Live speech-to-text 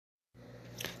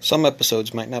Some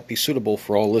episodes might not be suitable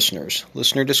for all listeners.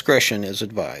 Listener discretion is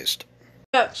advised.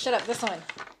 Shut up, this one.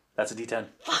 That's a D10.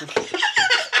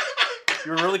 Fuck.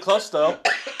 You were really close, though.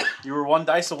 You were one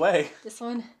dice away. This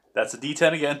one. That's a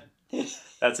D10 again.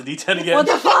 That's a D10 again. What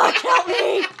the fuck? Help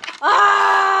me!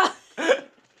 Ah! And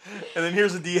then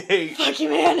here's a D8. Fuck you,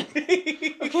 man.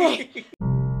 Okay.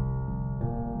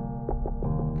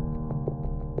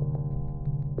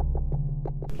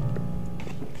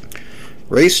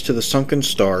 Race to the Sunken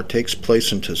Star takes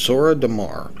place in Tesora de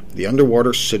Mar, the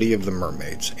underwater city of the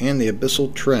mermaids, and the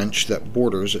abyssal trench that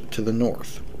borders it to the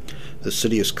north. The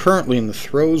city is currently in the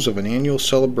throes of an annual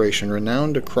celebration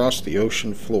renowned across the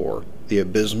ocean floor, the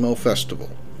Abysmal Festival.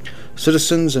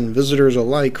 Citizens and visitors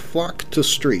alike flock to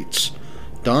streets,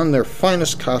 don their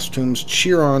finest costumes,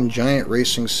 cheer on giant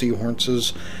racing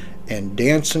seahorses, and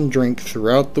dance and drink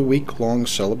throughout the week-long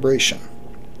celebration.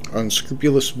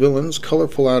 Unscrupulous villains,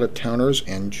 colorful out-of-towners,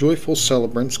 and joyful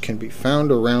celebrants can be found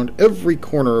around every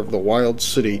corner of the wild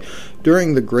city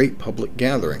during the great public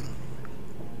gathering.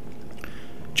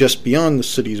 Just beyond the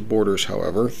city's borders,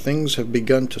 however, things have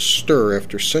begun to stir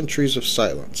after centuries of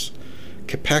silence.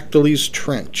 Capactoli's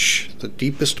Trench, the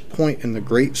deepest point in the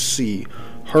Great Sea,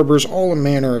 harbors all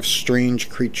manner of strange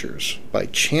creatures. By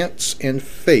chance and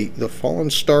fate, the fallen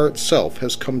star itself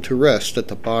has come to rest at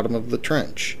the bottom of the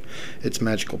trench, its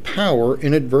magical power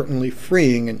inadvertently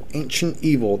freeing an ancient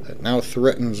evil that now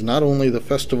threatens not only the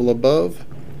festival above,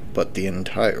 but the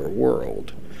entire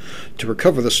world. To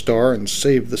recover the star and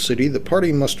save the city, the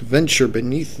party must venture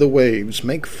beneath the waves,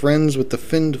 make friends with the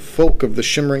finned folk of the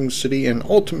shimmering city, and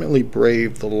ultimately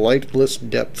brave the lightless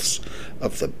depths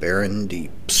of the barren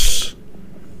deeps.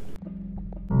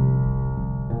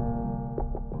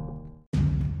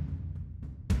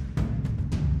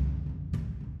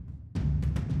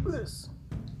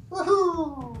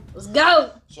 Woohoo! Let's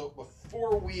go! So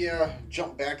before we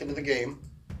jump back into the game,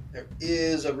 there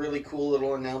is a really cool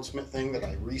little announcement thing that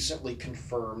I recently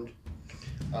confirmed.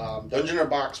 Dungeon in a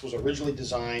Box was originally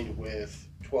designed with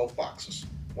 12 boxes.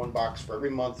 One box for every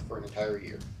month for an entire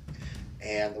year.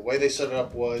 And the way they set it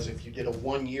up was if you did a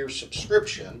 1-year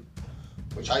subscription,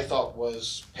 which I thought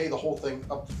was pay the whole thing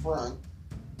up front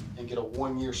and get a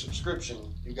 1-year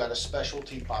subscription, you got a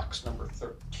specialty box number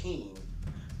 13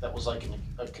 that was like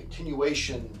a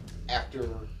continuation after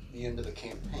the end of the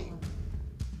campaign.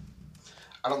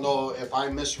 I don't know if I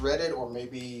misread it or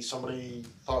maybe somebody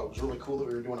thought it was really cool that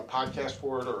we were doing a podcast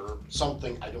for it or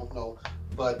something. I don't know.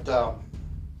 But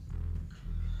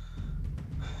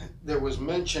there was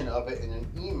mention of it in an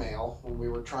email when we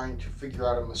were trying to figure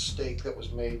out a mistake that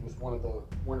was made with one of the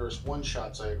Winter's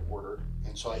one-shots I had ordered.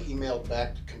 And so I emailed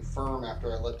back to confirm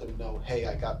after I let them know, hey,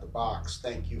 I got the box.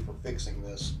 Thank you for fixing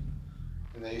this.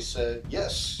 And they said,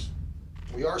 yes,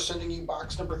 we are sending you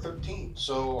box number 13.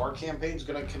 So our campaign is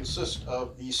going to consist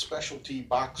of the specialty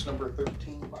box number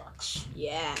 13 box.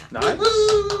 Yeah. Nice.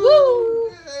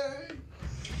 Woo! Yay.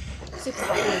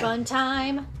 Super fun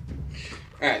time.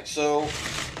 Alright, so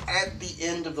at the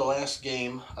end of the last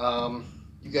game,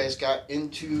 you guys got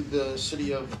into the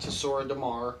city of Tesora de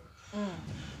Mar.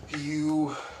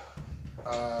 You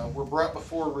were brought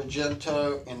before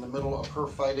Regenta in the middle of her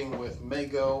fighting with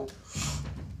Mago.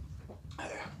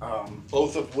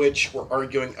 Both of which were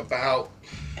arguing about,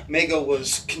 Mago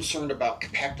was concerned about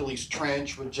Capactoli's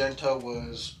Trench, Regenta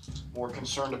was more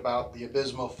concerned about the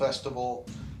Abysmal Festival,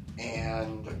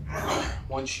 and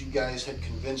once you guys had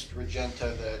convinced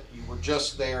Regenta that you were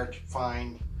just there to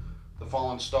find the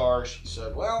fallen star, she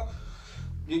said, well,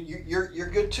 you're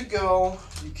good to go.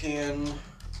 You can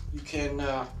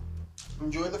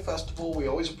enjoy the festival. We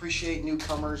always appreciate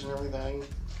newcomers and everything.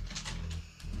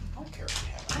 I don't care if you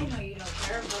have. I know you don't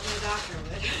care, but the doctor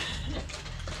would.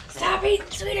 Stop eating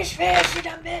Swedish fish, you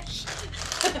dumb bitch!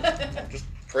 Just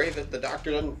pray that the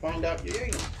doctor doesn't find out you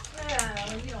ate them.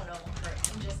 You don't know one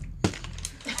person,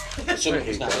 just... Assuming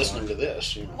he's not listening to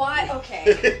this. You know. Why?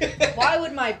 Okay. Why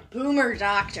would my boomer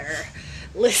doctor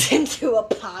listen to a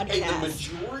podcast? Hey, the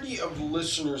majority of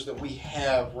listeners that we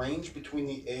have range between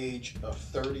the age of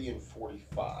 30 and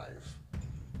 45.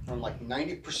 And like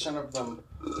 90% of them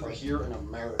are here in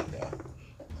America.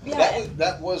 Yeah.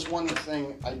 That was one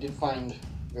thing I did find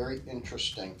very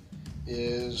interesting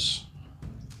is,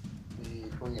 let me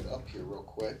bring it up here real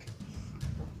quick.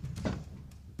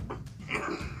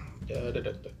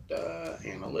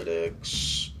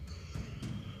 Analytics.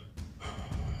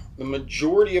 The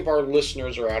majority of our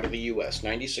listeners are out of the U.S.,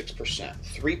 96%.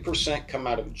 3% come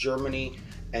out of Germany,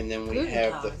 and then we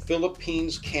have the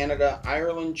Philippines, Canada,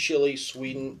 Ireland, Chile,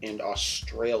 Sweden, and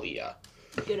Australia.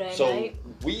 So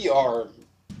we are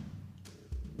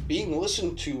being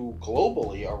listened to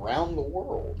globally around the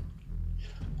world.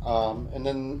 And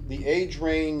then the age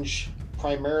range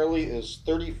primarily is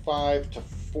 35 to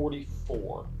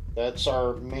 44. That's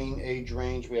our main age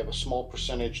range. We have a small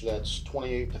percentage that's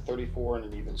 28 to 34, and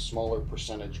an even smaller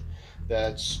percentage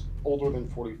that's older than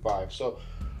 45. So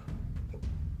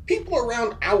people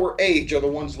around our age are the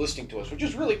ones listening to us, which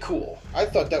is really cool. I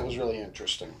thought that was really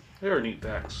interesting. They are neat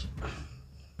facts.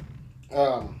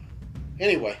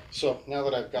 Anyway, so now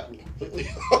that I've gotten completely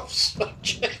off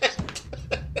subject,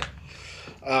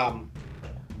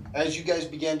 as you guys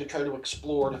began to try to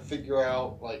explore to figure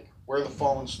out like where the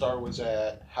fallen star was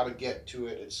at, how to get to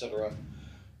it, etc.,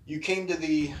 you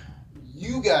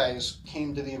guys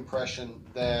came to the impression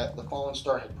that the fallen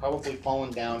star had probably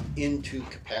fallen down into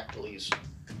Capactoli's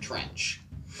trench,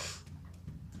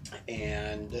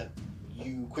 and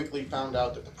you quickly found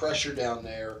out that the pressure down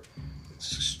there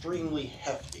is extremely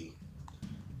hefty.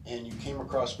 And you came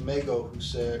across Mago, who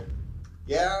said,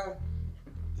 "Yeah,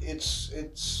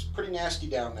 it's pretty nasty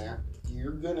down there.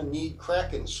 You're gonna need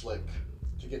Kraken Slick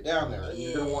to get down there, and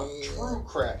you're gonna want true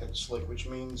Kraken Slick, which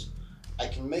means I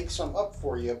can make some up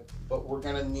for you, but we're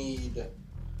gonna need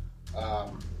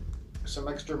some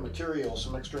extra material,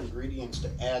 some extra ingredients to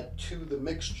add to the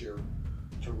mixture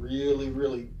to really,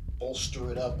 really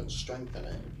bolster it up and strengthen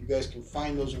it. If you guys can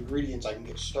find those ingredients, I can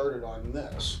get started on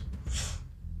this."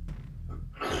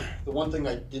 The one thing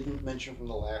I didn't mention from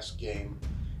the last game,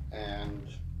 and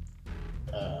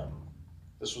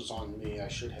this was on me, I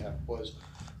should have, was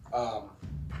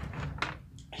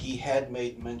he had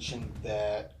made mention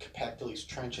that Capactoli's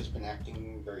trench has been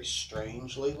acting very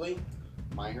strange lately.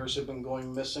 Miners have been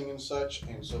going missing and such,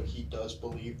 and so he does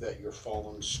believe that your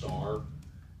fallen star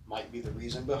might be the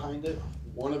reason behind it.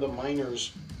 One of the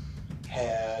miners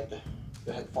that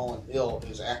had fallen ill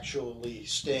is actually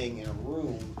staying in a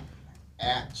room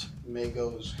at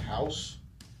Mago's house.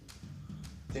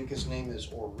 I think his name is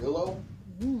Orillo.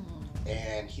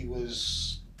 And he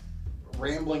was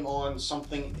rambling on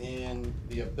something in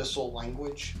the abyssal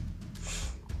language.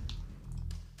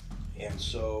 And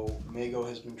so Mago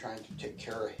has been trying to take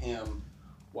care of him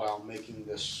while making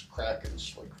this Kraken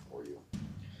Slick for you.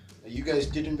 Now, you guys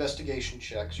did investigation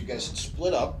checks. You guys had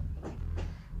split up.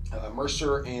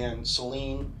 Mercer and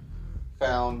Celine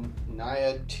found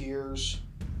Naiad tears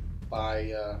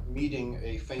by meeting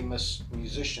a famous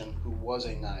musician who was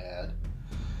a Naiad.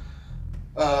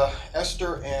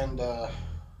 Esther and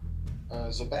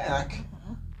Zabak,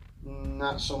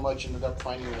 not so much, ended up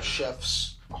finding a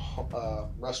chef's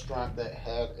restaurant that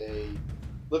had a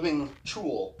living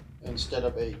chul instead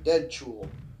of a dead chul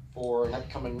for an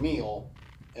upcoming meal,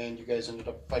 and you guys ended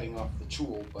up fighting off the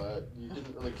chul, but you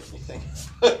didn't really get anything.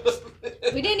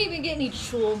 We didn't even get any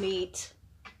chul meat.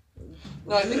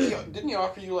 No, I think didn't he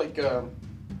offer you like a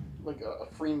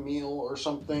free meal or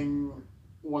something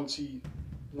once he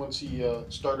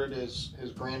started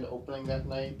his grand opening that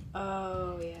night?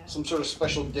 Oh yeah. Some sort of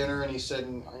special dinner, and he said,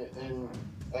 and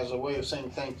as a way of saying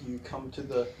thank you, come to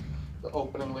the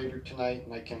opening later tonight,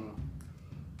 and I can.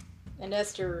 And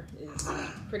Esther is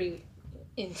pretty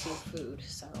into food,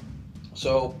 so.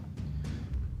 So,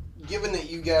 given that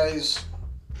you guys.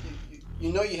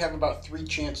 You know you have about 3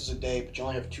 chances a day, but you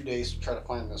only have 2 days to try to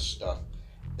find this stuff.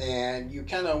 And you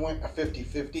kind of went a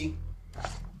 50-50.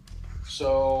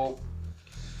 So,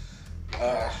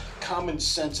 common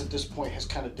sense at this point has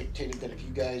kind of dictated that if you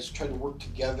guys try to work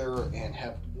together and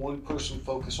have one person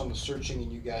focus on the searching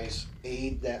and you guys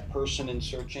aid that person in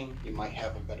searching, you might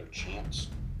have a better chance.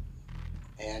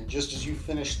 And just as you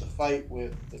finish the fight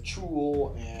with the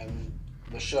chul and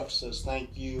the chef says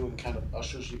thank you and kind of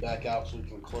ushers you back out so you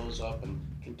can close up and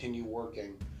continue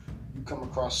working, you come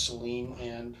across Celine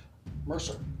and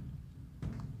Mercer.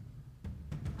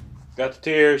 Got the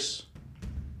tears.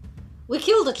 We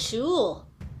killed a chul.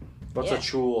 What's a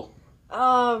chul?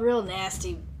 Oh, real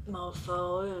nasty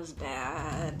mofo. It was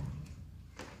bad.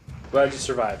 Glad you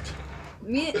survived.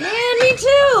 Me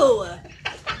too!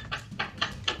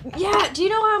 Yeah, do you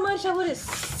know how much I would have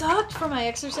sucked for my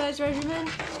exercise regimen?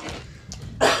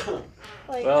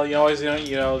 Well, they always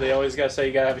gotta say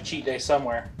you gotta have a cheat day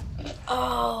somewhere.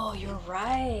 Oh, you're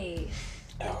right.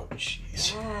 Oh,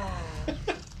 jeez. Yeah.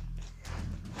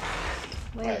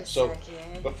 Wait Alright, a so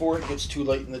second. before it gets too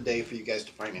late in the day for you guys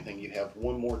to find anything, you have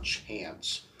one more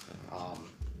chance.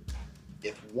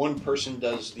 If one person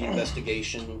does the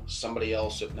investigation, somebody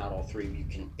else, if not all three of you,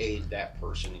 can aid that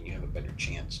person, and you have a better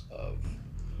chance of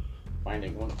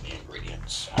finding one of the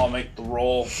ingredients. I'll make the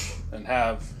roll and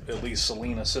have at least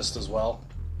Celine assist as well.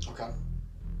 Okay.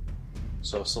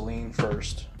 So Celine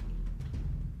first.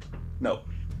 No.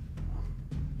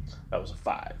 That was a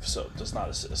 5, so it does not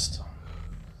assist.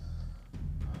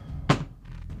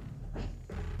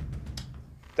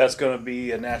 That's going to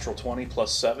be a natural 20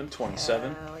 plus 7,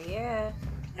 27. Oh, yeah.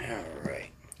 All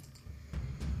right.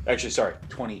 Actually, sorry,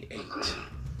 28.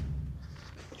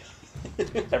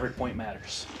 Every point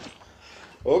matters.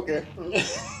 Okay.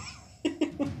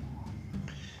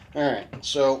 All right.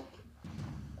 So,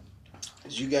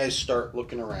 as you guys start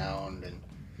looking around and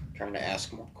trying to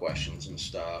ask more questions and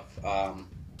stuff,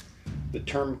 the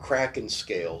term Kraken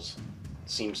scales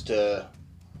seems to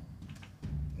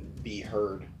be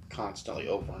heard constantly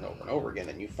over and over and over again,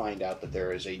 and you find out that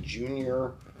there is a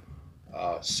junior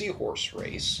seahorse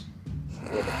race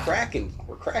where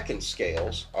Kraken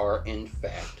scales are in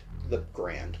fact the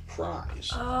grand prize.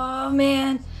 Oh,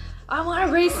 man. I want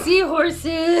to race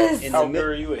seahorses. How good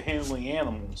are you at handling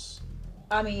animals?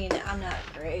 I mean, I'm not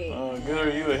great. How good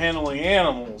are you at handling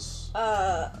animals?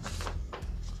 Better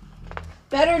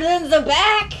than the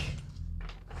back.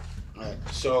 All right,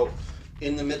 so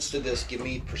in the midst of this, give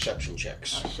me perception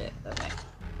checks. Oh, shit. Okay.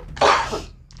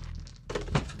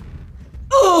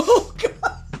 Oh,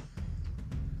 God.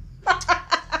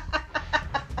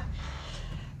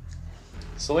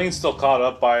 Celine's still caught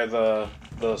up by the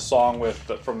song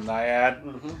from Naiad.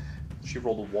 Mm-hmm. She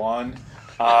rolled a 1.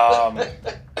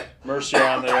 Mercer,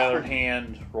 on the other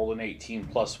hand, rolled an 18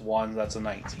 plus 1. That's a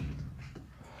 19.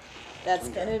 That's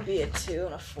going to be a 2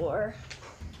 and a 4.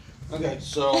 Okay,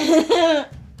 so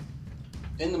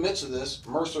in the midst of this,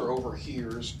 Mercer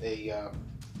overhears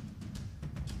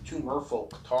two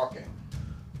merfolk talking.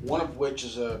 One of which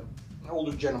is an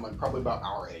older gentleman, probably about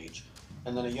our age,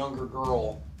 and then a younger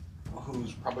girl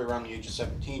who's probably around the age of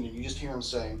 17, and you just hear him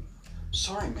saying,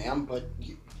 "Sorry, ma'am, but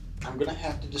I'm going to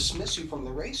have to dismiss you from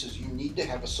the races. You need to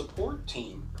have a support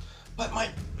team. But my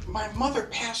mother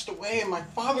passed away, and my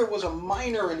father was a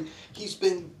miner, and he's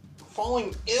been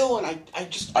falling ill, and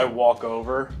I walk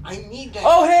over. I need to...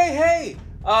 Oh, hey!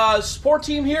 Support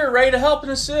team here, ready to help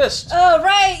and assist. Oh,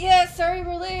 right, yeah, sorry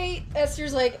we're late.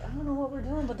 Esther's like, I don't know what we're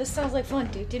doing, but this sounds like fun.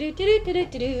 Do.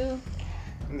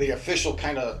 The official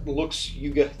kind of looks, you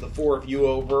get the four of you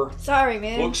over, Sorry,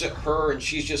 man. looks at her, and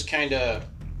she's just kind of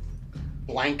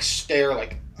blank stare,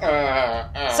 like,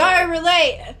 Sorry we're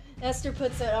late. Esther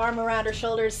puts an arm around her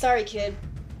shoulders. Sorry, kid.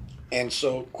 And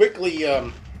so quickly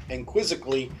and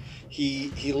quizzically,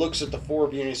 he looks at the four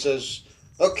of you and he says,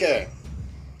 "Okay,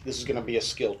 this is going to be a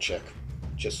skill check.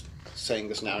 Just saying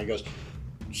this now." He goes,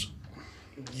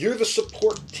 "You're the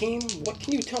support team. What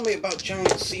can you tell me about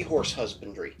giant seahorse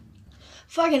husbandry?"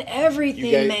 Fucking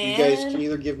everything, man. You guys can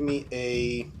either give me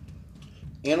a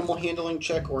animal handling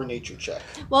check or a nature check.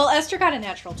 Well, Esther got a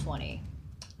natural 20.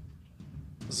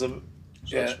 So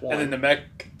Yeah, that's one. and then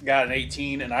Namek got an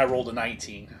 18, and I rolled a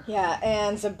 19. Yeah,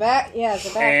 and Zabak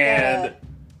And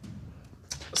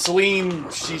Celine,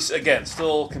 she's, again,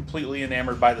 still completely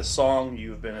enamored by the song.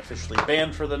 You've been officially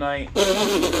banned for the night.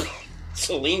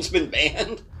 Celine's been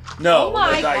banned? No, Oh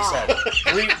my the dice God.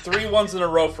 had it. Three ones in a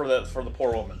row for the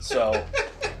poor woman, so...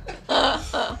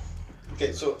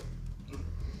 Okay, so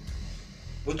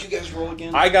what'd you guys roll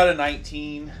again? I got a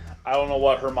 19. I don't know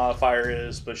what her modifier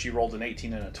is, but she rolled an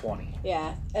 18 and a 20.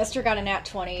 Yeah, Esther got a nat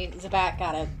 20. Zabak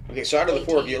got a... Okay, so out of the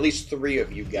four of you, at least three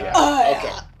of you got. Yeah.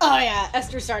 Okay. Oh, yeah.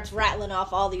 Esther starts rattling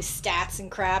off all these stats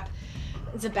and crap.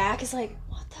 Zabak is like,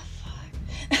 what the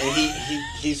fuck? And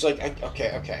he's like,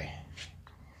 okay.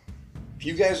 If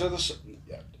you guys are the...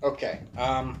 Okay.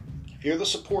 If you're the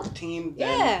support team,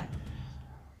 then... Yeah.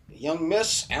 Young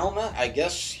Miss Alma, I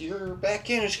guess you're back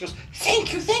in. And she goes,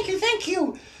 thank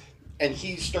you. And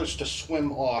he starts to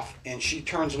swim off, and she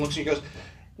turns and looks and he goes,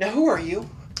 now who are you?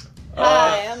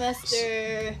 Hi, I'm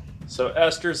Esther. So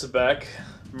Esther, Zabek,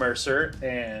 Mercer,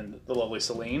 and the lovely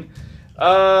Celine.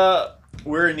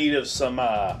 We're in need of some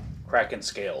Kraken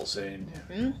scales, and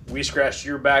we scratched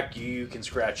your back, you can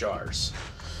scratch ours.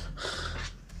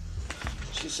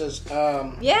 She says,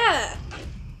 Yeah.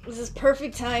 This is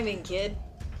perfect timing, kid.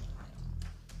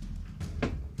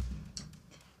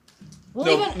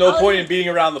 No point in beating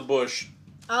around the bush.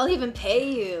 I'll even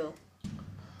pay you.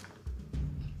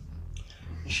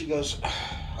 she goes,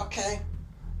 okay.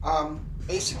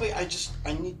 Basically, I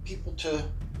need people to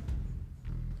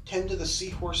tend to the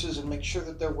seahorses and make sure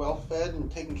that they're well fed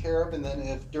and taken care of, and then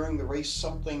if during the race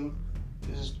something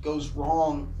goes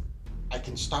wrong, I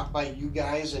can stop by you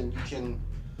guys and you can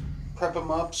prep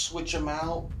them up, switch them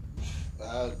out,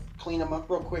 clean them up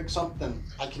real quick, something.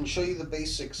 I can show you the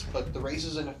basics, but the race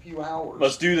is in a few hours.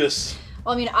 Let's do this.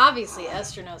 Well, I mean, obviously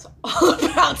Esther knows all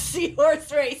about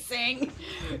seahorse racing.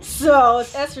 So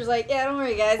Esther's like, yeah, don't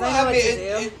worry, guys. I know what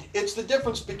to do. It's the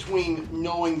difference between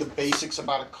knowing the basics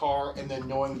about a car and then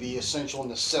knowing the essential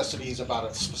necessities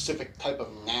about a specific type of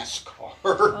NASCAR.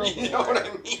 Oh, you know what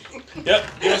I mean? Yep,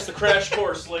 give us the crash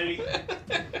course, lady.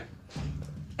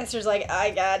 Esther's like,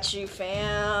 I got you,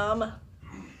 fam.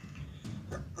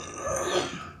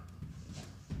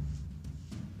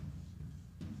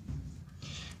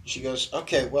 She goes,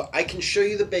 okay, well, I can show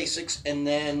you the basics, and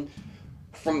then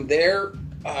from there,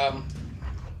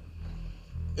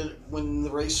 when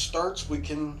the race starts, we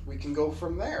can go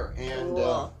from there. And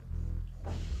Cool.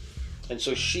 and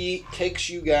so she takes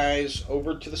you guys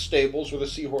over to the stables where the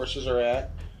seahorses are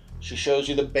at. She shows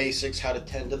you the basics, how to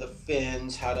tend to the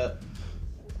fins, how to,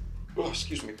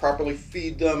 properly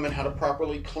feed them, and how to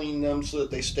properly clean them so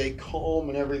that they stay calm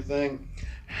and everything.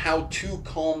 How to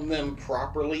calm them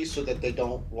properly so that they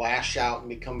don't lash out and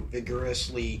become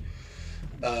vigorously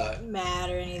Mad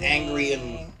or anything. angry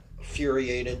and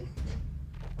infuriated.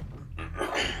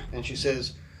 And she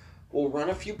says, we'll run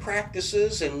a few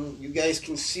practices and you guys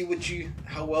can see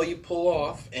how well you pull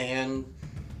off, and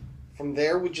from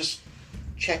there we just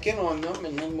check in on them,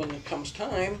 and then when it comes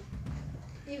time.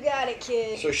 You got it,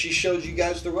 kid. So she shows you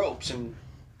guys the ropes and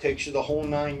takes you the whole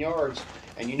 9 yards.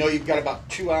 And you know you've got about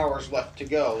 2 hours left to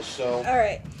go, so... All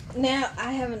right. Now,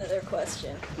 I have another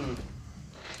question. Hmm.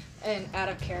 And out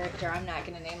of character, I'm not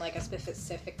going to name, like, a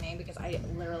specific name because I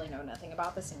literally know nothing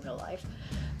about this in real life.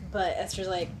 But Esther's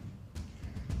like,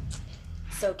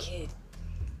 so, kid,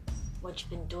 what you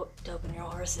been doping your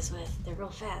horses with? They're real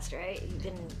fast, right? You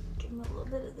been giving them a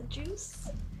little bit of the juice?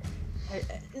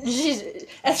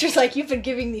 Esther's like, you've been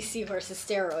giving these seahorses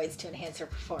steroids to enhance their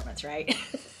performance, right?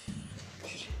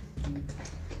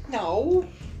 No.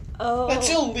 Oh. That's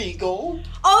illegal.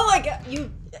 Oh my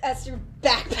god, Esther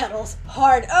backpedals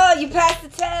hard. Oh, you passed the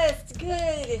test.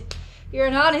 Good. You're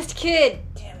an honest kid.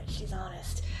 Damn it, she's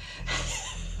honest.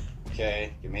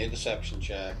 Okay, give me a deception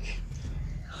check.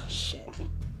 Oh, shit.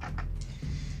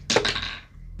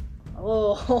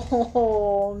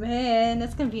 Oh, man,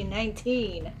 that's gonna be a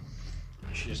 19.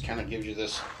 She just kind of gives you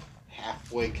this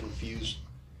halfway confused.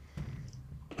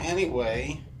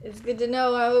 Anyway... It's good to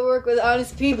know how we work with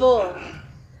honest people.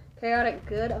 Chaotic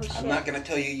good? Oh, shit. I'm not going to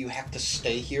tell you have to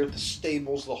stay here at the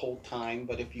stables the whole time,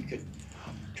 but if you could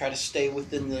try to stay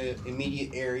within the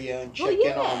immediate area and check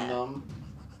in on them,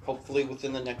 hopefully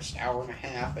within the next hour and a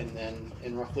half, and then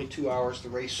in roughly 2 hours the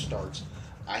race starts.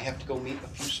 I have to go meet a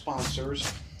few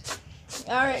sponsors.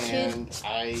 All right, and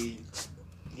kid.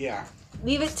 Yeah.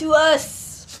 Leave it to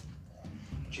us.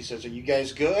 She says, are you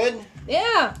guys good?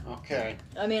 Yeah. Okay.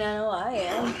 I mean, I know I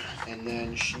am. And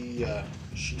then she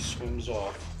swims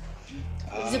off.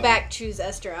 Zabak chews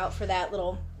Esther out for that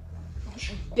little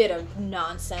bit of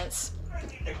nonsense.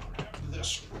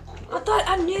 This. I thought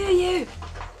I knew you.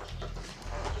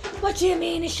 What do you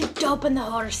mean is you doping the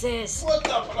horses? What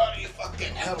the bloody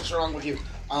fucking hell's wrong with you?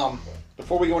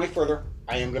 Before we go any further,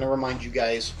 I am going to remind you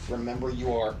guys, remember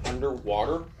you are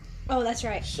underwater. Oh, that's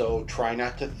right. So try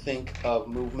not to think of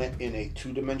movement in a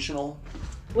two-dimensional.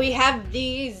 We have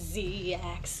the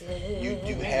Z-axis. You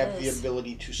do have the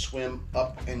ability to swim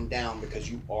up and down because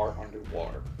you are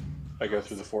underwater. I go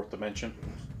through the fourth dimension.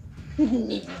 No.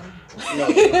 You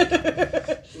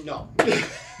don't. No.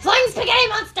 Flying spaghetti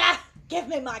monster! Give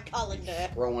me my colander.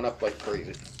 Throwing up like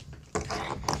crazy.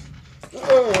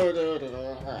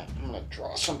 Alright, I'm going to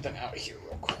draw something out here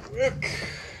real quick.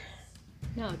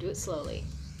 No, do it slowly.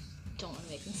 Don't want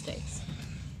to make mistakes.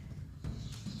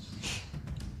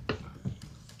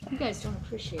 You guys don't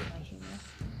appreciate my humor.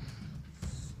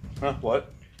 Huh?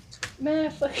 What? Man,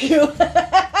 fuck you.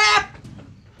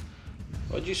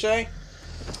 What'd you say?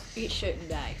 Eat shit and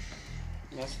die.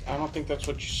 I don't think that's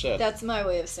what you said. That's my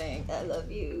way of saying I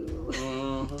love you.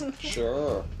 Mm-hmm.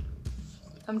 Sure.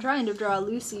 I'm trying to draw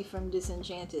Lucy from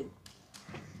Disenchanted.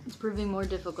 It's proving more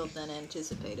difficult than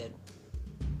anticipated.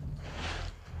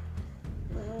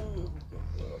 A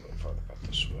little bit farther back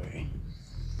this way.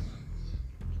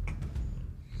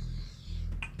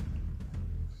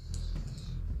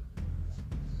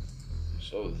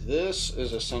 So this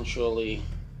is essentially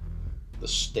the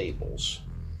stables.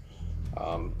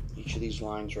 Each of these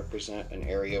lines represent an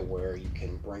area where you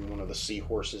can bring one of the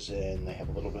seahorses in. They have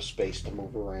a little bit of space to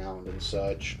move around and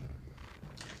such.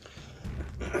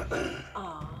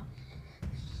 Aww.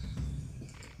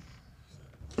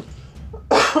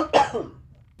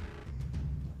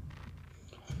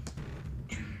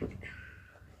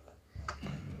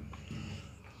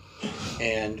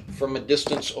 And from a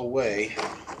distance away,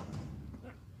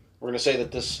 we're going to say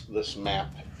that this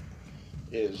map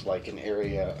is like an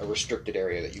area, a restricted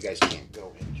area that you guys can't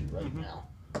go into right now.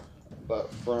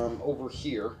 But from over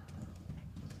here,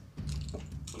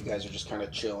 you guys are just kind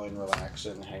of chilling,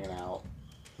 relaxing, hanging out.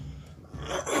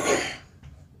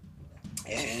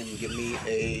 And give me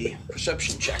a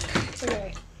perception check.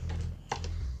 Okay.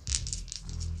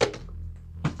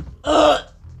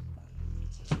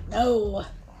 No.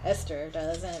 Esther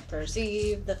doesn't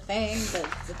perceive the thing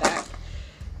that's the back.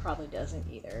 Probably doesn't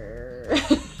either.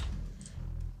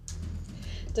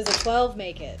 Does a 12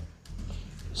 make it?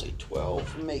 Does a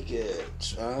 12 make it?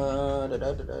 Da, da,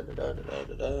 da, da, da, da, da,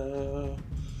 da, da.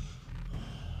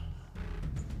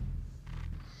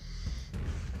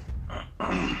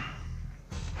 Uh,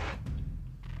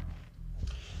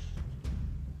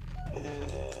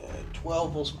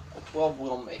 12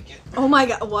 will make it. Oh my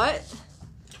god, what?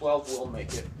 12 will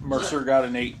make it. Mercer got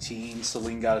an 18.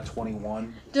 Celine got a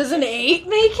 21. Does an 8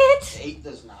 make it? 8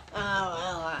 does not.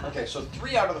 Oh, well. Okay, so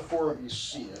 3 out of the 4 of you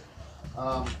see it.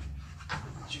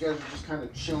 You guys are just kind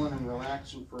of chilling and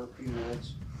relaxing for a few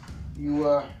minutes.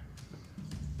 You,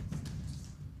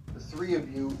 the 3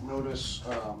 of you notice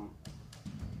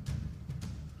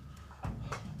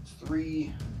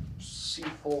 3 sea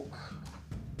folk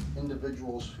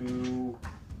individuals who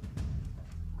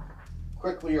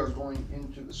quickly are going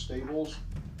into the stables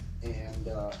and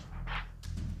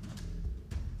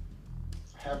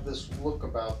have this look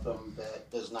about them that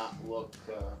does not look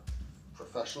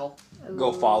professional.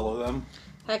 Go follow them.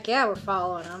 Heck yeah, we're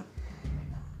following them.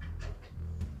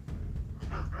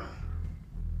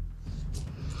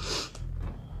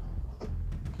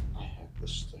 I have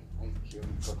this thing right here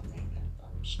in front of me and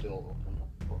I'm still opening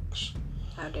up books.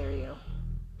 How dare you?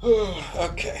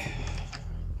 Okay.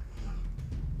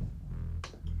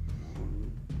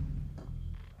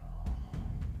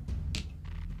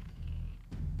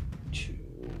 2,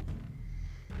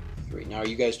 3. Now, are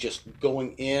you guys just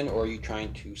going in, or are you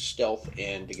trying to stealth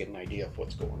in to get an idea of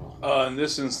what's going on? In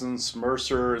this instance,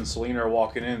 Mercer and Celine are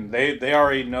walking in. They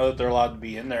already know that they're allowed to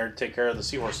be in there to take care of the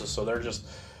seahorses, so they're just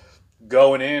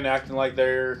going in, acting like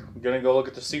they're going to go look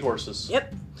at the seahorses.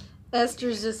 Yep.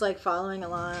 Esther's just like following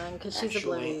along because she's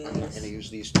Actually, oblivious. I'm not going to use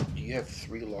these. Do you have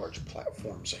 3 large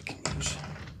platforms I can use?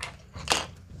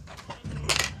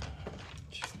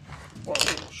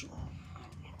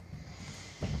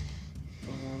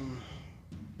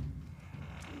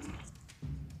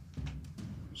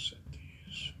 Set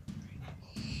these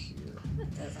right here.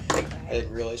 That doesn't look I right.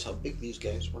 didn't realize how big these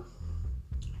guys were.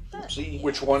 See,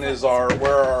 Which one is where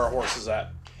are our horses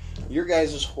at? your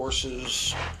guys'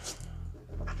 horses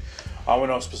I want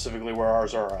to know specifically where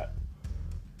ours are at.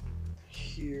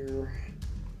 here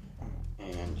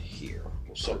and here.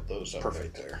 We'll set those up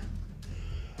Perfect. right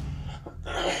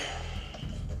there.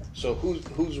 So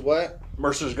who's what?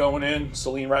 Mercer's going in,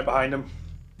 Celine right behind him.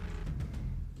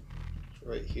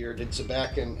 Right here. Did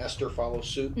Zabak and Esther follow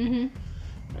suit? Mm-hmm.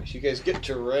 Right, so you guys get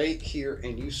to right here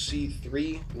and you see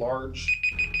 3 large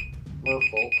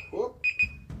merfolk. Whoop.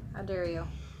 How dare you?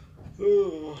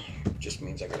 Ooh, just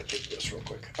means I gotta take this real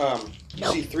quick. You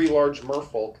Nope. see 3 large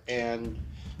merfolk and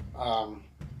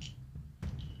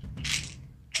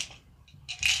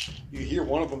you hear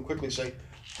one of them quickly say,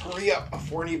 "Hurry up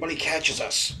before anybody catches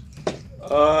us."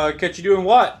 Catch you doing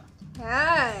what?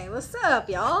 Hi, what's up,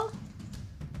 y'all?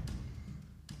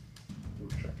 Give me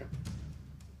a second.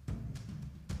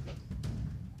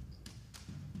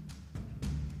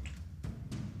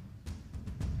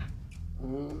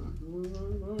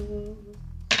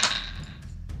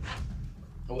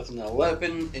 With an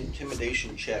 11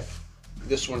 intimidation check,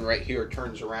 this one right here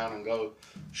turns around and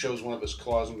shows one of his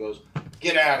claws and goes,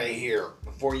 "Get out of here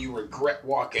before you regret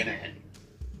walking in."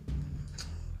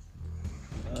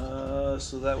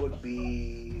 So that would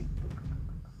be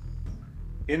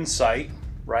insight,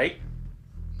 right?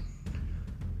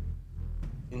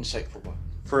 Insight for what?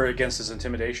 For against his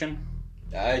intimidation.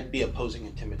 I'd be opposing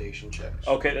intimidation checks.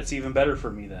 Okay, that's even better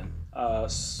for me then.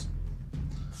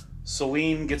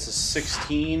 Celine gets a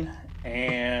 16,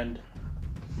 and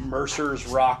Mercer's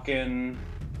rocking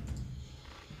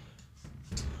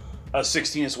a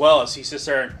 16 as well as he sits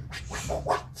there and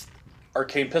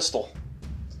arcane pistol.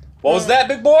 What was that,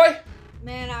 big boy?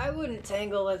 Man, I wouldn't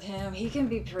tangle with him. He can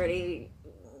be pretty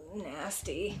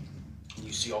nasty.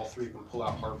 You see all 3 of them pull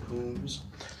out harpoons.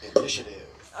 Initiative.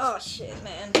 Oh shit,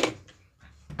 man.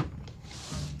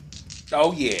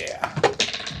 Oh yeah.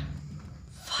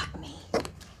 Fuck me.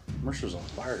 Mercer's on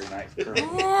fire tonight. Man,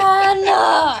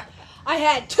 I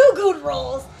had 2 good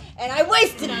rolls and I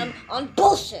wasted them on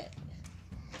bullshit.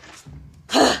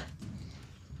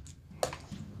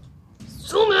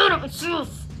 So mad at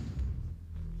myself.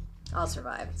 I'll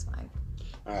survive. It's fine.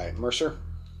 All right, Mercer.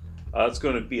 It's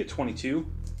going to be a 22.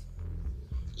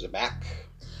 Zabak.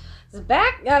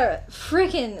 Zabak got a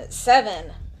freaking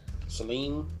 7.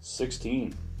 Celine.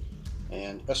 16.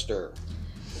 And Esther.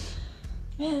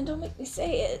 Man, don't make me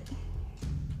say it.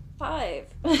 5.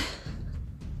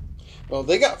 Well,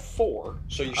 they got 4,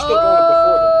 so you're still going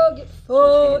before them. Get So fucked. it's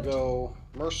going to go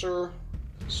Mercer,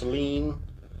 Celine,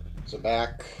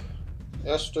 Zabak,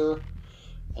 Esther,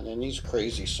 and then these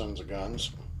crazy sons of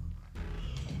guns.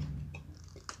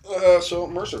 So,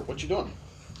 Mercer, what you doing?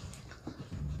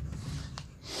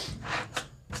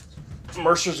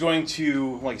 Mercer's going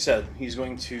to, like I said, he's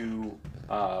going to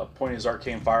point his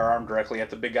arcane firearm directly at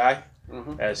the big guy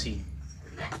as he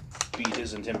beat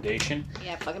his intimidation.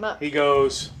 Yeah, fuck him up. He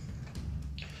goes,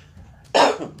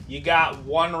 "You got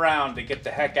 1 round to get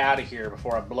the heck out of here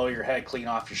before I blow your head clean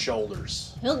off your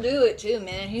shoulders." He'll do it too,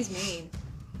 man. He's mean.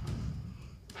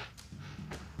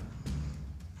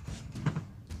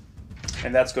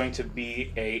 And that's going to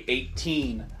be a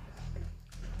 18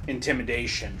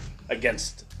 intimidation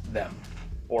against them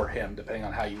or him, depending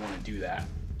on how you want to do that.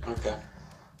 Okay.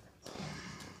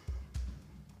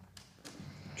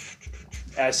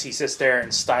 As he sits there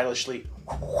and stylishly,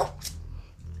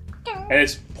 and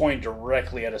it's pointed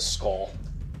directly at his skull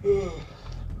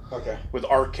Okay. with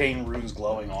arcane runes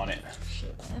glowing on it.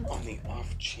 Shit, man. On the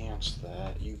off chance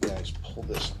that you guys pull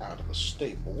this out of the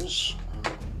stables, I'm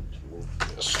going to move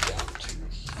this down to...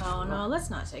 Oh no, let's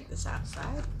not take this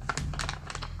outside.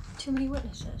 Too many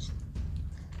witnesses.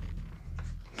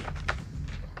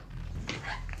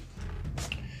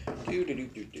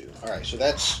 Alright, so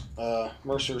that's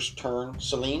Mercer's turn.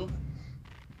 Celine?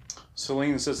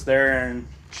 Celine sits there and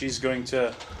she's going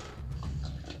to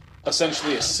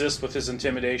essentially assist with his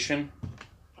intimidation.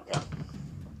 Okay.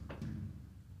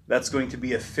 That's going to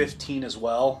be a 15 as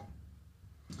well.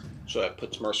 So that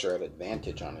puts Mercer at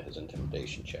advantage on his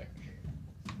intimidation check.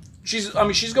 She's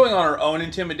going on her own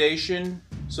intimidation,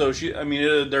 so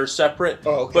they're separate.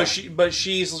 Oh, okay. But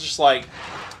she's just like,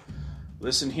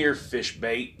 "Listen here, fish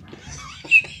bait.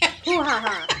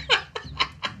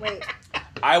 Wait.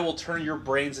 I will turn your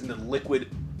brains into liquid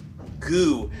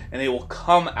goo, and they will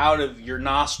come out of your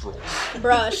nostrils."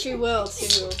 Bruh, she will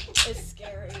too. It's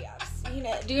scary. I've seen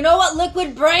it. Do you know what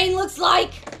liquid brain looks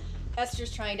like?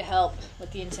 Esther's trying to help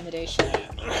with the intimidation.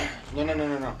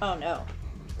 No. Oh no.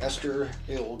 Esther,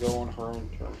 it will go on her own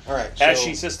turn. Alright, so... As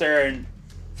she sits there and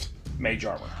mage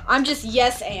armor. I'm just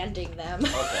yes-anding them.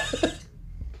 Okay.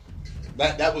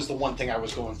 That was the one thing I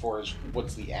was going for, is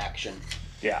what's the action?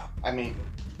 Yeah. I mean,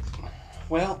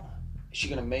 well, is she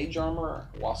going to mage armor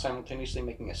while simultaneously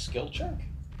making a skill check?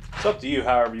 It's up to you,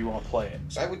 however you want to play it.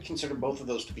 So I would consider both of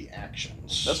those to be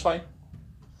actions. That's fine.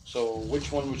 So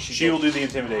which one would she She go will do the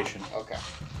intimidation. Okay.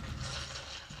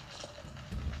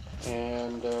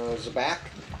 And Zabak?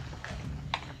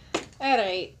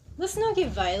 Alright. Let's not get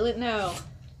violent now.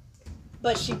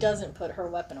 But she doesn't put her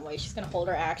weapon away. She's going to hold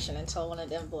her action until one of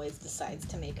them boys decides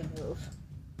to make a move.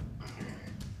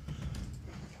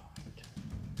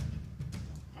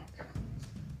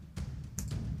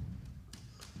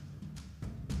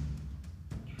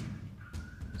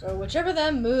 So whichever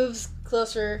them moves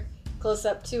close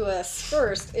up to us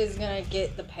first is going to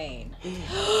get the pain.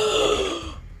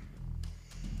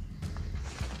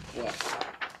 What?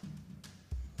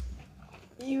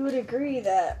 You would agree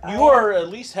that You are at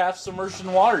least half submerged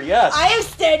in water, yes. I am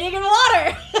standing in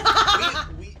water.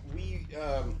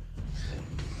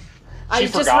 She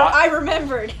forgot. I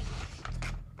remembered.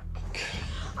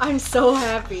 I'm so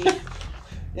happy.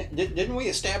 Didn't we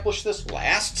establish this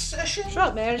last session? Shut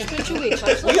up, man. It's been 2 weeks.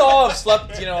 We all have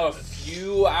slept, a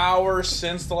few hours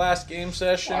since the last game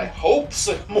session. I hope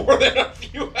so. More than a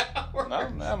few hours.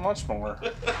 Not much more.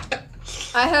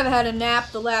 I have had a nap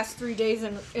the last 3 days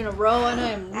in a row, and I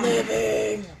am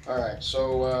living. Alright,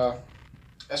 so,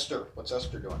 Esther. What's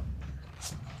Esther doing?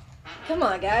 Come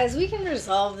on, guys. We can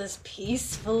resolve this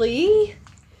peacefully.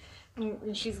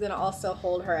 And she's going to also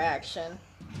hold her action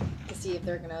to see if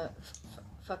they're going to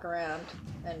fuck around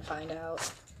and find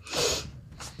out.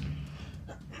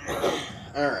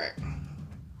 Alright.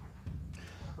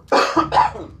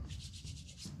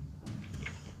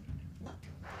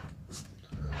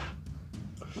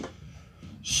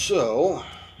 So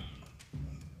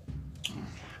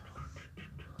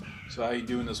how are you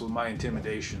doing this with my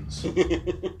intimidations?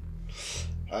 You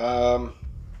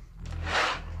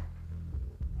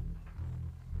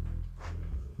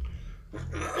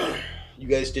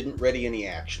guys didn't ready any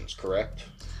actions, correct?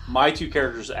 My 2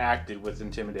 characters acted with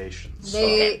intimidations.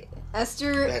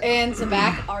 Esther and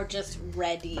Zabak are just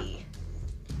ready.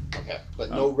 Okay,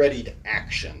 but no readied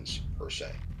actions, per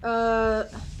se.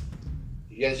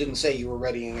 You guys didn't say you were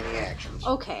readying any actions.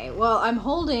 Okay, well, I'm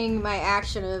holding my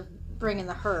action of bringing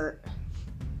the hurt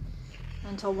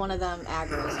until one of them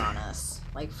aggroes on us.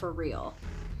 Like, for real.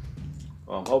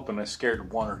 Well, I'm hoping I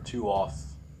scared one or two off.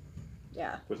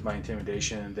 Yeah. With my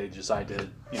intimidation, and they decide to,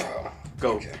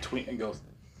 go between and go.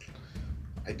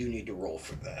 I do need to roll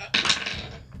for that.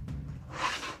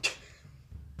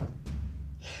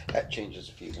 That changes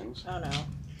a few things. Oh, no.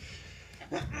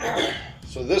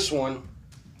 So this one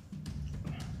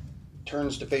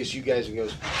turns to face you guys and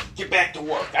goes, "Get back to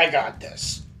work. I got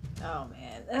this." Oh,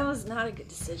 man. That was not a good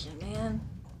decision, man.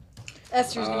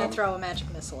 Esther's going to throw a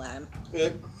magic missile at him.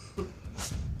 Good.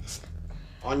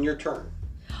 On your turn.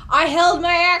 I held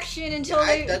my action until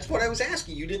That's what I was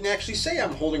asking. You didn't actually say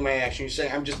I'm holding my action. You say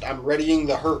I'm readying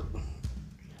the hurt.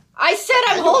 I said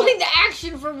I'm holding the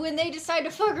action for when they decide to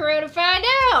fuck around and find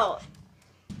out.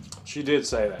 She did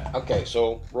say that. Okay,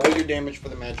 so roll your damage for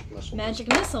the magic missile. Magic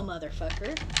missile,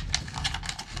 motherfucker.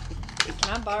 Can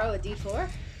I borrow a D4?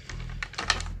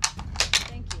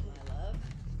 Thank you, my love.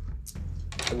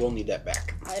 I will need that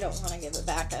back. I don't want to give it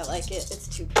back. I like it. It's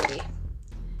too pretty.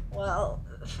 Well,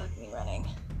 fuck me running.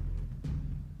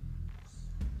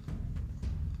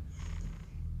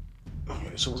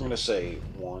 Okay, so we're going to say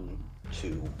 1,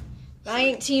 2...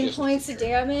 19 points of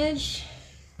damage.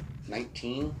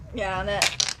 19? Yeah, on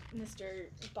that Mr.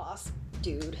 Boss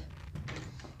dude.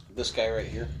 This guy right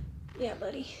here? Yeah,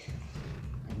 buddy.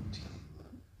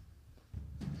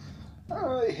 19.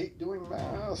 I hate doing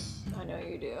math. I know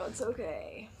you do. It's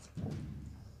okay.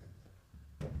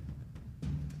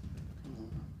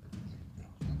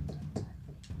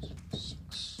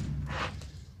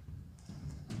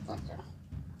 Okay.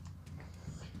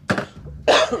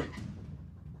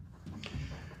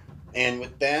 And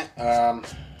with that,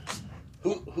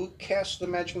 who cast the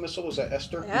magic missile? Was that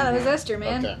Esther? Yeah, that was Esther,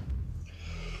 man. Okay.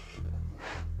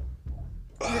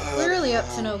 You're clearly up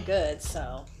to no good,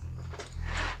 so.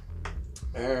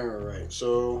 Alright,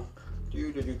 so...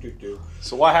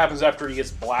 So what happens after he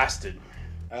gets blasted?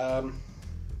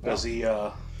 Does he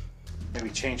maybe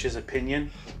change his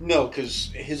opinion? No,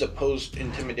 because his opposed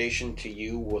intimidation to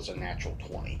you was a natural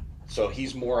 20. So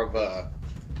he's more of a...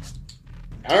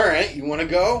 Alright, you want to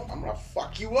go? I'm going to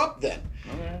fuck you up then.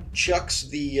 Okay. Chucks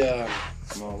the...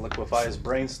 I'm going to liquefy his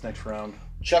brains next round.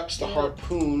 Chucks the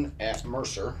harpoon at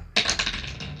Mercer.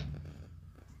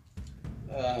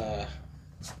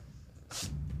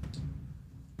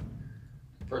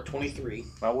 For a 23.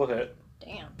 That will hit.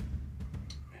 Damn.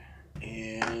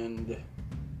 And...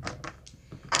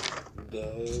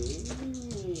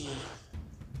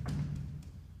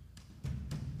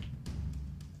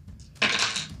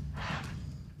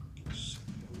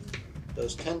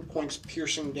 Does 10 points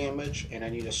piercing damage, and I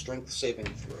need a strength saving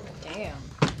throw. Damn.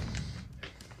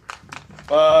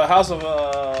 How's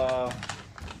a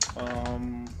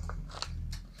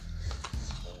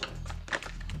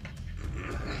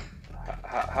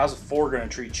 4 gonna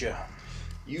treat you?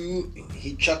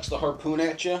 He chucks the harpoon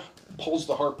at you, pulls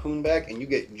the harpoon back, and you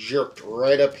get jerked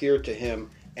right up here to him,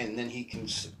 and then he can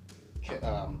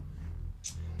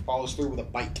follows through with a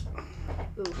bite.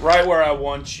 Oof. Right where I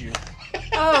want you.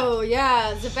 Oh,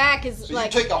 yeah. The back is so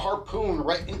like... you take a harpoon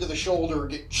right into the shoulder,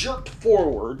 get jerked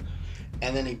forward,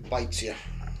 and then he bites you.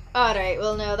 Alright,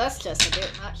 well, no, that's just a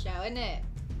bit much now, isn't it?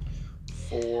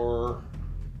 For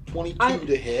 22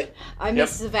 to hit. I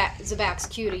missed Zabak's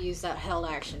cue to use that held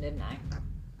action, didn't I?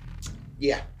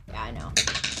 Yeah. Yeah, I know.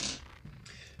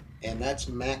 And that's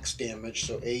max damage,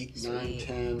 so 8, Sweet. 9,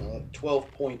 10, 11,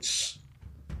 12 points.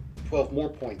 12 more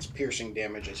points piercing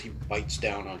damage as he bites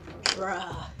down on her.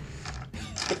 Bruh.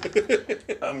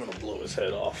 I'm gonna blow his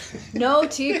head off. No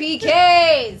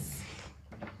TPKs!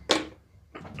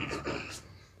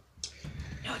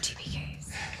 No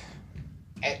TPKs.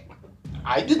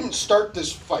 I didn't start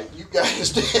this fight. You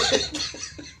guys did.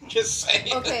 Just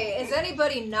saying. Okay, is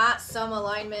anybody not some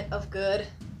alignment of good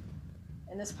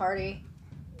in this party?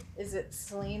 Is it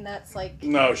Celine that's like...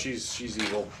 No, she's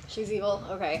evil. She's evil?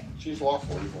 Okay. She's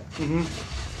lawful evil.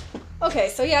 Mm-hmm. Okay,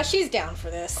 so yeah, she's down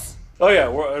for this. Oh yeah,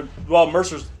 well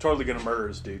Mercer's totally gonna murder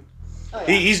this dude. Oh,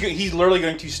 yeah. He's literally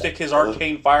going to stick his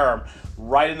arcane firearm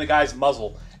right in the guy's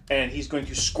muzzle, and he's going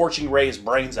to scorching ray his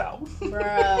brains out.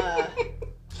 Bruh.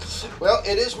 Well,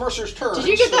 it is Mercer's turn. Did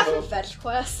you get that from Fetch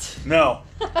Quest? No.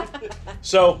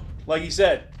 So, like he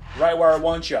said, right where I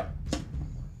want you.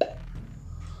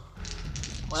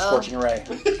 Well. Scorching ray.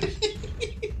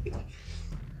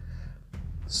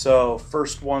 So,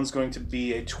 first one's going to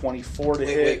be a 24 to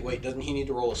hit. Wait. Doesn't he need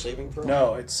to roll a saving throw?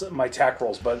 No, it's my attack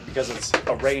rolls, but because it's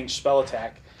a ranged spell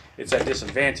attack, it's at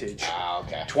disadvantage. Ah,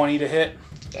 okay. 20 to hit.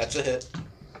 That's a hit.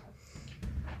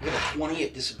 You got a 20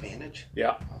 at disadvantage?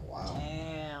 Yeah. Oh, wow.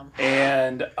 Damn.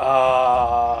 And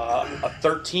a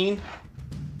 13.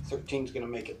 13's going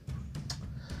to make it.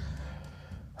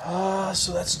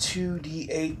 So that's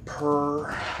 2d8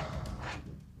 per.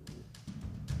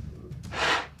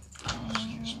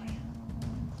 Excuse me.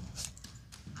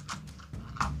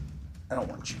 I don't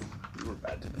want you. You were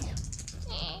bad to me.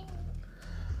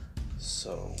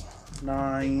 So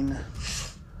 9,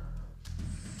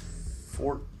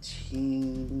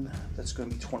 14. That's going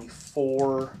to be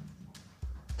 24.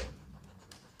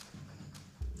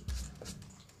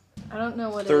 I don't know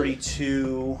what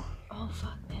 32. Oh,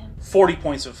 fuck, man. 40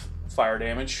 points of fire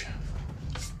damage.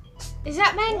 Is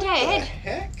that man What the dead?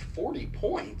 heck? 40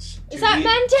 points? Is that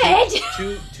man dead?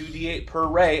 2d8 per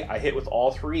ray. I hit with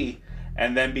all 3.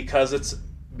 And then because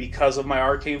of my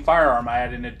arcane firearm, I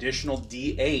had an additional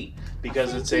d8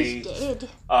 because it's a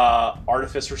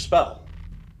artificer spell.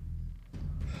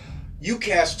 You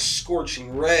cast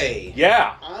Scorching Ray.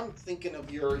 Yeah. I'm thinking of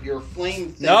your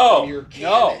flame thing No. from your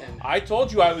cannon. I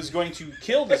told you I was going to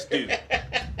kill this dude.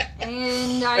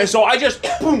 And so I just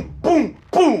boom, boom,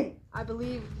 boom. I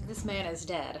believe this man is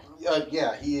dead.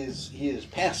 Yeah, he is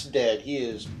past dead. He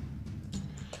is.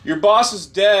 Your boss is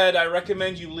dead. I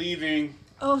recommend you leaving.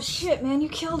 Oh shit, man, you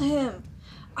killed him.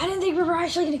 I didn't think we were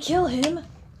actually gonna kill him.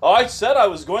 Oh, I said I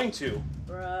was going to.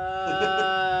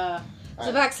 Bruh.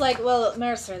 Zabak's like, well,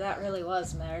 Mercer, that really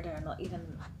was murder, not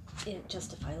even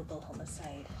justifiable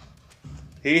homicide.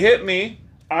 He hit me.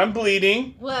 I'm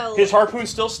bleeding. Well, His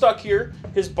harpoon's still stuck here.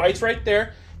 His bite's right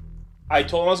there. I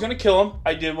told him I was going to kill him.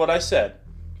 I did what I said.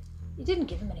 you didn't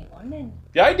give him any warning.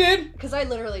 Yeah, I did. Because I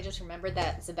literally just remembered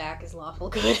that Zabak is lawful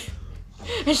good.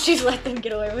 And she's let them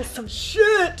get away with some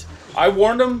shit. I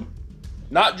warned him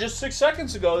not just 6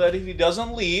 seconds ago that if he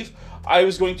doesn't leave, I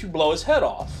was going to blow his head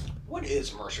off. What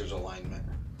is Mercer's alignment?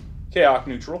 Chaotic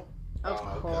neutral. Of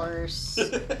course.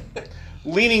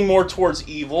 Leaning more towards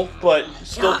evil, but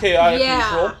still chaotic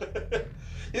neutral.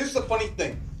 Here's the funny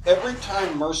thing. Every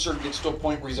time Mercer gets to a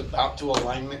point where he's about to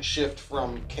alignment shift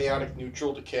from chaotic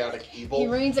neutral to chaotic evil, He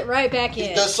reins it right back in.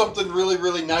 he does something really,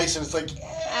 really nice, and it's like,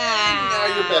 now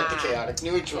you're back to chaotic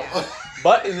neutral.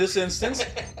 But in this instance,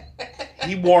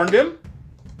 he warned him.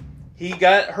 He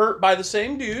got hurt by the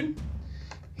same dude.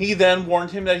 He then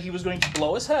warned him that he was going to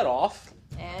blow his head off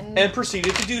and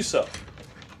proceeded to do so.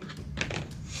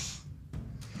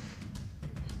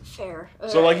 Fair.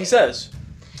 So like he says,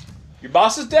 your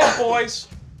boss is dead, boys.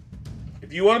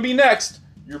 If you want to be next,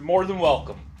 you're more than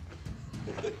welcome.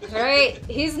 Right?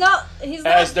 He's not.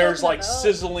 As there's like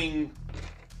sizzling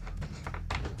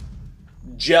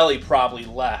jelly probably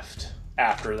left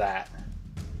after that.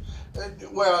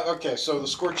 Well, okay, so the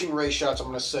Scorching Ray shots, I'm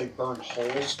going to say, burn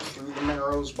holes through the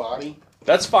Marrow's body.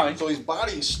 That's fine. So his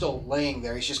body is still laying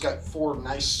there. He's just got 4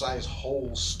 nice-sized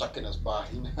holes stuck in his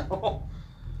body now.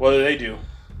 What do they do?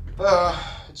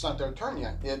 It's not their turn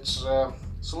yet. It's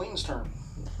Celine's turn.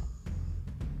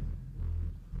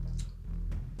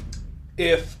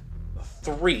 If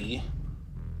 3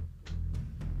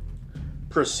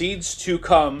 proceeds to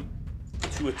come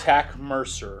to attack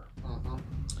Mercer,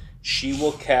 she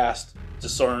will cast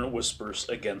Dissonant Whispers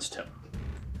against him.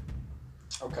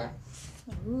 Okay.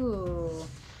 Ooh.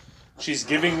 She's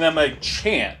giving them a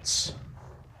chance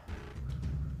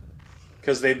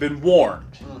because they've been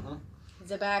warned.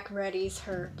 Zabak readies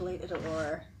her bladed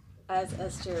ore as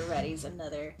Esther readies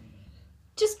another,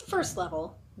 just first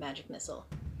level magic missile.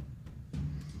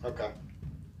 Okay.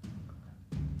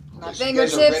 My so you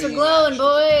guys fingertips are ready in glowing, action.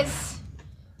 boys.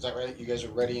 Is that right? You guys are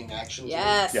readying actions?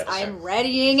 Yes, Yes. I'm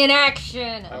readying in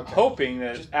action. I'm hoping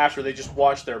that after they just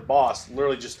watch their boss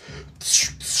literally just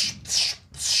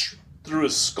through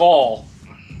his skull,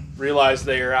 realize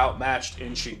they are outmatched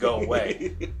and should go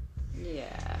away.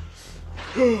 Yeah.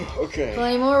 Okay.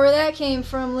 Plenty more where that came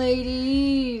from,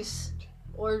 ladies.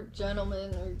 Or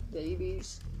gentlemen, or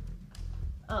babies.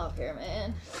 I don't care,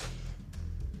 man.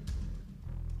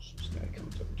 This guy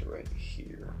comes up to right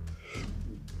here.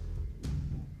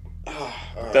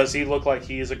 Does he look like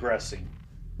he is aggressing?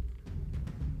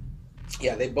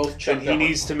 Yeah, they both Then checked he out.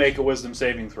 needs to make a wisdom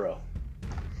saving throw.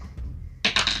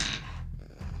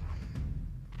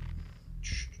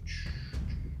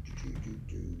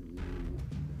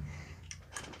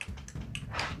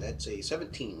 That's a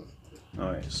 17.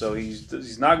 Alright, so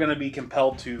he's not going to be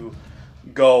compelled to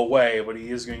go away, but he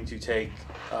is going to take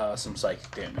some psychic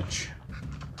damage.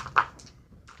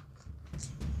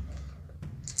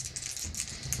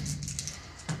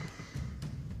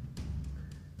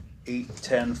 8,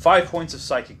 10, 5 points of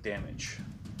psychic damage.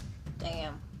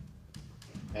 Damn.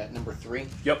 At number 3.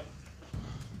 Yep.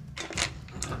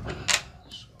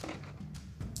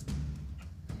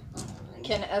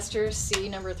 Can Esther see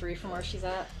number 3 from where she's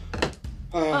at?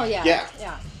 Oh yeah.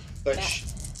 Yeah. But Yeah. she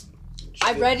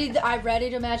I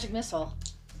readied a magic missile.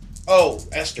 Oh,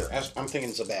 Esther. I'm thinking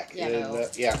it's a back. Yeah, no.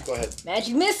 Yeah, go ahead.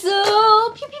 Magic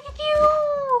missile! Pew pew pew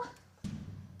pew!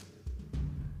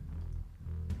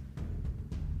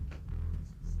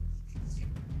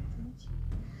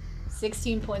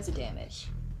 $16 points of damage.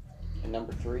 And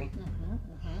number 3?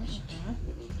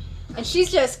 And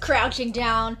she's just crouching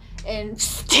down and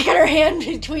sticking her hand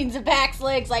between Zabak's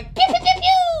legs like pew pew pew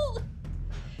pew!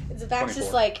 And Zabak's 24.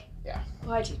 just like, Yeah.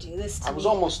 why'd you do this to me? I was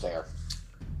almost there.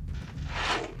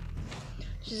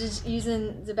 She's just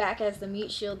using Zabak as the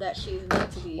meat shield that she's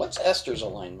meant to be. What's Esther's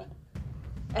alignment?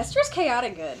 Esther's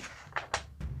chaotic good.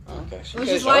 Okay, so Which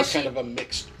you is guys why are she- kind of a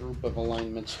mixed group of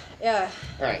alignments. Yeah.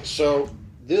 All right, so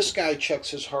this guy tries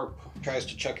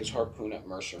to chuck his harpoon at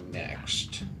Mercer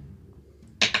next.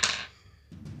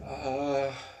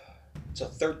 It's a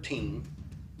 13.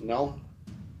 No. All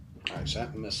right, so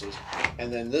that misses.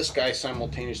 And then this guy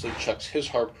simultaneously chucks his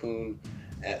harpoon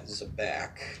at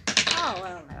Zabak, Oh,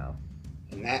 well, no.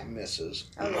 and that misses.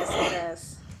 Oh, yes, it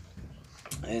does.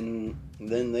 And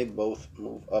then they both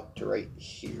move up to right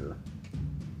here.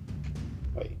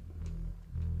 Wait.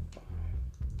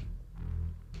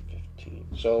 15.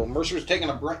 So Mercer's taking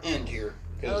a brunt end here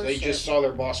because Oh, they shit. just saw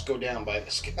their boss go down by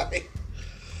this guy.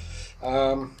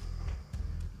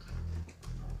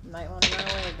 You might want to run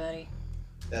away, buddy.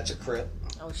 That's a crit.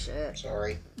 Oh, shit.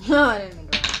 Sorry. No, I didn't mean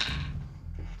to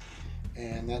run.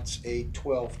 And that's a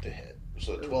 12 to hit.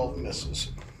 So 12 misses.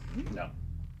 No.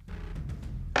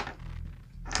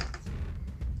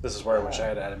 This is where I wish I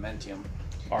had adamantium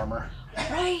armor.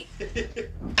 Right?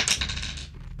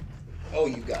 Oh,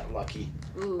 you got lucky.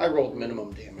 Ooh. I rolled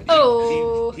minimum damage.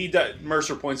 Oh. He died.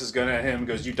 Mercer points his gun at him and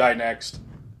goes, "You die next."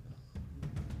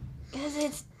 Because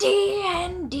it's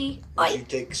D&D. You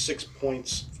take 6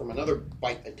 points from another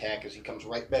bite attack as he comes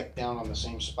right back down on the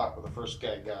same spot where the first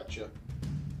guy got you.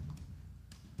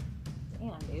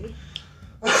 Damn, dude.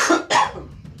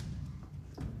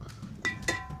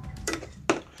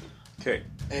 Okay.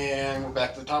 And we're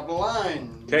back to the top of the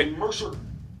line. Okay. Mercer.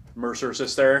 Mercer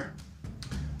sits there.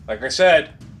 Like I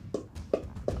said.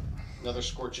 Another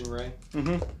scorching ray.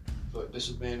 Mm-hmm. So at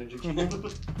disadvantage again.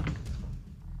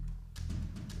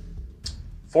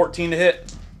 14 to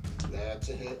hit. That's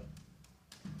a hit.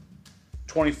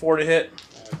 24 to hit.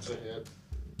 That's a hit.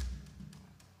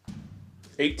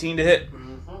 18 to hit.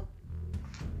 Mm-hmm.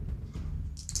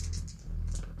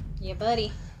 Yeah,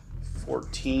 buddy.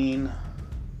 14.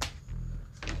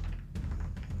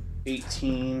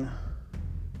 18.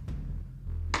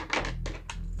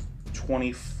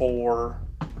 24.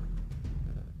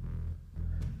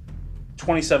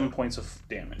 27 points of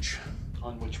damage.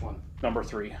 On which one? Number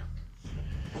 3.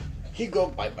 He go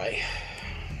bye-bye.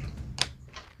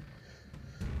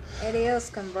 Adios,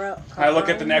 bro. I look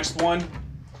at the next one.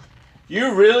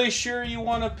 You really sure you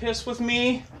want to piss with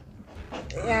me?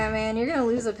 Yeah, man, you're gonna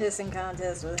lose a pissing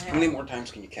contest with How many him. more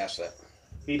times can you cast that?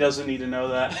 He doesn't need to know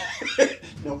that.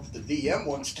 No, if the DM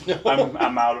wants to know.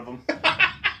 I'm out of them.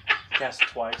 Cast it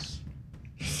twice.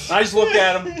 I just looked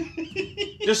at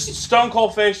him. Just stone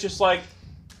cold face, just like,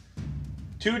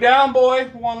 2 down, boy,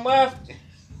 1 left.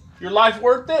 Your life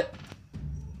worth it?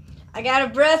 I got a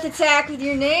breath attack with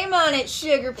your name on it,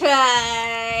 sugar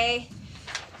pie.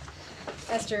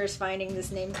 Esther is finding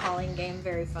this name calling game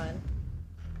very fun.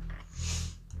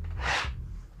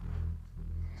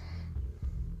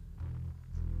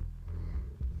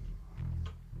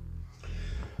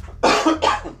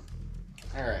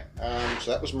 Alright,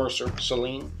 so that was Mercer.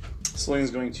 Celine.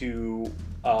 Celine's going to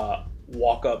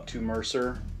walk up to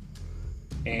Mercer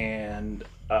and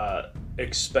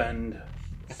expend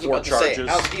 4 charges.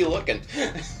 How's he looking?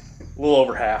 A little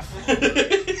over half.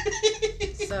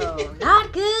 So,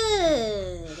 not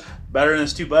good. Better than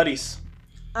his 2 buddies.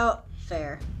 Oh,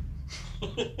 fair.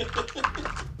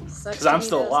 Because I'm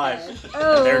still alive.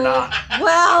 Oh, They're not.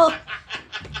 Well,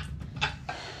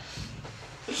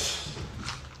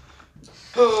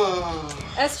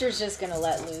 Esther's just gonna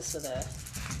let loose with a,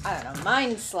 I don't know,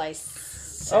 mind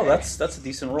slice. Oh, that's a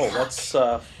decent roll. That's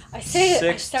I say it.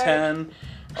 6, 10,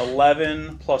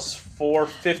 11, plus 4,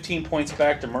 15 points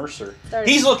back to Mercer. Started-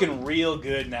 He's looking real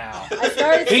good now. I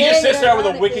started He just saying sits there with a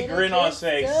ironically, wicked and grin it on his gets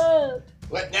face. up.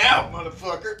 What now,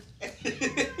 motherfucker?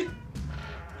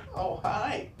 Oh,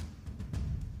 hi.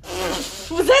 Was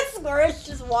that Squirt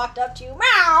just walked up to you?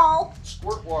 Meow!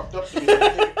 Squirt walked up to me. I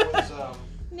think it was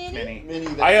Minnie. Minnie.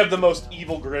 That I have the most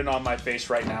evil grin on my face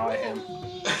right now at him.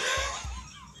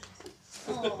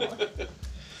 Oh.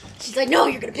 She's like, no,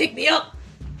 you're gonna pick me up.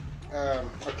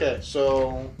 Okay,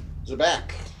 so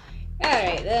Zabak.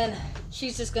 Alright, then.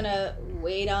 she's just gonna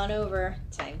wait on over.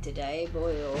 Time to die,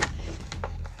 boil.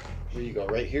 Where you go?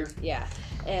 Right here? Yeah.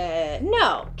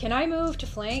 No. Can I move to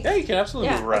flank? Yeah, you can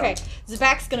absolutely move around. Okay.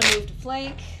 Zabak's gonna move to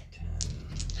flank.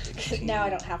 16, Now I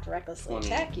don't have to recklessly 20,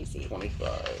 attack, you see.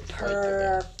 25.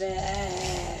 Perfect.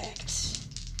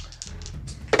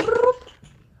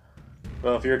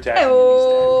 Well, if you're attacking,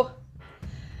 Oh.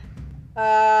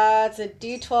 It's a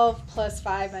D12 plus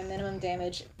 5. My minimum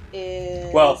damage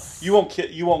is. Well, you won't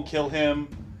kill him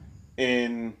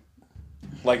in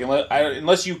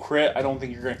unless you crit. I don't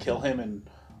think you're gonna kill him in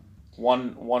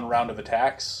one round of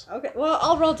attacks. Okay. Well,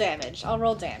 I'll roll damage. Oh,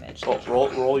 roll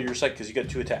your second because you got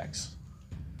 2 attacks.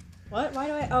 What? Why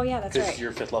do I? Oh yeah, that's Because right.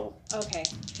 you're 5th level. Okay.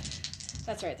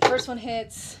 That's right. The first one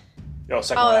hits. Oh,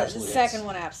 second one The absolutely second hits.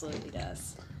 one absolutely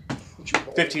does.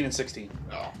 15 and 16.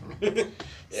 Oh.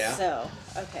 Yeah. So,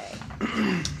 okay.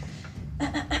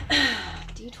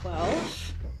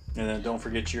 D12. And then don't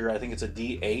forget I think it's a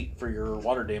D8 for your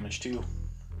water damage too.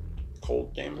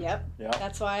 Cold damage. Yep. Yeah.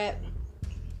 That's why.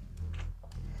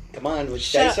 Come on,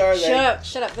 which dice are they?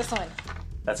 Shut up. This one.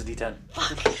 That's a D10.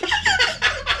 Fuck.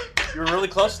 You were really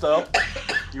close though.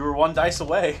 You were 1 dice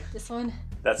away. This one.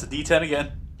 That's a D10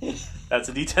 again. That's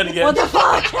a D10 again. What the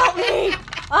fuck? Help me!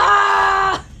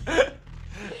 Ah!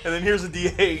 And then here's a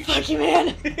D8. Fuck you,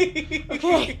 man.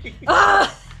 Okay.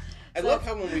 Ah! I love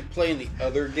how when we play in the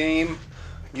other game,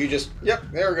 you just, yep,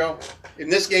 there we go. In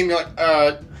this game, you're like,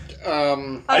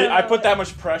 I put that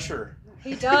much pressure.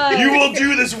 He does. You will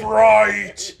do this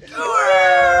right.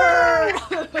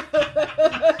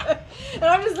 And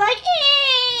I'm just like,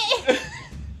 eh.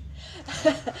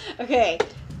 Okay,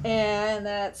 and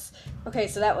that's okay.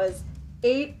 So that was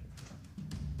 8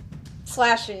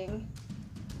 slashing,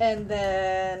 and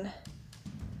then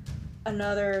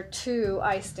another 2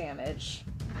 ice damage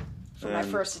for my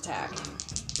first attack.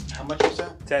 how much is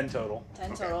that? 10 total.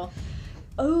 10 total.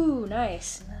 Oh,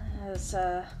 nice. That's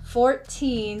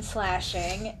 14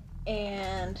 slashing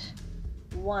and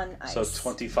 1 ice. So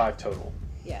 25 total.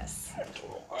 Yes.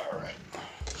 Total. All right.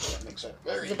 That makes it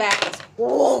very. The back is.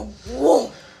 Whoa,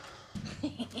 whoa.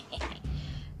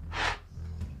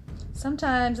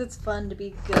 Sometimes it's fun to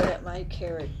be good at my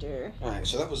character. All right,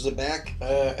 so that was the back.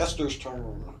 Esther's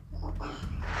turn.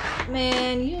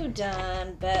 Man, you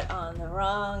done bet on the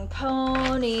wrong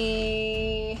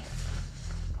pony.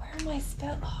 Where are my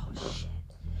spells? Oh, shit.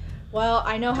 Well,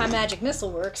 I know how magic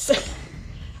missile works.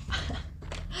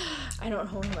 I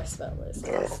don't know where my spell list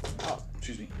is. Oh,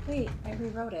 excuse me. Wait, I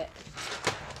rewrote it.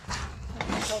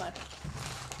 Okay, hold on.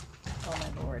 Oh, my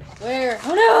board. Where?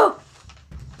 Oh, no!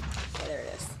 Okay, there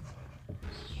it is.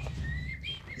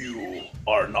 You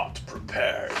are not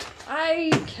prepared.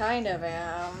 I kind of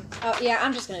am. Oh, yeah,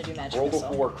 I'm just going to do magic World of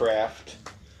missile. Warcraft.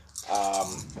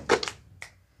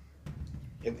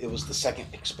 It was the second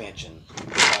expansion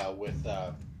with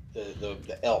the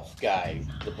elf guy,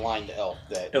 the blind elf.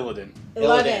 That Illidan.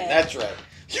 11. That's right.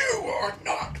 You are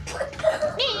not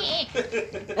prepared.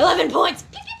 11 points!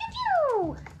 Pew, pew,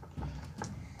 pew,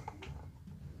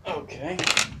 pew. Okay.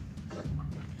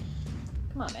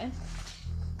 Come on, man.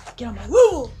 Get on my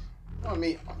woo! I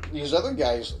mean, these other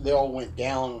guys, they all went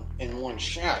down in one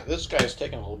shot. This guy's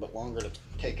taking a little bit longer to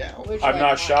take out. I've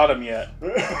not shot him yet.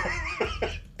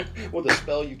 With a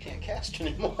spell you can't cast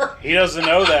anymore. He doesn't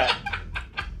know that.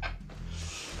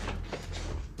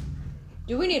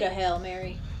 Do we need a Hail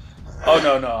Mary? Oh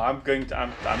no, I'm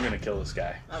gonna kill this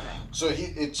guy. Okay. So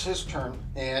it's his turn,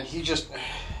 and he just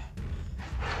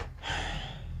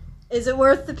Is it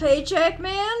worth the paycheck,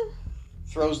 man?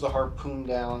 throws the harpoon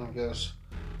down and goes,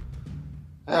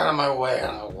 out of my way,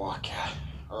 and I'll walk out,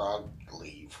 or I'll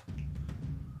leave.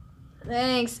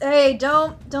 Thanks. Hey,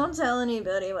 don't tell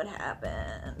anybody what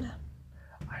happened.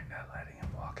 I'm not letting him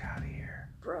walk out of here.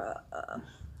 Bruh.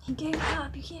 He gave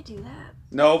up. You can't do that.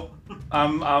 Nope.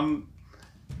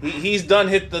 He's done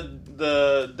hit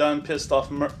the done pissed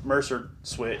off Mercer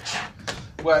switch.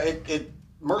 Well,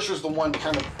 Mercer's the one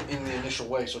kind of in the initial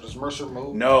way. So does Mercer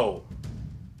move? No.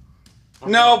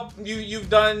 Okay. No, you've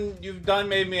done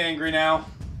made me angry now.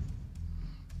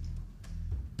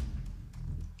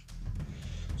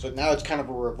 So now it's kind of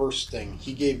a reverse thing.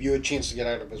 He gave you a chance to get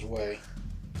out of his way.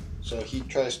 So he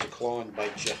tries to claw and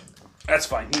bite you. That's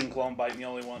fine. He can claw and bite me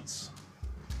only once.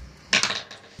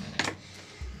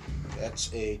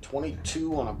 That's a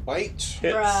 22 on a bite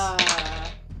Hits.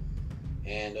 Bruh.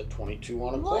 and a 22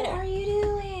 on a claw. What are you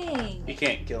doing? He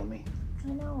can't kill me. I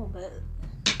know, but...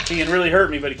 He can really hurt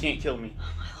me, but he can't kill me.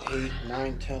 8,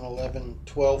 9, 10, 11,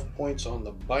 12 points on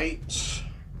the bite.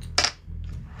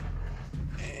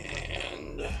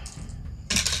 And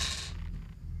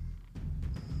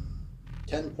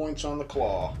 10 points on the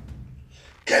claw.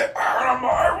 Get out of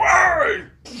my way!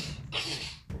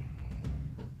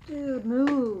 Dude,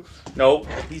 move. Nope,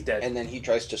 he's dead. And then he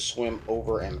tries to swim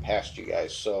over and past you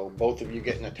guys, so both of you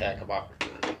get an attack of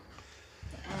opportunity.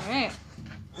 Alright.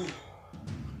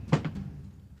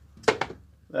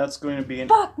 That's going to be an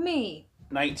Fuck me!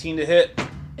 19 to hit.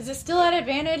 Is it still at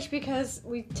advantage because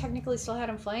we technically still had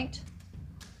him flanked?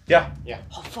 Yeah.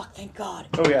 Oh fuck, thank God.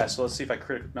 Oh yeah, so let's see if I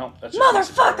crit. No, that's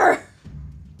just Motherfucker!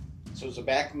 So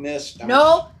Zabak missed.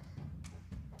 No!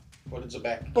 What did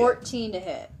Zabak get? 14 to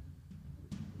hit.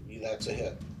 That's a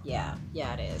hit. Yeah,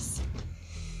 it is.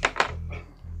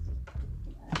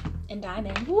 And I'm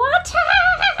in water!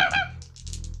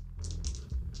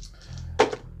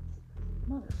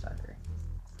 Motherfucker.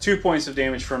 2 points of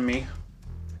damage from me.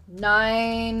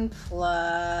 9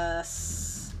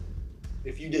 plus...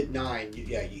 If you did 9,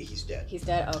 he's dead. He's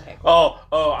dead? Okay, cool.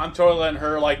 Oh, I'm totally letting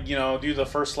her, like, you know, do the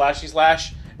first slashy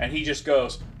slash, and he just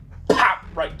goes, pop,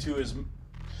 right to his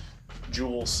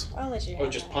jewels. I'll let you Oh,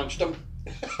 have just that. punched him?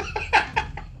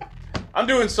 I'm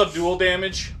doing subdual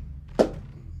damage.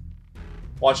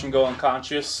 Watch him go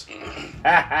unconscious.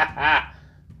 Ha ha ha.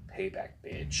 Payback,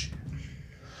 bitch.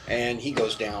 And he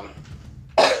goes down.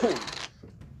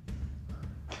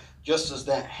 Just as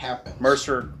that happens...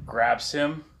 Mercer grabs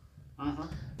him, Mm-hmm.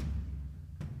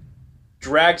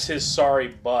 drags his sorry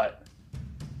butt.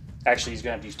 Actually, he's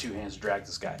going to have to use 2 hands to drag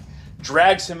this guy.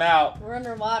 Drags him out. We're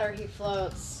underwater, he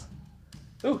floats.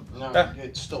 Ooh. No,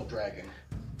 it's still dragging.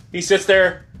 He sits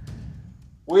there.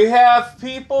 We have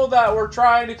people that were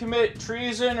trying to commit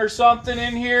treason or something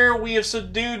in here. We have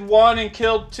subdued 1 and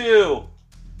killed 2.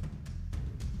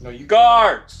 No, you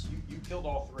Guards! You killed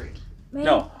all 3. Man.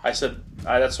 No, I said,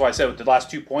 that's why I said with the last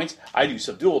 2 points, I do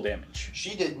subdual damage.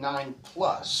 She did 9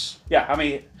 plus. Yeah, how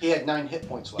many? He had 9 hit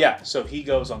points left. Yeah, so he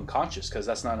goes unconscious because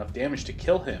that's not enough damage to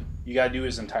kill him. You gotta do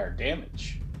his entire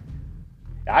damage.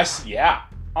 Yeah.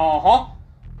 Uh-huh.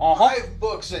 5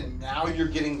 books and now you're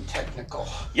getting technical.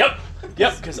 Yep,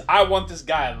 because I want this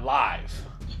guy alive.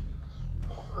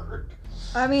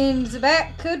 I mean,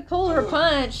 Zabak could pull her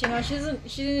punch. You know, she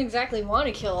didn't exactly want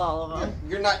to kill all of them.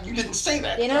 You didn't say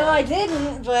that. You know, I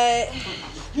didn't, but...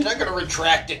 You're not going to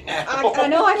retract it now. I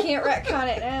know I can't retcon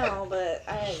it now, but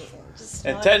I just...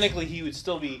 And technically he would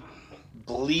still be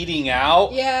bleeding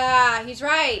out. Yeah, he's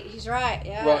right.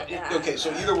 Yeah. Right. Yeah. Okay,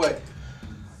 so either way,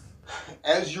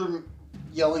 as you're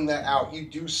yelling that out, you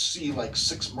do see like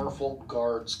 6 merfolk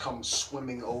guards come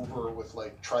swimming over with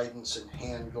like tridents in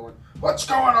hand going, "What's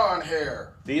going on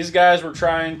here?" These guys were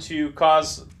trying to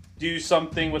do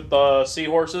something with the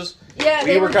seahorses. Yeah,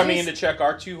 We were coming in to check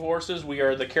our 2 horses. We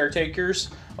are the caretakers.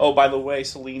 Oh, by the way,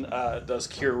 Celine does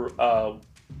cure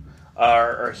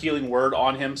our healing word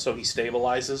on him, so he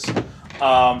stabilizes.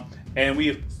 And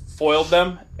we foiled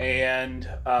them, and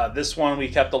this one we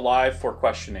kept alive for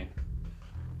questioning.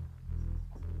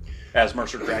 As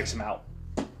Mercer drags him out.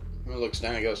 He looks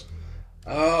down and goes,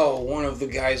 "Oh, one of the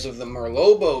guys of the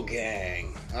Merlobo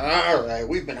gang. All right,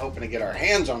 we've been hoping to get our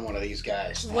hands on one of these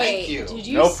guys. Thank Wait, you." did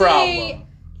you No say... problem.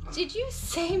 Did you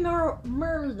say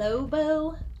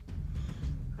Merlobo?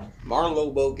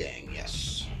 Merlobo gang,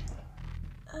 yes.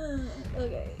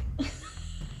 Okay.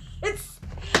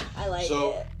 I like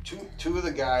So it. two of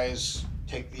the guys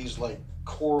take these like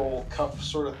coral cuff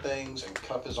sort of things and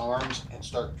cuff his arms and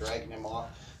start dragging him off.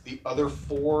 The other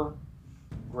 4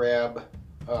 grab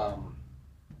the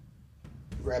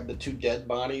 2 dead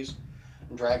bodies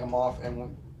and drag them off.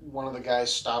 And one of the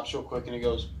guys stops real quick and he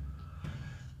goes,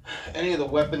 "Any of the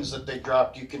weapons that they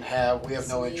dropped you can have. We have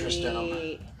no interest in them."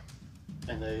 Sweet.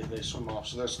 And they swim off.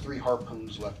 So there's 3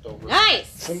 harpoons left over.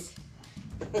 Nice!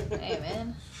 Hey,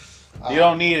 man. You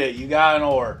don't need it. You got an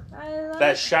ore. I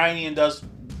That's shiny and does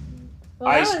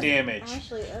ice damage.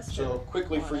 Actually, So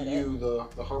quickly for wanted you,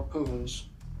 the harpoons,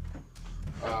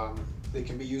 they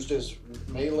can be used as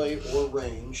melee or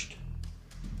ranged.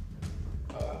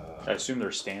 I assume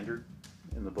they're standard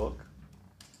in the book.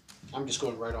 I'm just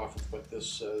going right off of what this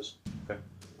says. Okay.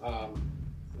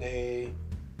 They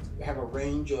have a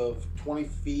range of 20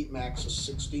 feet, max of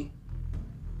 60.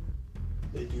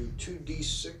 They do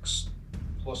 2d6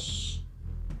 plus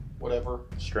whatever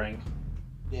Strength.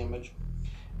 damage.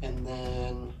 And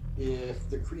then if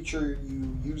the creature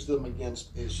you use them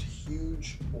against is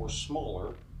huge or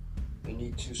smaller, they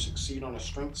need to succeed on a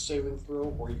strength saving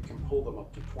throw, or you can pull them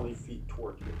up to 20 feet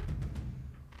toward you.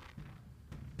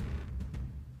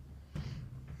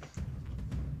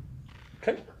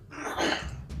 Okay.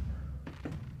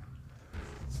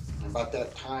 About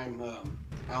that time,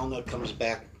 Alna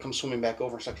comes swimming back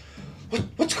over. It's like,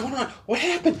 what's going on? What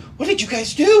happened? What did you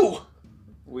guys do?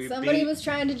 Somebody was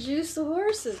trying to juice the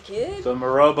horses, kid. The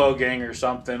Morobo gang or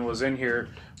something was in here.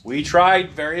 We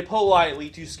tried very politely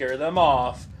to scare them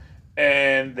off,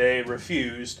 and they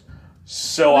refused.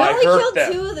 So I hurt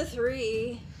them. We only killed 2 of the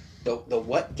 3. The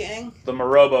what gang? The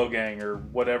Morobo gang or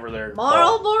whatever they're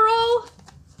Marlboro?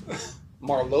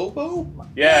 Marlobo?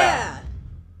 Yeah.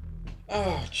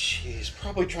 Oh, jeez.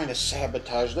 Probably trying to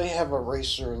sabotage. They have a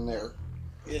racer in there.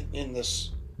 In this,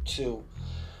 too.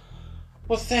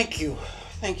 Well, thank you.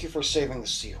 Thank you for saving the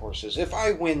seahorses. If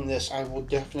I win this, I will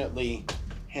definitely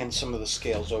hand some of the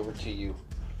scales over to you.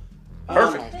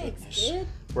 Perfect. Oh, Thanks, kid.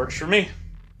 Works for me.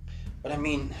 But I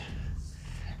mean,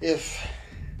 if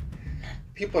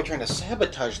people are trying to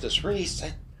sabotage this race,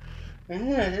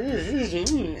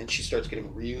 and she starts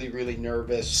getting really, really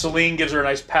nervous. Celine gives her a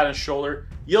nice pat on the shoulder.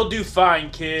 You'll do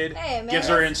fine, kid. Hey, man, gives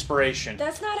her inspiration.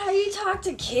 That's not how you talk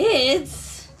to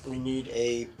kids. We need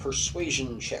a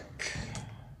persuasion check.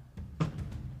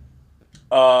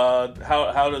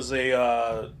 How does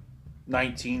a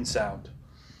 19 sound?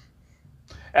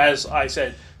 As I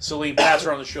said, Celine pats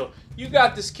her on the shoulder. You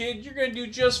got this, kid. You're gonna do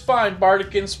just fine.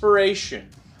 Bardic inspiration.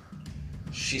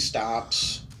 She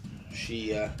stops.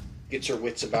 She gets her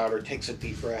wits about her, takes a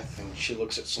deep breath, and she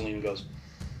looks at Celine and goes,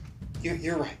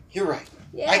 You're right. You're right.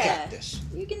 Yeah, I got this.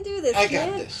 You can do this, I kid.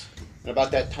 got this. And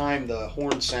about that time, the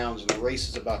horn sounds and the race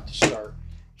is about to start.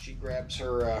 She grabs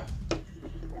her...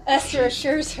 Esther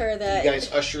assures her that... You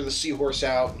guys usher the seahorse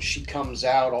out, and she comes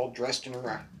out all dressed in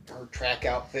her track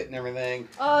outfit and everything.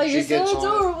 Oh, you're so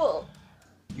adorable.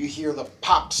 You hear the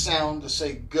pop sound to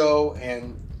say go,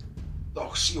 and the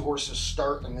seahorses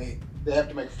start, and they have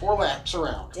to make 4 laps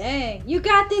around. Dang, you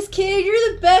got this, kid.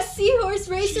 You're the best seahorse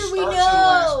racer we know. She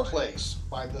starts in last place.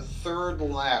 By the 3rd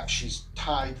lap, she's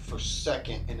tied for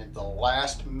 2nd, and at the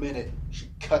last minute, she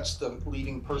cuts the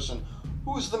leading person,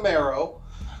 who's the Marrow,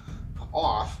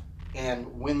 off and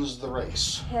wins the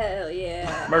race. Hell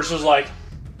yeah. Mercer's like,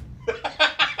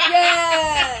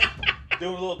 yeah.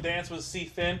 doing a little dance with a sea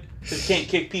fin because he can't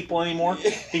kick people anymore.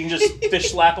 He can just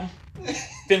fish slap them,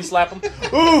 fin slap them.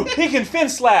 Ooh, he can fin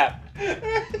slap.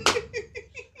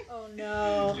 Oh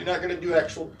no. You're not going to do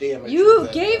actual damage. You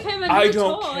gave him a new I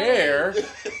don't toy. care.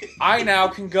 I now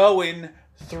can go in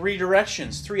 3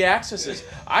 directions, 3 axes.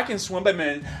 I can swim by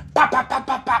minute. Pop, pop, pop,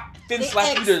 pop, pop. Fin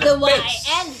slap you to the Y, face.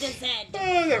 and the Z.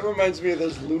 Oh, that reminds me of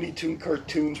those Looney Tune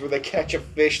cartoons where they catch a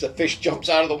fish, the fish jumps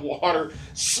out of the water,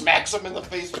 smacks them in the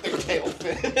face with their tail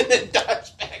fin, and then dives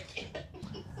back in.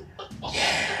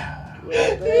 Yeah.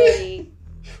 Well, buddy.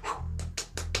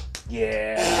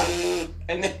 Yeah.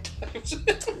 And then dives in.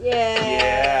 Yeah.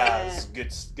 Yeah.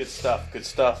 Good stuff. Good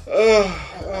stuff.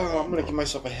 Oh, I'm going to give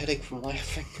myself a headache from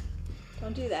laughing.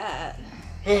 Don't do that.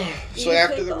 So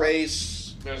after the race,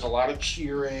 there's a lot of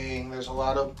cheering, there's a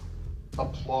lot of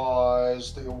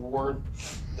applause. The award,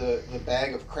 the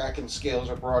bag of Kraken scales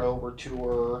are brought over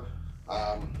to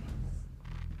her.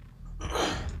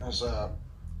 There's a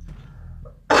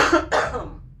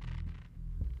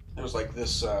there's like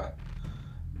this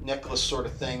necklace sort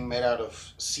of thing made out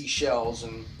of seashells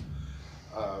and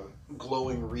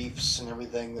glowing reefs and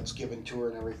everything that's given to her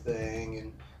and everything.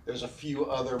 And there's a few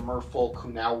other merfolk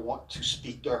who now want to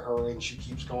speak to her, and she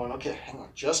keeps going, okay, hang on,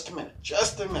 just a minute.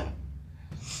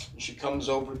 And she comes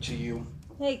over to you,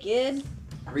 Hey, kid.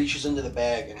 reaches into the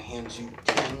bag, and hands you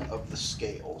 10 of the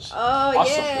scales. Oh,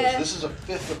 Awesome. yeah. This is a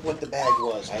 5th of what the bag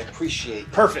was. I appreciate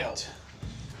it. Perfect.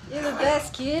 You're the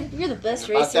best, kid. You're the best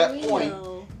About racer that we point,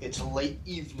 know. It's late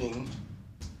evening,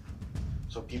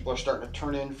 so people are starting to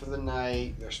turn in for the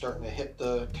night. They're starting to hit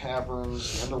the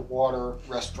taverns, the underwater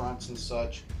restaurants and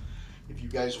such. If you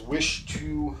guys wish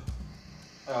to,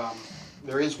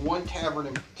 there is one tavern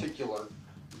in particular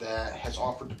that has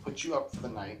offered to put you up for the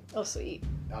night Oh, sweet.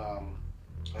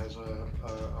 as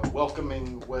a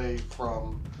welcoming way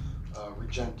from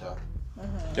Regenta.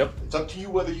 Uh-huh. Yep. It's up to you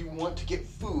whether you want to get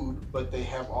food, but they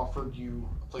have offered you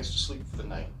a place to sleep for the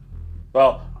night.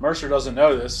 Well, Mercer doesn't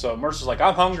know this, so Mercer's like,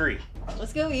 I'm hungry.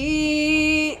 Let's go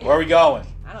eat. Where are we going?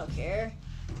 I don't care.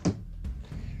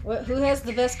 Who has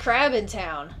the best crab in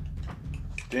town?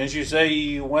 Didn't you say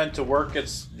you went to work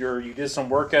you did some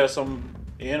work at some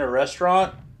inn or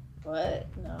restaurant? What?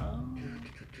 No.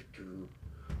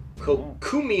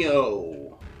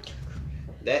 Kokumio.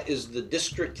 That is the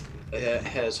district that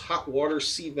has hot water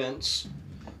sea vents.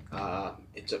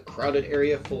 It's a crowded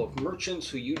area full of merchants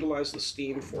who utilize the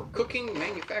steam for cooking,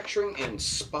 manufacturing, and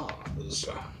spas.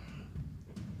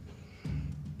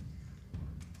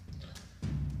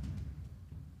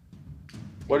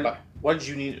 What did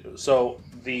you need? So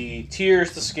the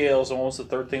tiers, the scales, and what was the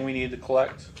third thing we needed to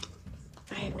collect?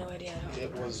 I have no idea.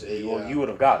 It was a Well, you would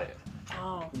have got it.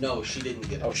 Oh. No, she didn't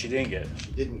get it. Oh, she didn't get it.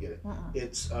 She didn't get it.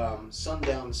 It's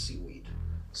sundown seaweed.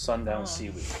 Sundown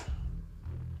seaweed.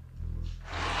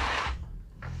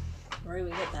 Where do we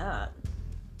get that?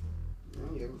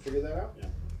 Well, you haven't figured that out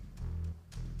yet.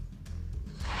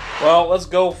 Well, let's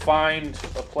go find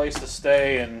a place to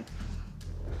stay, and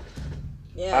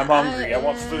Yeah, I'm hungry. I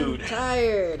want food.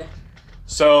 Tired.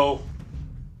 So,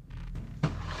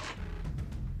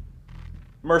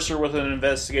 Mercer, with an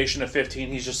investigation of 15,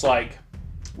 he's just like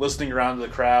listening around to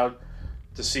the crowd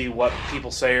to see what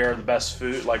people say are the best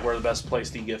food, like where the best place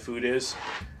to get food is.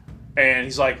 And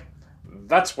he's like,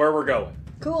 that's where we're going.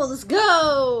 Cool, let's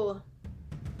go!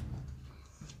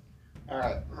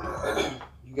 Alright.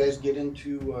 You guys get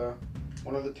into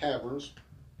one of the taverns.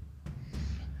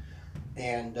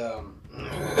 And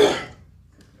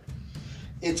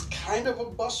it's kind of a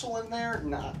bustle in there.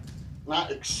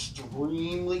 Not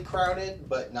extremely crowded,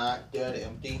 but not dead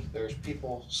empty. There's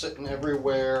people sitting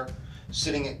everywhere,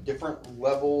 sitting at different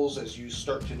levels as you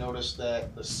start to notice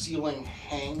that the ceiling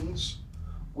hangs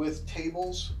with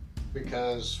tables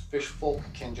because fish folk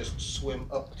can just swim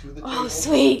up to the table. Oh,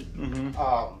 sweet!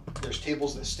 There's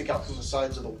tables that stick out from the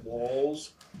sides of the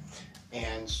walls,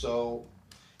 and so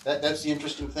that's the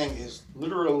interesting thing is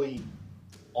literally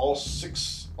all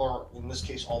 6, or in this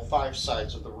case all 5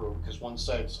 sides of the room, because one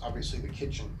side's obviously the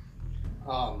kitchen,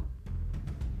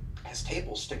 has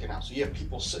tables sticking out. So you have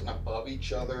people sitting above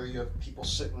each other, you have people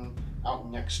sitting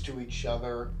out next to each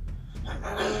other.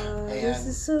 This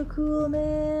is so cool,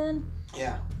 man.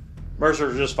 Yeah.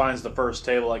 Mercer just finds the first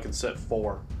table I can sit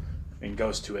 4 and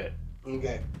goes to it.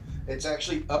 Okay. It's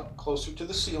actually up closer to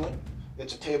the ceiling.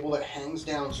 It's a table that hangs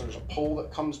down, so there's a pole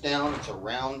that comes down. It's a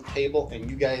round table, and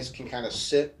you guys can kind of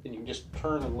sit, and you can just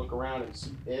turn and look around and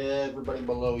see everybody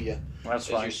below you. That's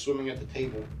as fine. You're swimming at the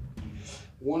table.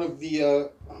 One of the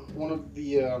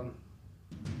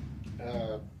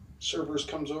servers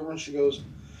comes over, and she goes,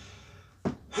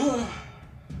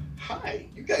 "Hi,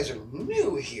 you guys are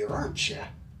new here, aren't you?"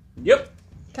 Yep.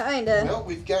 Kinda. Well,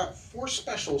 we've got 4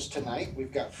 specials tonight.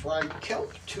 We've got fried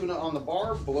kelp, tuna on the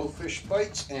bar, blowfish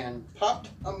bites, and popped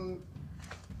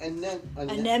anemone.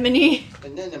 Anemone.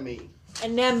 Anemone.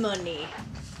 Anemone.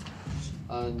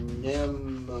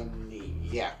 Anemone.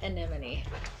 Yeah. Anemone.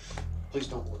 Please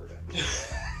don't order that.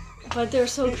 But they're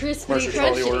so crispy, Mercer crunchy.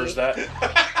 totally orders that.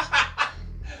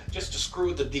 Just to screw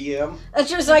with the DM. That's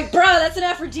just like, bro, that's an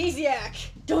aphrodisiac.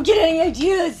 Don't get any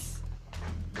ideas.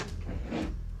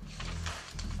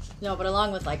 No, but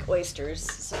along with like oysters,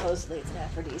 supposedly it's an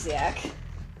aphrodisiac.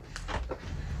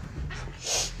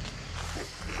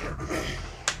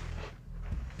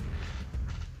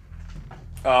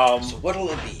 So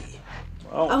what'll it be?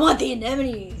 I want the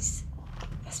anemones.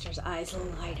 Esther's eyes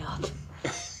light up.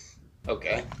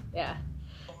 Okay. Yeah.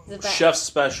 Is it back? Chef's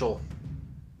special.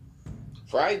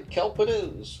 Fried kelp it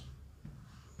is.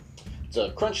 It's a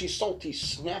crunchy, salty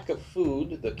snack of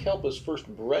food. The kelp is first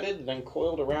breaded, then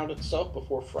coiled around itself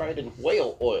before fried in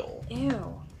whale oil.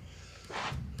 Ew.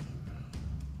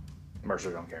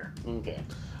 Mercer don't care. Okay.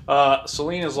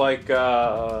 Celine is like,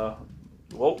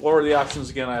 what were the options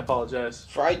again? I apologize.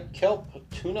 Fried kelp,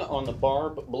 tuna on the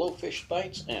barb, blowfish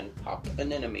bites, and popped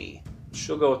anemone.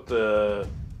 She'll go with the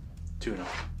tuna.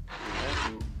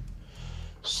 And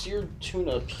seared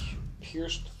tuna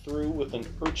pierced through with an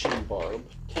urchin barb,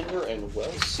 tender and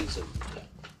well seasoned.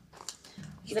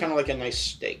 It's kind of like a nice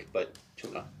steak, but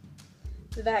tuna.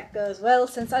 The back goes, well,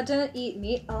 since I don't eat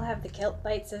meat, I'll have the kelp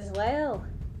bites as well.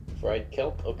 Fried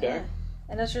kelp, okay. Yeah.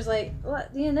 And Esther's like,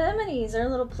 what? The anemones are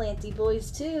little planty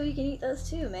boys too. You can eat those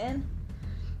too, man.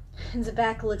 And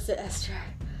Zabak looks at Esther.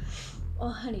 Oh,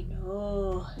 honey,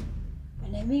 no.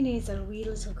 Anemones are wee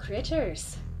little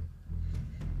critters.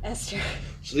 Esther.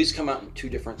 So these come out in 2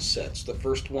 different sets. The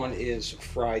first one is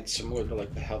fried similar to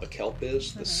like how the kelp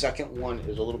is. The second one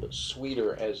is a little bit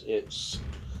sweeter as it's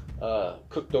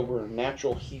cooked over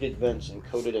natural heated vents and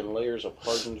coated in layers of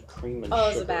hardened cream and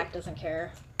sugar. Zabak doesn't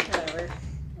care. Whatever.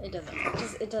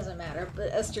 It doesn't matter.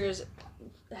 But Esther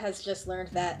has just learned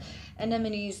that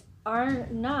anemones are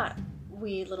not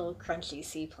wee little crunchy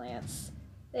sea plants.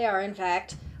 They are, in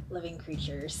fact, living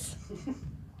creatures.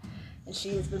 And she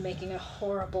has been making a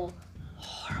horrible,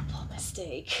 horrible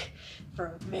mistake for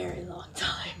a very long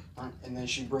time. And then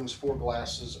she brings 4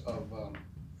 glasses of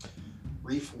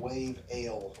Reef Wave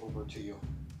Ale over to you.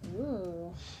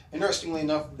 Ooh. Interestingly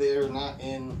enough, they're not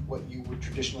in what you would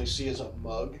traditionally see as a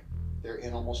mug. They're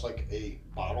in almost like a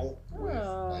bottle with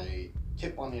a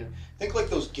tip on the end. Think like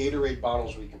those Gatorade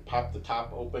bottles where you can pop the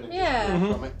top open and just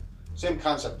drink from it. Same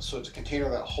concept. So it's a container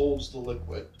that holds the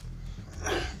liquid.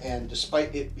 And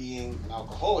despite it being an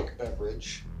alcoholic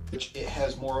beverage, which it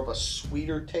has more of a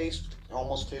sweeter taste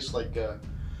almost tastes like A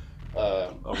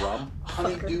rum.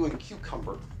 honeydew and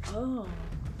cucumber. Oh.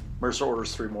 Mercer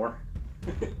orders 3 more.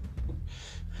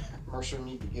 Mercer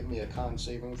need to give me a con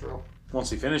saving throw. Once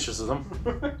he finishes them.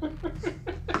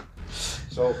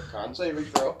 So, con saving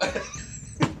throw.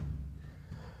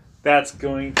 That's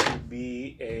going to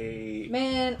be a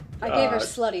Man, I gave her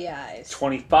slutty eyes.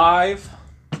 25,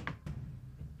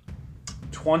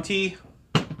 20,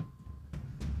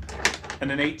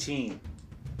 and an 18.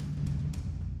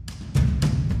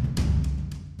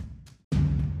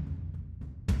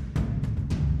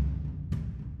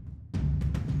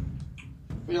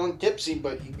 Feeling tipsy,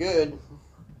 but you good.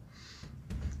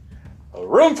 A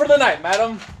room for the night,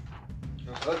 madam.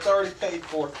 That's already paid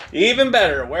for. Even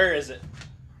better. Where is it?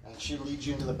 And she leads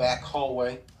you into the back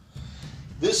hallway.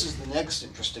 This is the next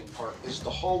interesting part, is the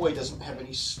hallway doesn't have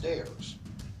any stairs.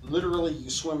 Literally, you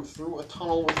swim through a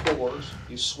tunnel with doors,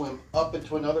 you swim up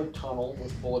into another tunnel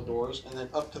with full of doors, and then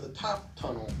up to the top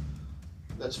tunnel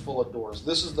that's full of doors.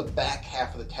 This is the back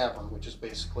half of the tavern, which is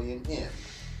basically an inn.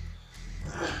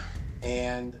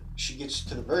 And she gets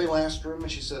to the very last room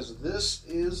and she says, "This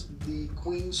is the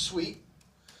Queen's Suite.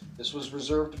 This was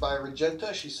reserved by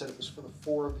Regenta. She said it was for the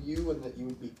 4 of you and that you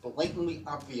would be blatantly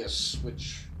obvious,"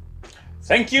 which...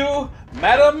 Thank you,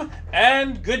 madam,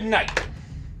 and good night.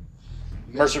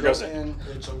 You guys Mercer go goes in.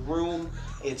 It's a room.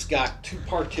 It's got 2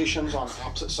 partitions on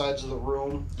opposite sides of the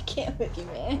room I can't make you,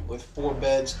 man. with 4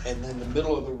 beds, and then the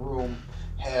middle of the room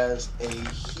has a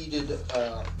heated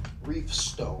reef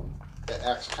stone that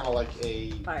acts kind of like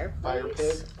a fire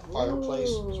pit, fireplace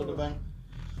sort of thing.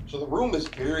 So the room is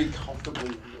very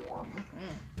comfortably warm.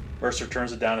 Mercer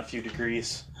turns it down a few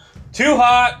degrees. Too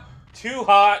hot! Too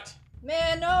hot!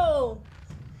 Man, no!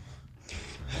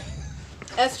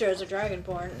 Esther is a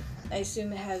dragonborn. I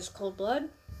assume it has cold blood?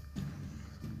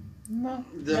 No.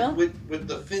 No? With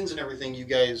the fins and everything, you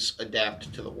guys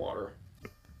adapt to the water.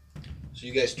 So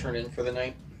you guys turn in for the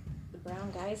night? The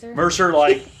brown geyser? Mercer,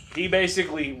 like, he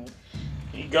basically...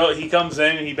 He comes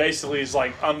in and he basically is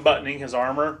like unbuttoning his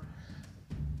armor,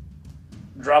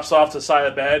 drops off to the side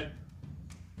of the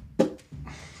bed.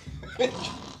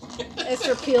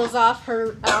 Esther peels off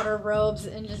her outer robes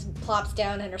and just plops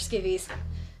down in her skivvies.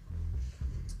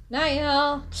 Night,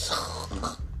 y'all.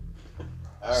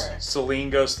 Alright. Celine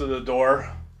goes to the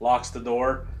door, locks the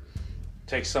door,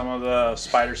 takes some of the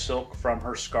spider silk from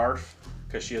her scarf,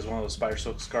 because she has one of those spider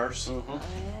silk scarves, Oh,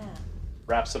 yeah.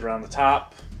 wraps it around the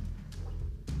top,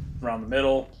 around the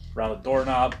middle, around the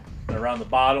doorknob, and around the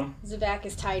bottom. Zabak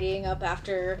is tidying up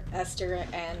after Esther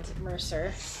and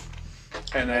Mercer.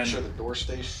 And then Make sure the door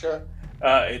stays shut.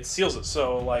 it seals it.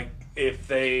 So, like, if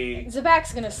they...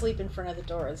 Zabak's gonna sleep in front of the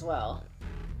door as well.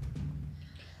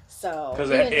 So... Because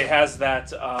it has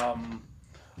that,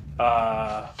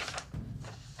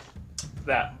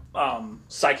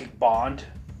 psychic bond.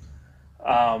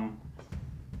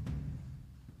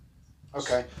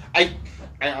 Okay. I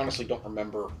honestly don't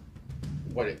remember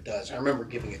what it does. I remember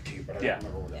giving it to you, but I don't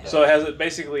remember what it does. So it has it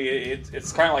basically.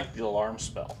 It's kind of like the alarm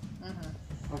spell.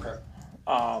 Mm-hmm. Okay.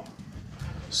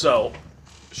 So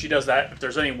she does that. If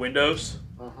there's any windows,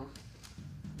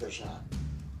 There's not.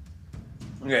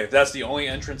 okay. If that's the only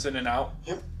entrance in and out,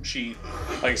 Yep. she,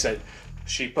 like I said,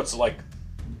 she puts like,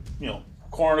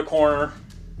 corner to corner,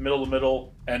 middle to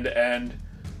middle, end to end,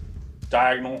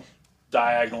 diagonal.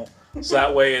 So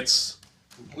that way it's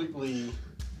Completely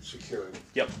secured.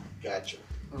 Yep. Gotcha.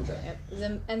 Okay.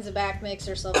 Yep. And Zabak makes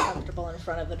herself comfortable in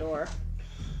front of the door.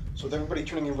 So with everybody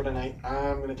tuning in for tonight,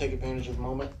 I'm going to take advantage of the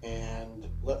moment and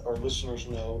let our listeners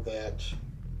know that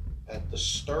at the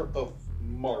start of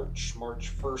March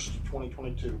 1st,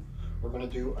 2022, we're going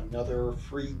to do another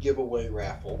free giveaway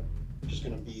raffle, which is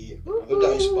going to be another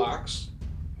dice box,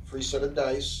 a free set of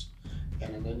dice,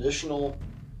 and an additional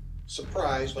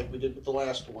surprise like we did with the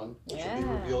last one, which will be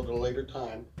revealed at a later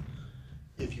time.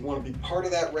 If you want to be part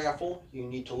of that raffle, you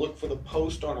need to look for the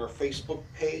post on our Facebook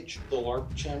page, the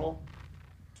LARP channel.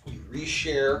 You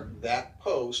reshare that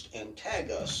post and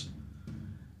tag us.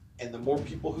 And the more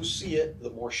people who see it, the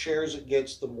more shares it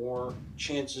gets, the more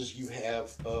chances you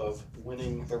have of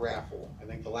winning the raffle. I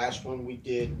think the last one we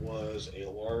did was a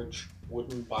large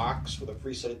wooden box with a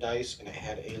free set of dice, and it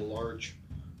had a large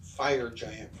fire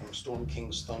giant from Storm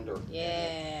King's Thunder.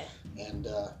 Yeah. And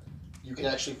you can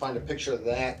actually find a picture of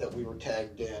that we were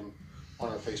tagged in on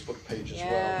our Facebook page as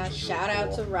well. Yeah, which is shout really out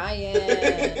cool. to Ryan.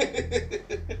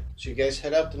 So you guys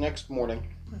head out the next morning,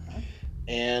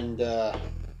 and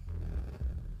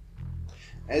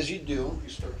as you do, you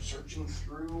start searching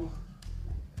through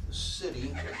the city.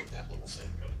 Look at that little thing.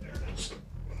 There it is.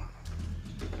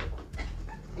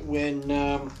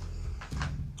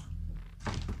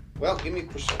 Well, give me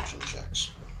perception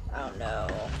checks. Oh no.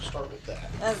 Start with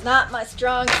that. That's not my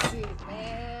strong suit,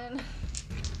 man.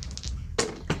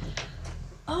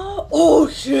 Oh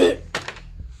shit!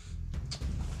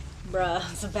 Bruh,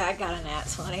 so bad got a nat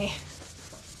 20.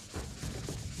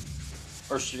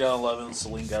 First she got 11,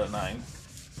 Celine got a 9.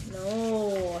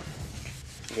 No.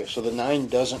 Okay, so the 9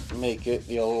 doesn't make it.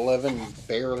 The 11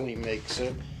 barely makes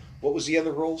it. What was the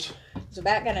other rolls?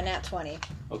 Zabak got a nat 20.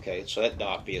 Okay, so that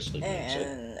obviously makes it.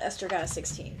 And Esther got a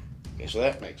 16. Okay, so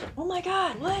that makes it. Oh my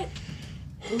god, what?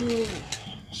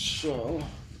 So,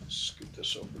 let's scoot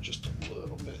this over just a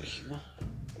little bit here.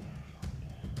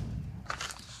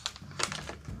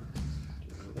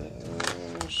 Do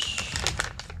this.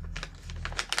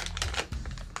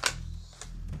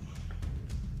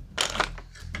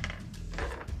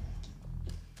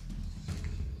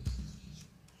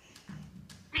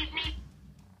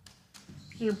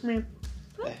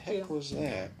 The heck was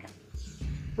that?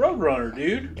 Roadrunner,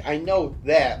 dude. I know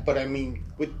that, but I mean,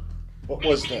 what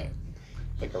was that?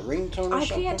 Like a ringtone or I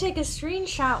something? can't take a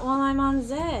screenshot while I'm on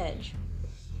Zedge.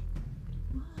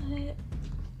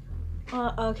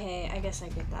 What? Okay, I guess I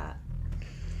get that.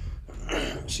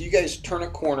 So you guys turn a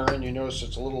corner and you notice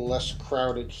it's a little less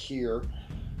crowded here.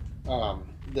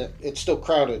 It's still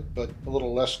crowded, but a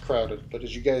little less crowded. But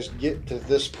as you guys get to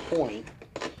this point,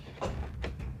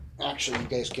 actually you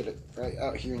guys get it right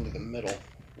out here into the middle,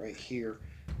 right here.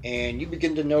 And you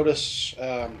begin to notice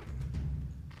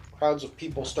crowds of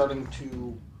people starting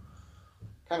to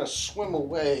kind of swim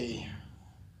away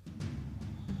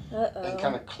and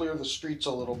kind of clear the streets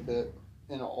a little bit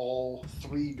in all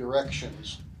 3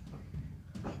 directions.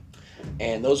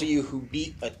 And those of you who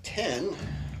beat a 10,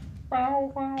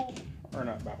 Wow, wow. Or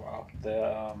not wow,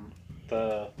 wow.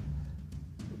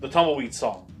 The tumbleweed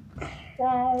song.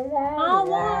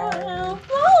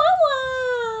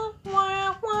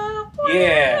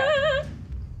 Yeah.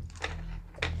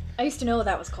 I used to know what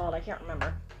that was called. I can't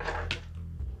remember.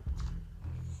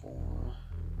 4.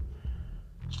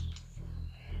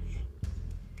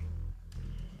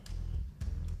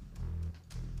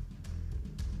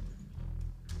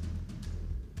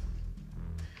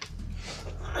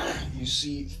 You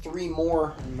see 3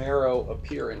 more marrow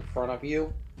appear in front of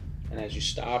you, and as you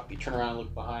stop, you turn around and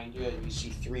look behind you, and you see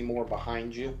 3 more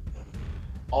behind you.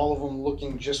 All of them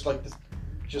looking just like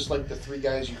the 3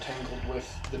 guys you tangled with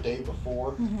the day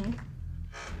before. Mm-hmm.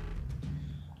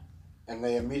 And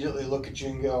they immediately look at you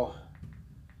and go,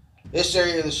 "This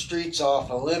area of the street's off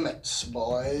the limits,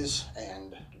 boys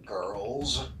and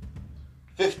girls.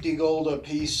 50 gold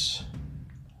apiece,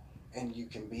 and you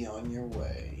can be on your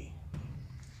way."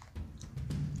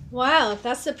 Wow, if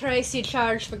that's the price you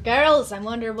charge for girls, I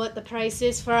wonder what the price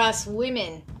is for us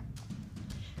women.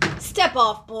 Step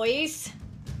off, boys.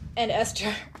 And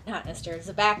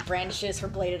Zabak brandishes her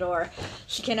bladed oar.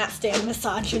 She cannot stand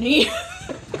misogyny.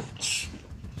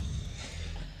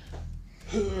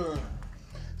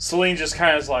 Celine just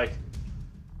kind of is like,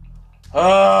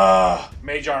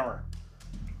 mage armor.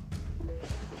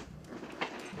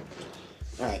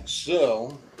 Alright,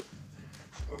 so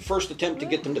first attempt to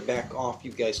get them to back off,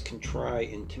 you guys can try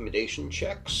intimidation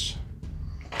checks.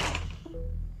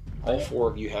 All 4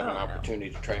 of you have an opportunity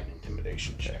to try an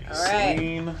intimidation check. All right.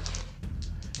 Celine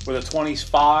with a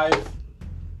 25.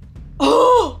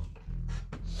 Oh!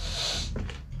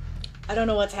 I don't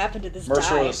know what's happened to this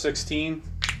Mercer die. with a 16.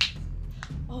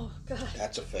 Oh, God.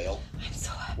 That's a fail. I'm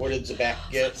so happy. What did Zabak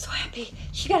I'm get? so happy.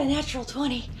 She got a natural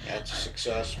 20. That's a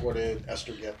success. What did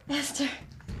Esther get? Esther.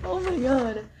 Oh, my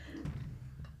God.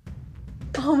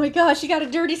 Oh, my gosh. She got a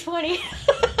dirty 20.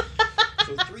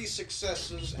 So 3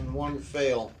 successes and 1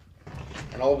 fail.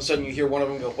 And all of a sudden you hear one of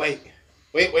them go, wait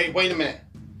a minute.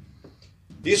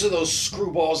 These are those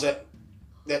screwballs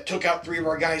that took out 3 of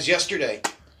our guys yesterday.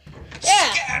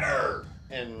 Yeah. Scatter!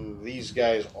 And these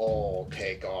guys all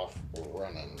take off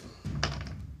running.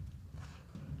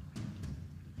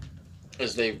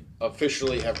 As they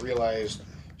officially have realized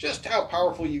just how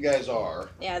powerful you guys are.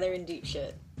 Yeah, they're in deep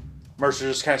shit. Mercer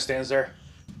just kind of stands there.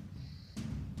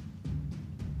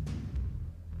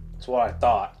 That's what I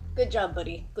thought. Good job,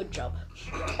 buddy. Good job.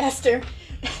 Esther.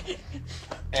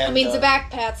 And, Zabak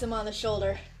pats him on the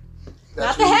shoulder.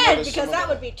 that's Not the when you head, notice because some of that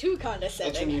the- would be too That's when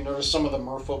condescending. you notice some of the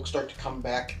merfolk start to come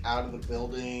back out of the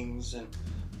buildings and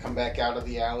come back out of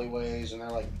the alleyways, and they're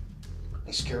like,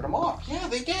 they scared them off. Yeah,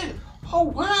 they did. Oh,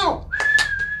 wow.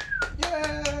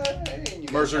 Yay. And you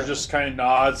Mercer guys- just kind of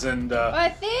nods and Why,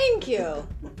 thank you.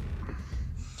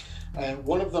 And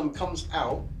one of them comes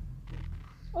out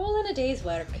All in a day's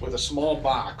work. with a small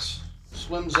box,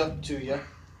 swims up to you,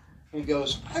 and he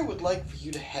goes, "I would like for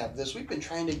you to have this. We've been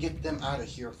trying to get them out of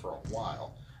here for a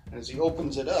while. As he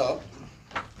opens it up,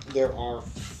 there are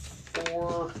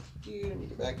four. Let me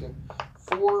get back here.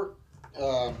 Four.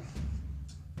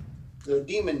 They're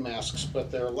demon masks,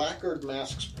 but they're lacquered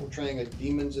masks portraying a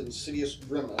demon's insidious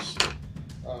grimace.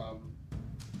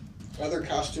 Other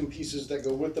costume pieces that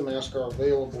go with the mask are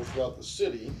available throughout the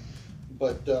city,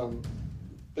 but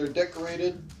they're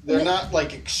decorated. They're not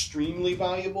like extremely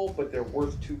valuable, but they're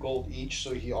worth 2 gold each,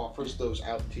 so he offers those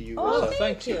out to you. Oh,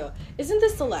 thank you. Isn't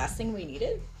this the last thing we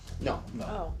needed? No.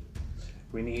 Oh.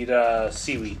 We need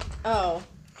seaweed. Oh.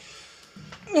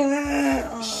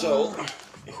 So,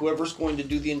 whoever's going to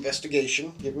do the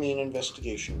investigation, give me an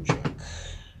investigation check.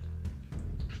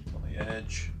 On the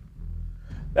edge.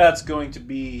 That's going to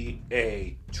be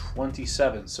a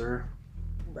 27, sir.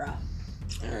 Bruh.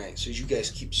 Alright, so as you guys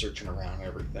keep searching around and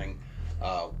everything,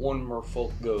 one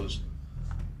merfolk goes,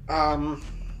 well,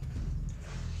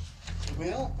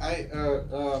 I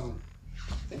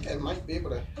think I might be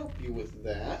able to help you with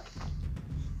that.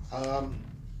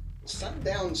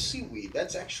 Sundown seaweed,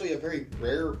 that's actually a very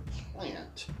rare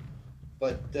plant,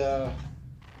 but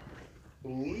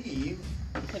believe...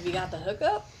 Have you got the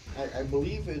hookup? I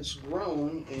believe it's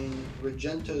grown in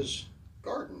Regenta's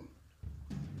garden.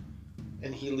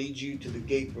 And he leads you to the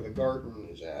gate where the garden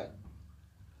is at.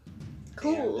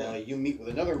 Cool. And you meet with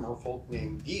another merfolk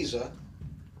named Giza.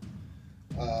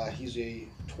 He's a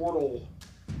turtle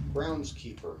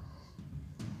groundskeeper.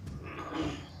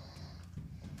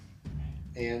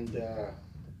 And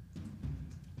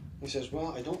he says,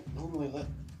 well, I don't normally let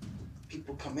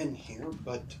people come in here,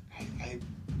 but I've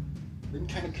been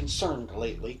kind of concerned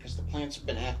lately because the plants have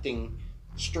been acting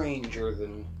stranger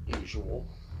than usual.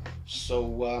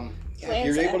 So, if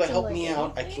you're able to help me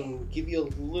out, I can give you a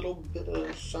little bit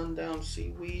of sundown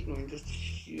seaweed, and just,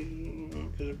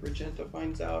 because if Regenta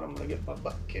finds out, I'm going to get my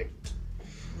butt kicked.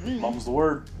 Mum's the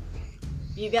word.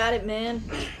 You got it, man.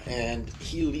 And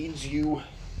he leads you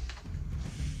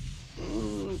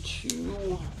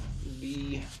into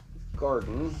the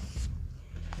garden.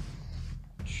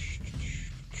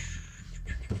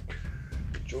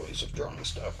 The joys of drawing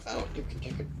stuff out. You can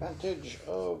take advantage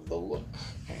of the look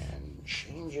and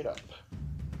change it up.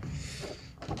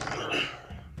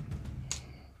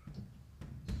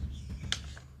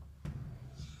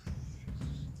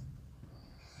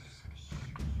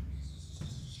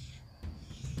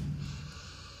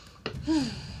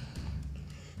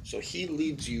 So he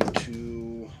leads you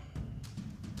to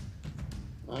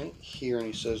right here, and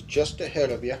he says, just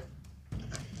ahead of you.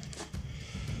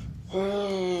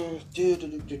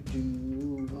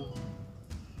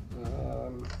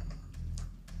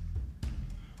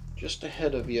 Just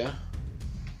ahead of you,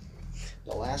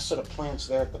 the last set of plants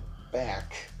there at the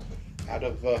back, out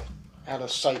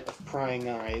of sight of prying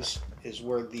eyes, is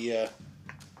where the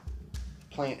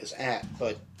plant is at.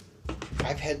 But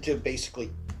I've had to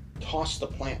basically toss the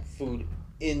plant food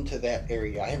into that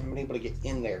area. I haven't been able to get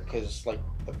in there because like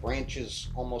the branches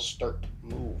almost start to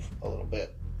move a little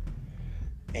bit,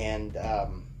 and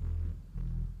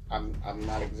I'm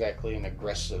not exactly an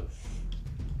aggressive,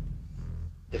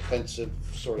 defensive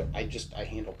sort of. I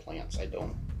handle plants. I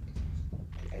don't.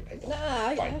 Nah,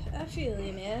 I feel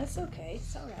you, man. It's okay.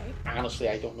 It's all right. Honestly,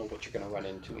 I don't know what you're going to run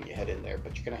into when you head in there,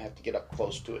 but you're going to have to get up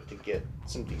close to it to get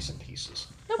some decent pieces.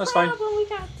 No That's problem. fine. We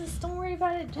got this. Don't worry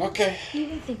about it. Don't Okay.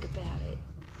 even think about it.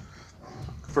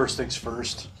 First things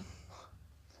first.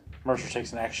 Mercer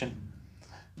takes an action.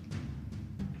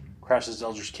 Crashes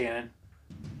Eldritch Cannon.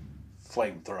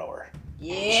 Flamethrower.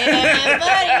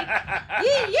 Yeah,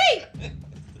 buddy. Yee.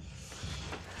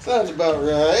 Sounds about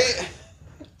right.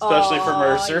 Especially for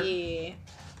Mercer. Yeah.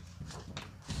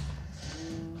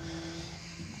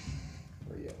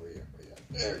 Where you at?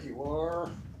 There you are.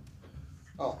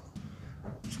 Oh.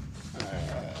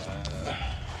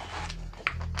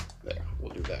 There,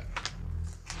 we'll do that.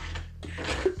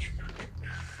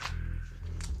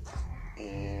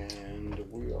 And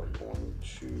we are going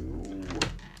to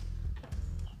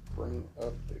bring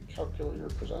up the calculator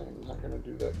because I am not going to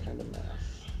do that kind of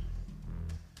math.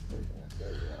 There you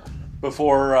are.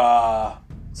 Before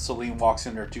Celine walks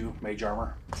in there too, mage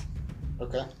armor.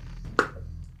 Okay.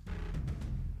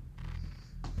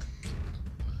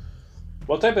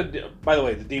 What type of, by the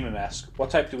way, the demon mask, what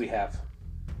type do we have?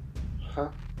 Huh?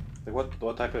 Like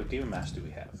what type of demon mask do we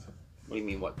have? What do you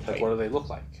mean, what type? Like what do they look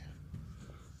like?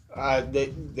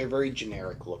 They're very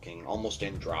generic looking, almost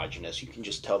androgynous. You can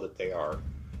just tell that they are.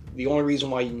 The only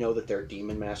reason why you know that they're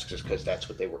demon masks is because that's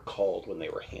what they were called when they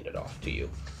were handed off to you.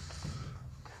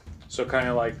 So kind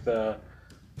of like the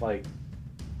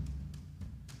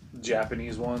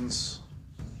Japanese ones.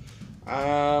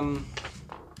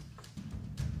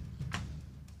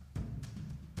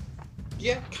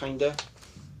 Yeah, kinda.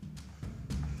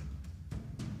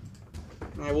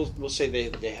 Yeah, we'll say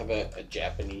they have a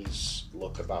Japanese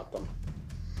look about them.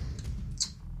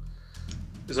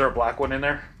 Is there a black one in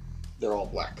there? They're all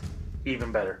black.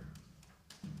 Even better.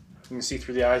 You can see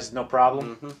through the eyes, no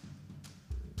problem. Mm-hmm.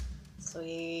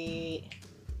 Sweet.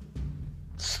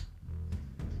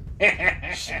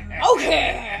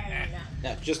 Okay.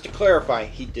 Now, just to clarify,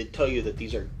 he did tell you that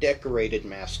these are decorated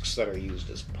masks that are used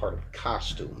as part of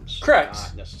costumes. Correct.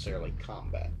 Not necessarily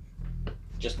combat.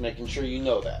 Just making sure you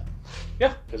know that.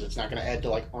 Yeah. Because it's not going to add to,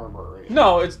 like, armor or anything.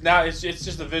 No, it's not. It's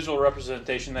just a visual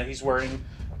representation that he's wearing,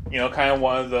 you know, kind of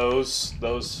one of those,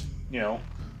 you know,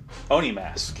 Oni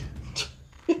mask.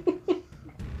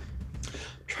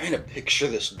 Trying to picture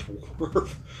this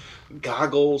dwarf.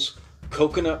 Goggles,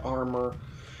 coconut armor,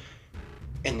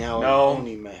 and now an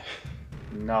Oni mask.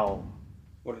 No.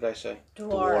 What did I say?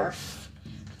 Dwarf.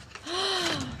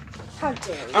 How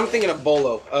dare you? I'm thinking of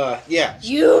Bolo. Yeah.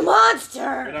 You monster!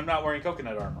 And I'm not wearing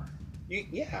coconut armor.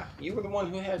 You were the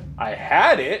one who had... I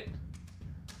had it.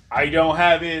 I don't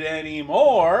have it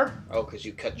anymore. Oh, because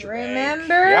you cut your Remember?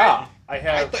 bag. Yeah, I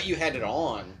have... I thought you had it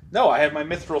on. No, I had my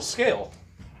mithril scale.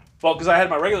 Well, because I had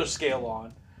my regular scale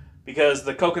on. Because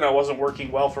the coconut wasn't working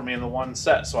well for me in the one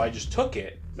set, so I just took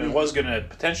it. And was going to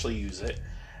potentially use it.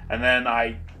 And then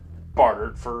I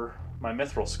bartered for my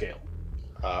mithril scale.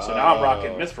 So now I'm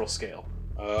rocking mithril scale.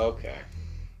 Okay.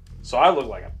 So I look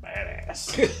like a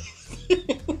badass.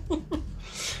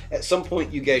 At some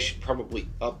point, you guys should probably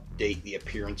update the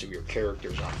appearance of your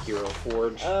characters on Hero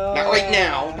Forge. Oh, Not right yeah.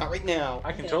 now. Not right now.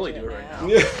 I can totally do it right now.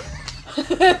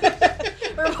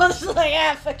 We're both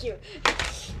like, fuck you.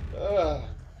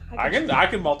 I can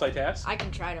multitask. I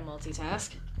can try to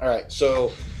multitask. All right,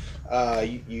 so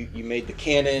you made the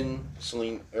cannon.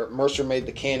 Mercer made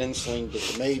the cannon. Celine did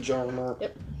the mage armor.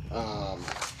 Yep.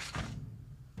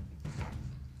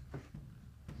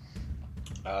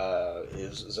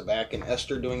 Is Zabak and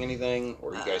Esther doing anything,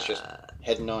 or are you guys just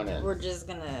heading on in? We're just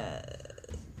gonna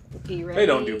be ready. They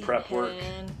don't do prep work.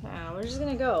 No, we're just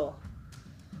gonna go.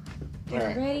 All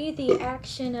right. Ready the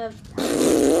action of.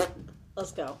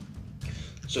 Let's go.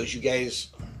 So as you guys,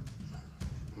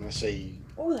 I'm gonna say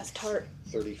Oh, that's tart.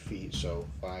 30 feet, so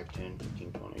 5, 10,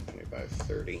 15, 20, 25,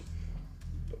 30.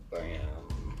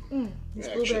 Bam. These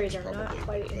Actually, blueberries it's are not probably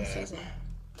quite in that. season.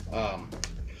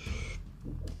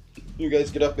 You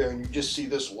guys get up there and you just see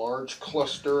this large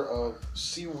cluster of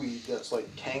seaweed that's like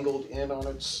tangled in on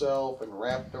itself and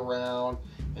wrapped around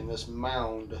in this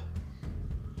mound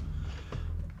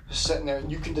sitting there.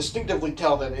 And you can distinctively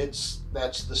tell that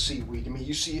that's the seaweed. I mean,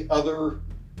 you see other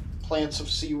plants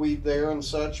of seaweed there and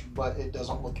such, but it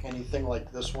doesn't look anything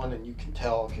like this one, and you can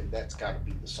tell, okay, that's got to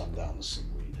be the sundown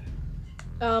seaweed.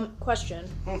 Question.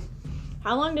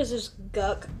 How long does this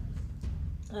guck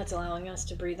that's allowing us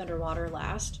to breathe underwater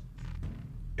last?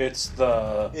 It's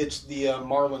the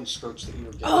marlin skirts that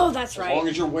you're getting. Oh, that's right. As long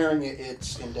as you're wearing it,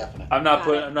 it's indefinite. I'm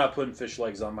not putting fish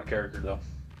legs on my character though.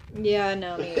 Yeah,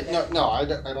 no, me either. No, I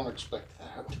don't expect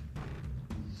that.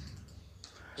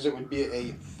 Because it would be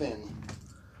a fin.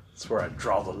 That's where I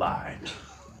draw the line.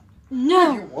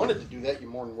 No. If you wanted to do that,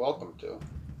 you're more than welcome to.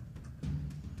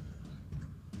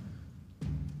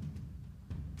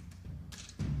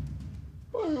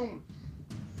 Boom.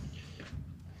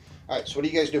 Alright, so what do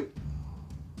you guys do?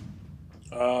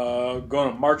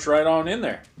 Gonna march right on in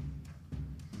there.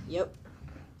 Yep.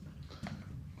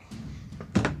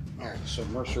 Alright, so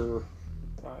Mercer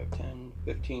 5, 10,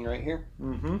 15 right here.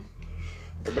 Mm-hmm.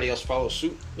 Everybody else follow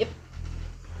suit? Yep.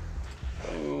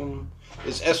 Boom.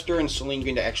 Is Esther and Celine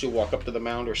going to actually walk up to the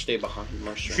mound or stay behind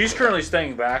Mercer? She's currently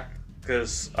staying back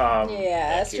because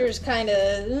Yeah, Esther's kind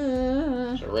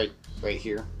of. So right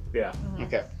here. Yeah.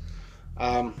 Okay.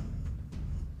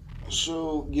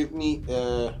 So give me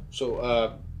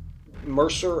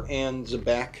Mercer and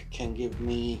Zabak can give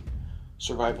me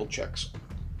survival checks.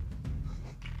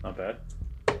 Not bad.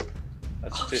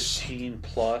 That's 15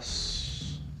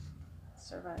 plus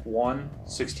Survive. 1,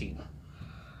 16.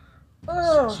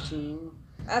 Oh, 16.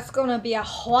 that's gonna be a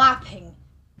whopping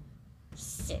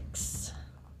 6.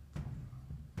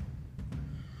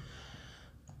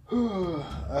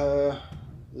 The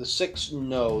 6,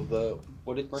 no.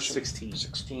 What did Mercer? 16.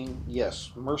 16,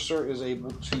 yes. Mercer is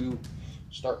able to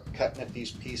start cutting at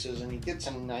these pieces, and he gets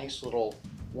a nice little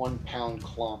 1-pound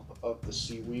clump of the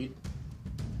seaweed.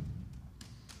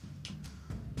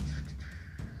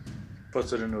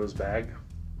 Puts it into his bag.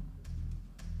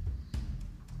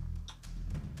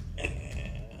 And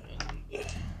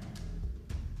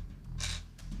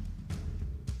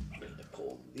I need to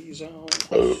pull these out.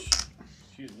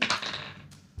 Excuse me.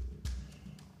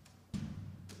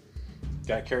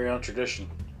 Gotta carry on tradition.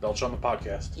 Belch on the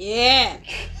podcast. Yeah.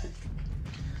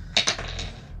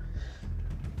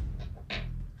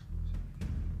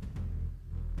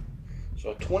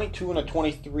 So a 22 and a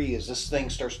 23 as this thing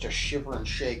starts to shiver and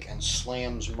shake and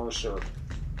slams Mercer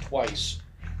twice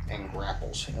and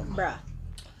grapples him. Bruh.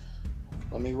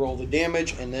 Let me roll the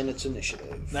damage and then it's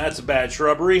initiative. That's a bad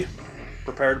shrubbery.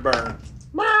 Prepare to burn.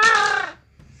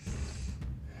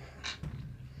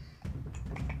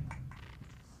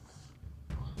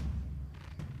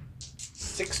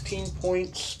 16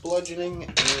 points bludgeoning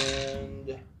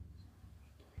and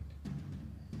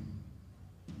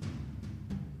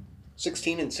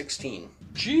 16 and 16.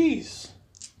 Jeez.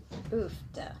 Oof.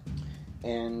 Duh.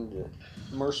 And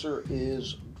Mercer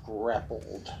is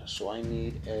grappled, so I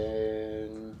need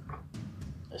an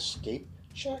escape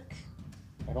check.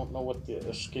 I don't know what the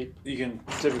escape. You can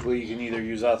either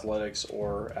use athletics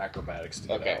or acrobatics to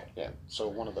get out. Yeah. So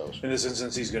one of those. In this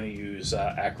instance, he's going to use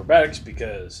acrobatics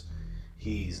because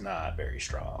he's not very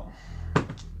strong.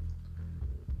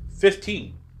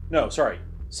 15. No, sorry.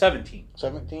 17.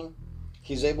 17.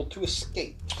 He's able to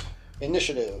escape.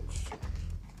 Initiative.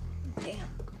 Damn.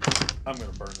 I'm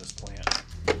going to burn this plant.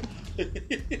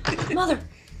 Mother.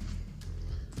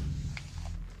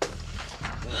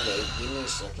 Okay, give me a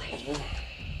second.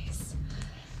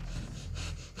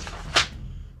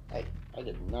 I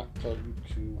did not tell you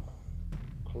to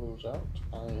close out.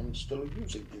 I am still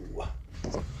using you.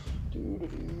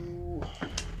 Doo-doo-doo.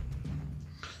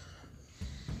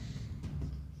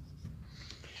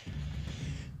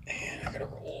 And I gotta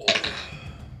roll.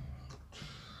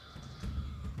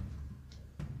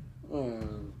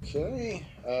 Okay.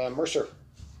 Mercer.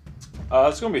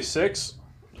 It's going to be 6.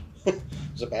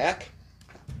 Zabak.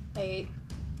 8.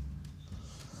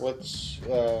 What's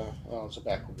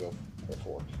Zabak will go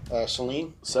for 4.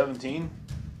 Celine 17.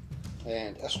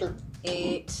 and Esther.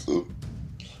 8.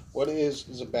 What is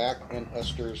Zabak and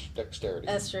Esther's dexterity?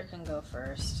 Esther can go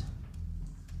first.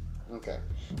 Okay.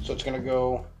 So it's gonna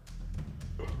go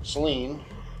Celine,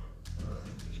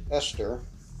 Esther,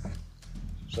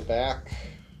 Zabak,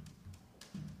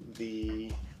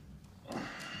 the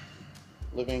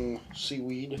living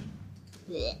seaweed,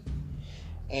 Yeah.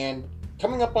 and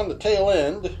coming up on the tail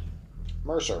end,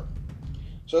 Mercer.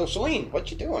 So Celine, what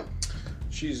you doing?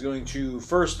 She's going to,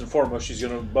 first and foremost, she's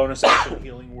going to bonus action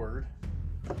healing word.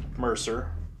 Mercer.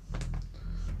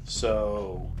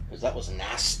 So, Because that was a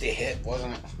nasty hit,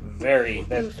 wasn't it? very,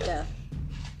 Oof. Duh.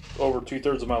 over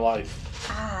 2/3 of my life.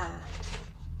 Ah.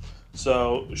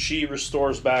 So, she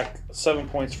restores back 7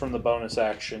 points from the bonus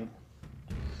action.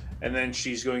 And then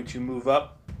she's going to move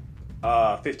up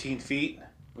 15 feet.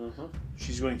 Mm-hmm.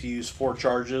 She's going to use 4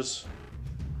 charges.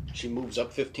 She moves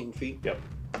up 15 feet. Yep.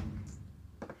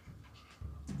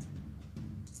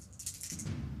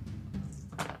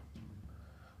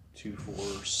 Two,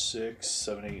 4, 6,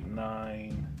 7, 8,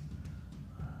 9,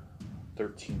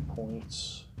 13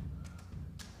 points.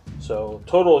 So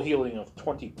total healing of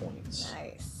 20 points.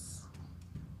 Nice.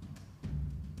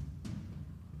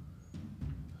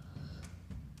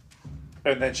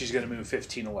 And then she's going to move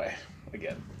 15 away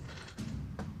again.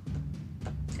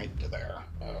 Right to there.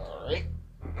 Alright.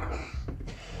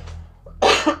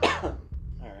 Alright,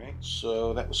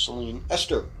 so that was Celine.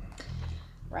 Esther.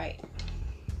 Right.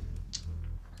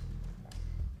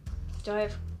 Do I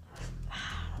have... I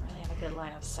don't really have a good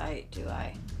line of sight, do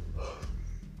I?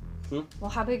 Well,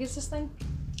 how big is this thing?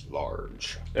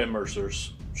 Large. And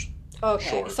Mercer's. Okay,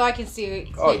 Short. so I can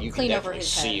see Oh, you can clean over definitely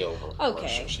his see head. over Okay.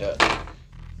 Mercer's head.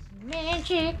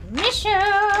 Magic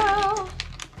missile!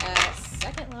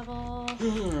 Second level.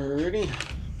 Alrighty.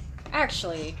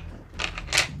 Actually,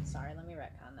 sorry, let me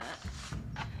retcon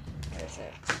that. Where is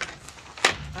it?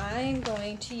 I'm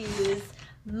going to use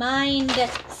Mind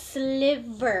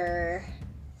Sliver.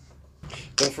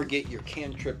 Don't forget your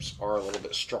cantrips are a little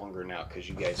bit stronger now because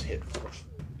you guys hit 4th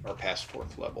or past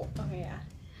 4th level. Okay,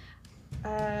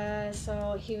 yeah.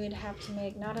 So he would have to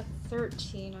make not a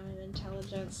 13 on an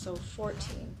intelligence, so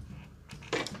 14.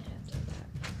 Yeah, do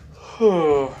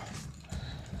that.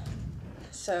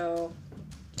 So,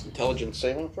 Intelligence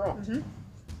saving throw. beat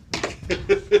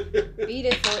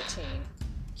it 14.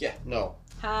 Yeah, no.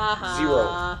 Ha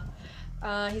ha.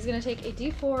 0. He's gonna take a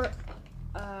D4.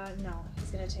 No,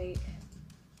 he's gonna take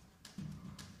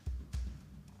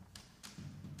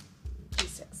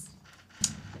D6.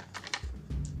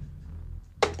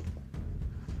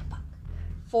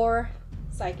 4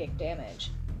 psychic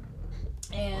damage,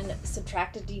 and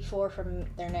subtract a D4 from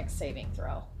their next saving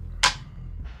throw.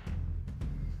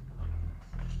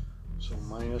 So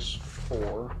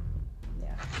 -4.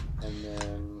 Yeah. And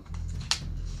then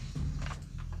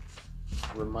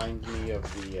remind me of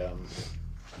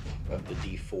the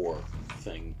D4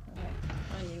 thing Okay.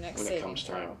 On your next when it saving comes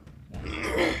time. throw.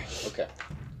 Yeah. Okay.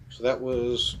 So that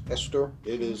was Esther.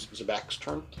 It is Zabak's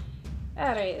turn.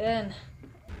 Alright then.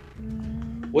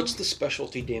 What's the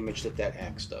specialty damage that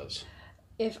axe does?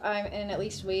 If I'm in at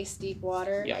least waist deep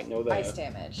water, Yeah, I know that. ice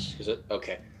damage. Is it?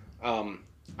 Okay.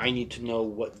 I need to know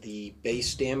what the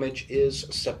base damage is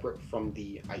separate from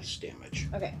the ice damage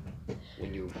Okay.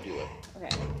 when you do it. Okay.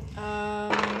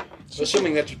 So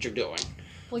assuming that's what you're doing.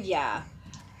 Well, yeah.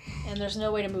 And there's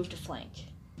no way to move to flank.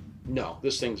 No,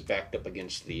 this thing's backed up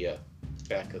against the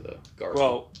back of the guard.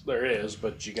 Well, there is,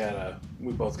 but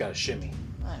we both gotta shimmy.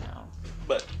 I know.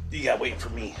 But you gotta wait for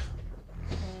me.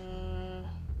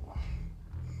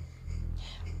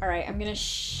 Alright, I'm gonna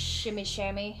shimmy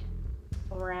shammy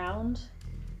around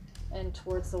and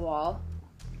towards the wall.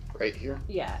 Right here?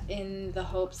 Yeah, in the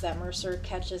hopes that Mercer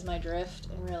catches my drift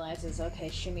and realizes, okay,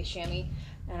 shimmy shammy,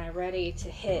 and I'm ready to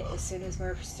hit as soon as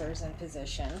Mercer's in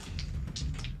position.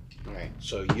 Alright,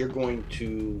 so you're going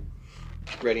to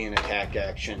ready an attack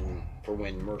action for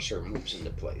when Mercer moves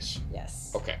into place.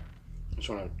 Yes. Okay. Just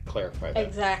want to clarify that.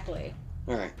 Exactly.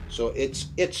 Alright, so it's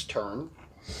its turn.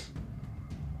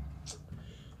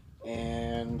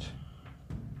 And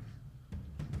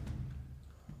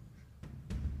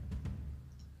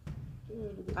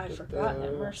I'd forgotten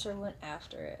that Mercer went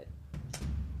after it.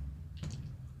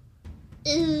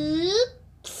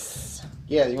 Oops.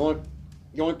 yeah, the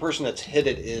only person that's hit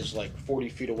it is like 40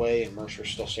 feet away, and Mercer's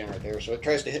still standing right there. So it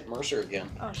tries to hit Mercer again.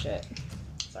 Oh shit.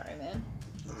 Sorry, man.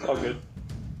 It's all good.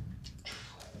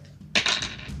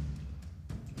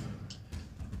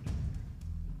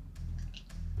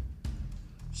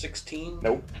 $16.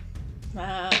 Nope.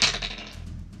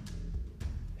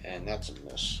 And that's a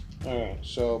miss. Alright,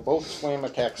 so both slam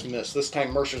attacks miss. This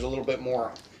time Mercer's a little bit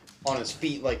more on his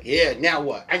feet, like, yeah, now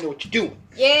what? I know what you're doing.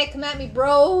 Yeah, come at me,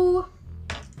 bro.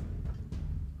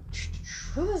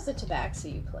 Who was the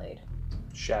tabaxi you played?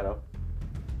 Shadow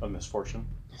of Misfortune.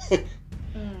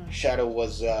 Shadow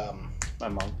was, My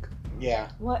monk. yeah,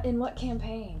 What in what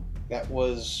campaign? that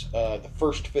was the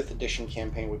first 5th edition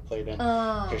campaign we played in.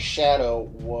 Oh. Because Shadow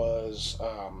was,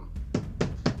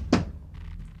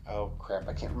 oh crap,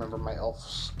 I can't remember my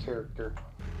elf's character.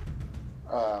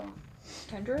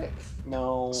 Kendrick?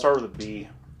 No. Start with a B.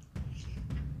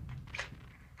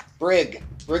 Brig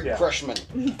Yeah. Crushman.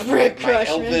 Brick My Crushman.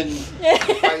 elven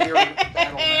fire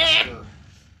battle master.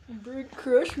 Brick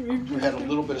Crushman. We had a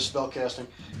little bit of spellcasting.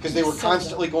 Because they were So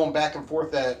constantly going back and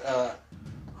forth at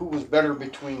who was better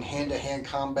between hand-to-hand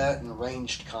combat and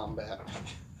ranged combat.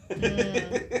 Oh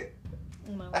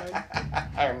my lord.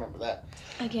 I remember that.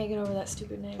 I can't get over that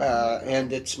stupid name.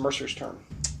 And it's Mercer's turn.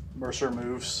 Mercer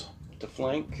moves. To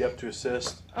flank. Yep, to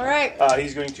assist. Alright.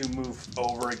 He's going to move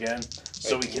over again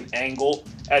so we can angle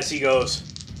as he goes.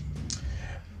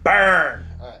 Burn!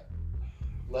 Alright.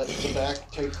 Let the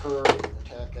back take her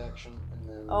attack action. And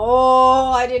then Oh,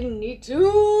 I didn't need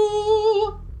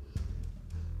to.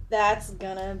 That's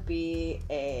gonna be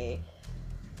a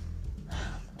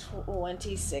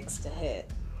 26 to hit.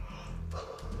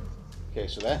 Okay,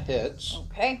 so that hits.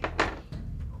 Okay.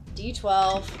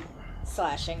 D12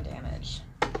 slashing damage.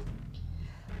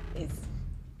 It's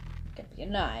gonna be a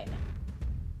 9.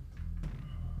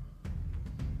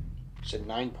 You said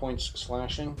 9 points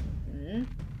slashing. Mm-hmm.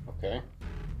 Okay.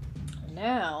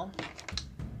 Now,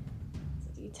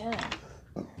 it's a D10.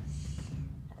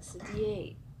 That's a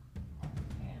D8.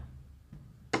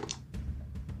 Yeah.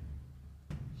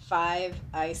 5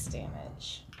 ice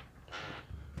damage.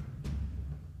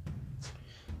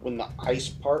 When the ice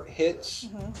part hits,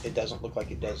 Mhm. it doesn't look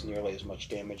like it does nearly as much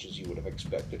damage as you would have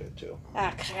expected it to.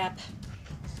 Ah, crap.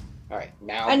 Alright,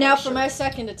 now. And now Mercer. for my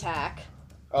second attack.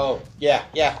 Oh, yeah,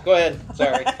 go ahead.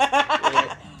 Sorry.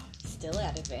 Still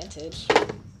at advantage.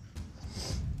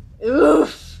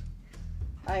 Oof!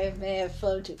 I may have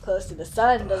flown too close to the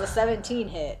sun. Does a 17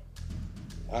 hit?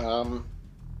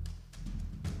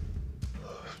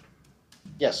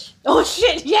 Yes. Oh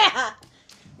shit, yeah!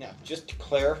 Now, just to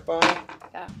clarify,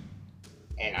 Yeah.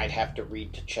 and I'd have to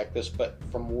read to check this, but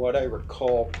from what I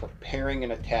recall, preparing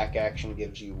an attack action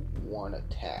gives you 1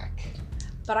 attack.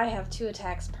 But I have 2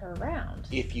 attacks per round.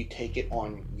 If you take it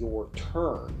on your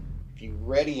turn, if you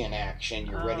ready an action,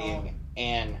 you're readying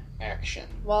an action.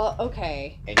 Well,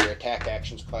 okay. And your attack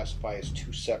actions classify as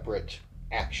 2 separate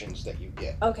actions that you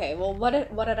get. Okay, well, what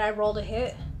did I roll to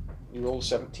hit? You roll a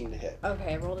 17 to hit.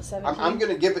 Okay, I rolled a 17. I'm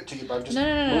going to give it to you, but I'm just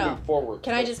No. moving forward.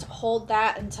 Can I just hold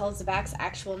that until Zabak's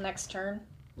actual next turn?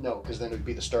 No, because then it would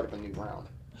be the start of a new round.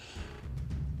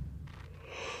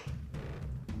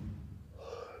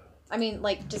 I mean,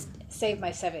 like, just save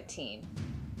my 17.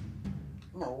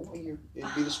 No, it'd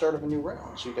be the start of a new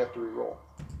round, so you'd have to re-roll.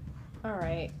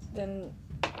 Alright, then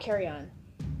carry on.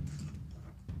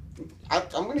 I'm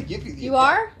going to give you the You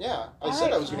attack. are? Yeah, I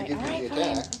said I was going to give you the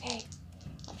attack. Okay.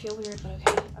 I feel weird, but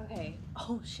okay. Okay.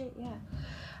 Oh, shit, yeah.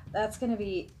 That's going to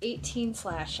be 18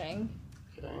 slashing.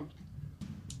 Okay.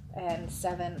 And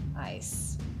 7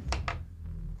 ice.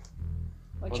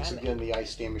 Once again, the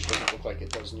ice damage doesn't look like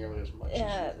it does nearly as much.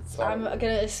 Yeah, I'm going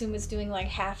to assume it's doing like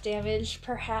half damage,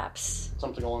 perhaps.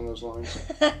 Something along those lines.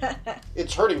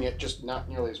 It's hurting it, just not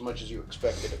nearly as much as you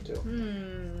expected it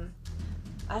to.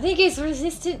 I think it's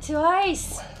resistant to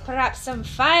ice. Perhaps some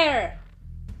fire.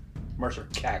 Mercer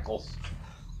cackles.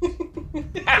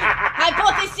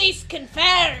 Hypothesis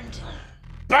confirmed.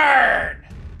 Burn!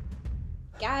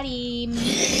 Got him.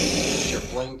 Your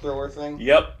flamethrower thing?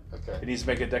 Yep. Okay. He needs to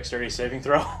make a dexterity saving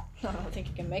throw. I don't think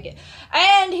he can make it.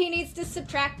 And he needs to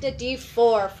subtract a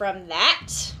d4 from that.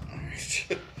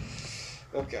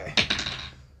 Okay.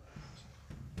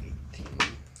 18.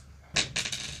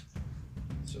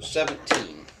 So 17.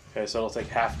 Okay, so it'll take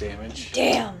half damage.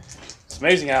 Damn. It's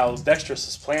amazing how dexterous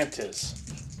this plant is.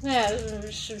 Yeah,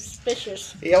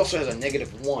 suspicious. He also has a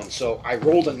 -1, so I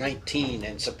rolled a 19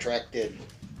 and subtracted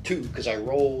 2 because I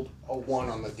rolled a 1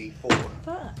 on the d4.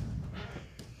 Fuck.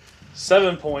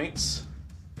 7 points.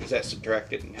 Is that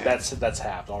subtracted in half? That's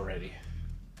halved already.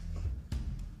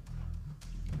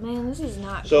 Man, this is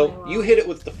not So going well. you hit it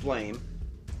with the flame,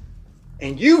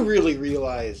 and you really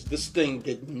realize this thing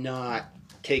did not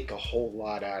take a whole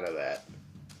lot out of that.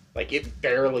 Like, it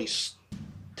barely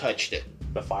touched it.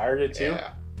 The fire did too?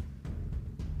 Yeah.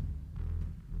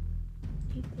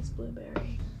 Eat this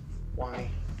blueberry. Why?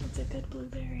 It's a good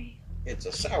blueberry. It's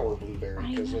a sour blueberry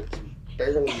I because know. it's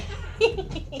barely...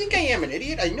 I think I am an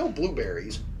idiot. I know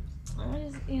blueberries. I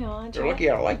just, you know, You're lucky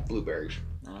I like blueberries.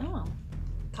 I don't know.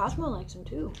 Cosmo likes them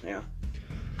too. Yeah.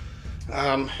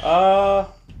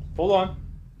 Hold on.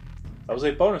 That was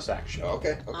a bonus action.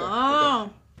 Okay. Oh.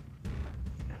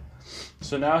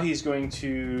 So now he's going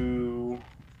to...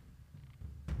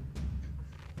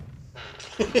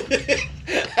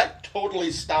 That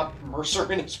totally stopped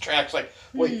Mercer in his tracks. Like,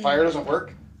 wait, fire doesn't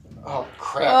work? Oh,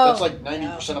 crap. Oh, That's like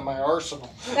 90% of my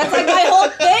arsenal. That's like my whole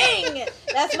thing!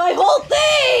 That's my whole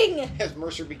thing! As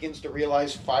Mercer begins to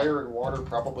realize fire and water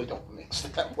probably don't mix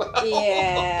that well.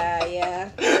 Yeah.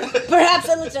 Perhaps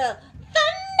a little thunder!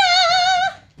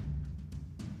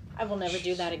 I will never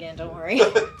do that again, don't worry.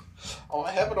 Oh,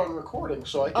 I have it on recording,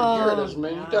 so I can hear it as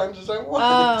many times as I want.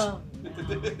 Oh, no.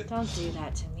 Don't do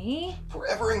that to me.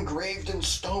 Forever engraved in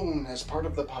stone as part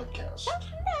of the podcast. Just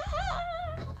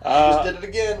Uh, did it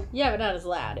again. Yeah, but not as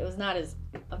loud. It was not as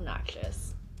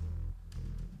obnoxious.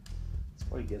 that's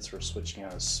what he gets for switching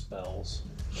out his spells.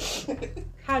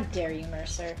 How dare you,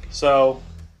 Mercer? So,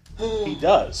 he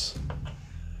does.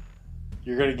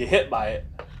 You're going to get hit by it,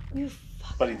 You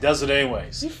fucker. but he does it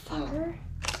anyways. You fucker.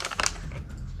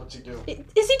 What's he do?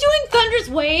 Is he doing Thunder's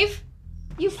Wave?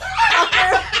 You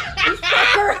fucker. You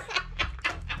fucker.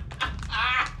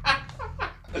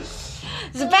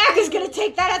 Zabak is gonna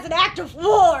take that as an act of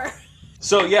war.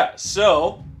 So, it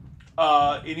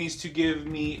needs to give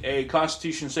me a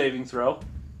Constitution saving throw.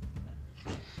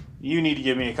 You need to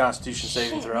give me a Constitution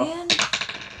saving throw. Man.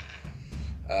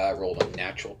 I rolled a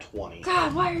natural 20.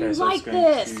 God, why are you Okay, so like it's going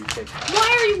this? to take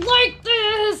Why are you like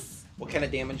this? What kind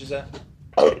of damage is that?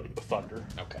 thunder.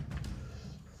 Okay.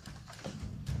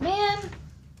 Man.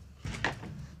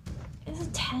 It's a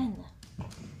 10.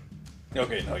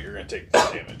 Okay, no, you're going to take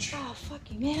damage. Oh, fuck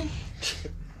you, man.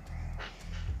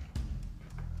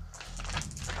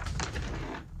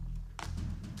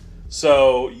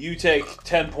 So, you take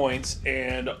 10 points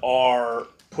and are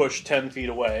pushed 10 feet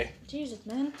away. Jesus,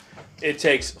 man. It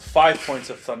takes 5 points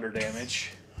of thunder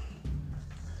damage.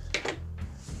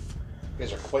 You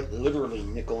guys are quite literally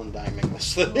nickel and diming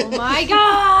this thing. Oh my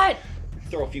god!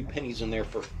 Throw a few pennies in there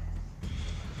for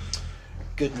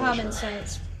good Common measure.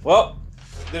 sense. Well,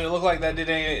 did it look like that did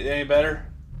any better?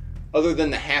 Other than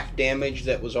the half damage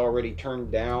that was already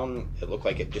turned down, it looked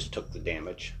like it just took the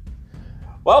damage.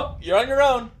 Well, you're on your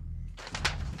own.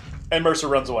 And Mercer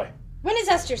runs away. When is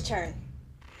Esther's turn?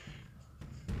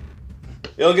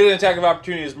 It'll get an attack of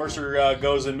opportunity as Mercer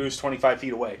goes and moves 25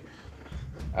 feet away.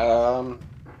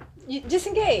 You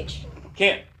disengage.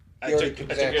 Can't. He already took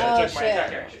his action. Oh, took my shit.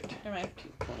 attack action. Never mind.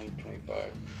 20,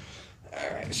 25.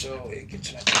 Alright, so it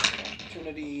gets an attack of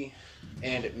opportunity,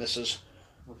 and it misses.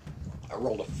 I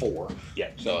rolled a 4. Yeah.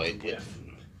 So it whiff.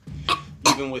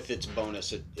 even with its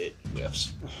bonus, it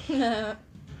whiffs.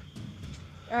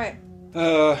 Alright.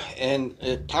 And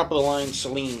at top of the line,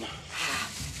 Celine.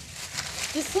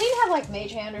 Does Celine have like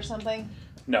mage hand or something?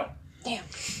 No. Damn.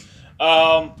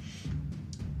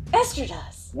 Esther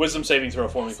does. Wisdom saving throw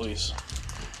for me, please.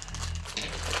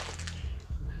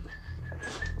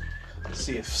 Let's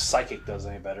see if Psychic does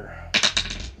any better.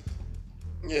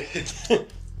 Yeah.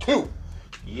 2.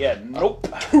 Yeah, nope.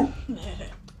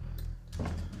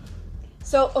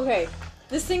 So, okay,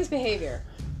 this thing's behavior.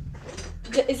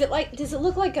 Does it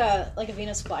look like a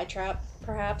Venus flytrap,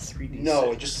 perhaps? 3D6.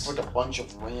 No, it just looks like a bunch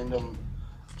of random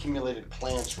accumulated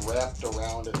plants wrapped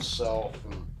around itself.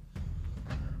 And...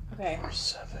 Okay.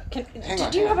 7.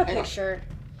 Do you have a picture?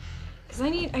 Because I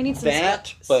need some That,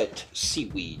 specs. but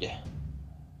seaweed.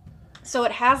 So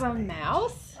it has a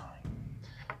mouth?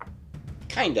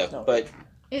 Kind of, No. but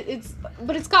It's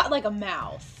got like a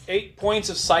mouth. 8 points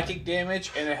of psychic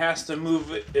damage, and it has to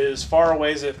move as far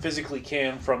away as it physically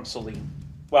can from Celine.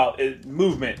 Well,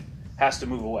 movement has to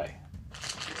move away.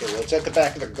 Okay, well, it's at the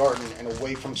back of the garden, and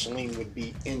away from Celine would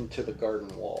be into the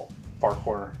garden wall. Far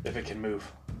corner, if it can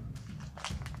move.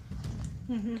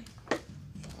 5,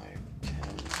 10,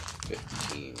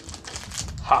 15.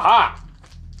 Haha!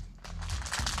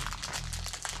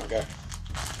 Okay.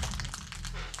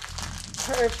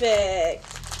 Perfect.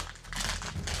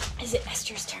 Is it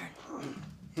Esther's turn?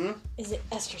 Hmm? Is it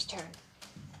Esther's turn?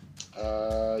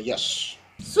 Yes.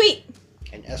 Sweet!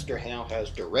 And Esther now has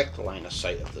direct line of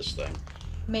sight of this thing.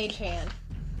 Mage hand.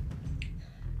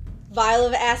 Vial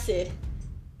of acid.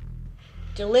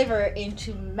 Deliver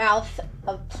into mouth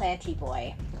of Planty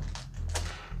Boy.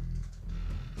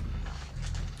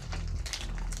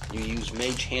 You use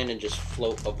Mage Hand and just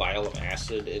float a vial of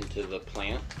acid into the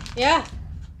plant. Yeah.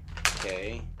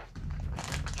 Okay.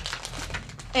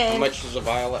 And How much does a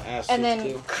vial of acid and then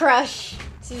do? crush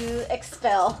to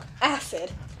expel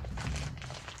acid.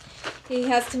 He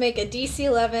has to make a DC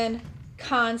 11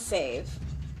 con save.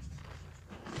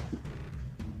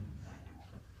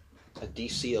 A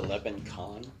DC 11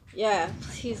 con? Yeah,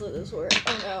 please let this work.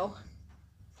 Oh no.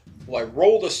 Well, I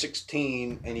rolled a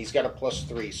 16, and he's got a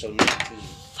 +3, so 19.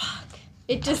 Fuck.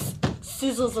 It just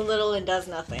sizzles a little and does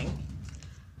nothing.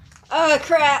 Oh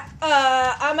crap.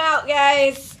 I'm out,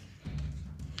 guys.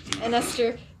 And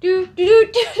Esther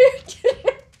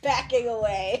backing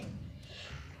away.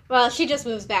 Well, she just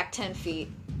moves back 10 feet.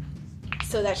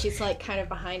 So that she's like kind of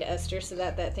behind Esther so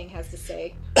that thing has to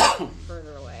stay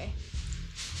further away.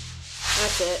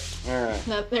 That's it. Alright.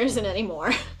 No, there isn't any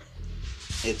more.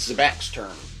 It's the back's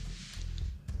turn.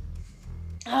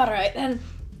 Alright, then.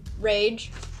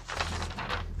 Rage.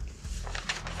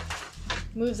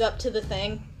 Moves up to the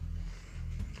thing.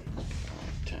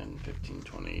 10, 15,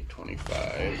 20,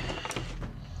 25.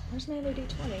 Where's my other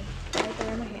D20? Right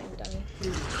there in my hand, dummy.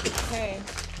 Okay.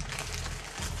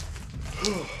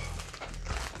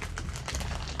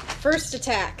 First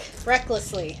attack.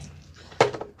 Recklessly.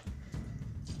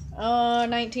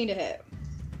 19 to hit.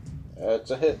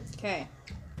 That's a hit. Okay.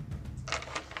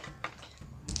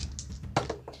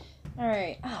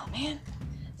 Alright. Oh, man.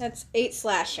 That's 8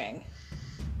 slashing.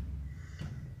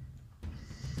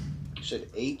 You said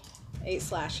 8? 8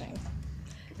 slashing.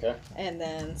 Okay. And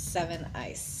then 7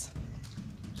 ice.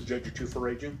 Did you add your 2 for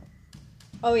raging?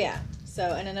 Oh, yeah. So,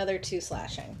 and another 2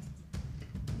 slashing.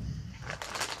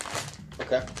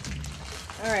 Okay.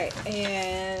 Alright,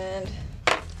 and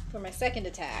for my second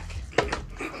attack.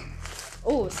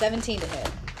 Oh, 17 to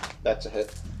hit. That's a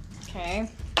hit. Okay.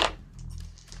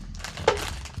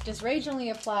 Does rage only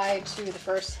apply to the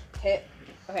first hit?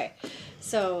 Okay,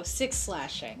 so 6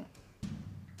 slashing.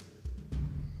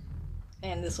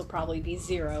 And this will probably be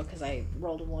 0 because I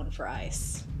rolled a 1 for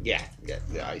ice. Yeah,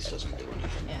 the ice doesn't do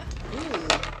anything. Yeah. Ooh.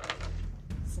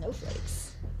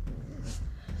 Snowflakes.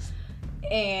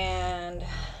 And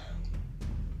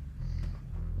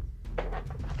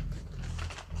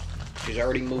She's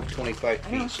already moved 25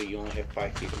 I know. feet, so you only have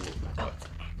 5 feet of movement. oh, it's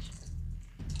an action.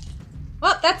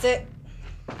 Well, that's it.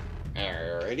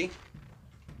 Alrighty.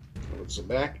 What's the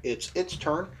back? It's its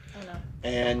turn. Oh no.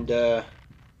 And, yeah,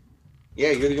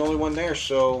 you're the only one there,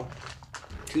 so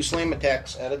 2 slam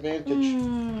attacks at advantage.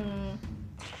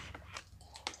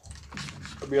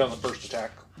 It'll be on the first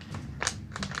attack.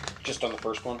 Just on the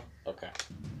first one? Okay.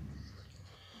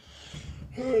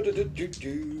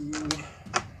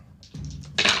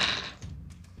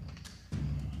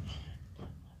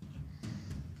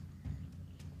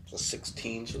 It's a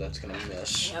 16, so that's going to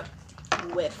miss. Yep.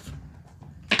 Whiff.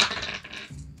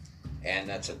 And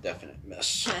that's a definite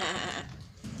miss.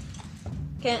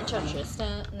 Can't touch this.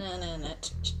 Nah.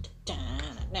 Can't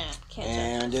touch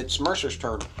And it's Mercer's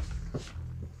turn.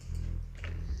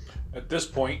 At this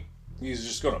point, he's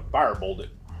just going to firebolt it.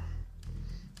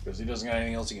 Because he doesn't got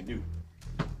anything else he can do.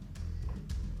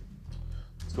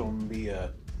 It's going to be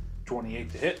a 28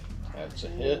 to hit. That's a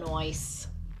hit. Nice.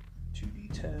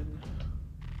 2d10.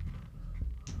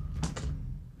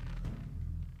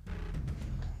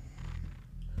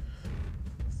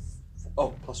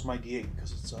 plus my D8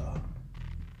 because it's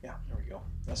yeah, there we go.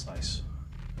 That's nice.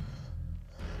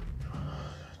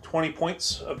 20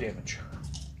 points of damage.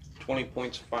 20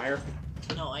 points of fire.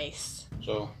 Nice.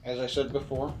 So, as I said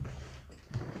before,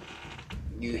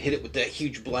 you hit it with that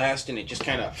huge blast and it just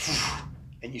kind of...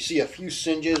 And you see a few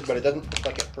singes, but it doesn't look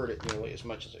like it hurt it nearly as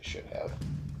much as it should have.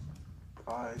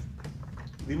 5.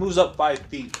 If he moves up 5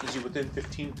 feet, is he within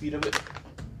 15 feet of it?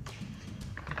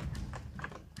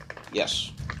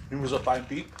 Yes. He moves up 5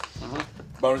 feet. Uh-huh.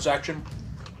 Bonus action.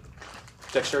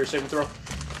 Dexterity saving throw.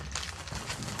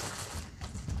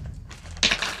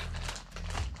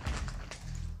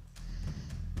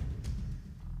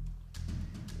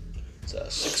 It's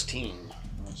a 16.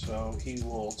 So he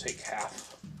will take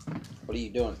half. What are you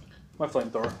doing? My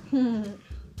flamethrower.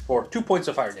 For 2 points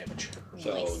of fire damage.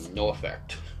 So, Nice. no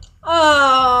effect.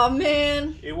 Oh,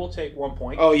 man. It will take 1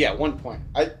 point. Oh, yeah, 1 point.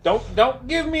 Don't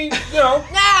give me, no.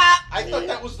 I thought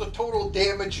that was the total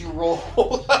damage you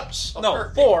rolled. I'm sorry. No,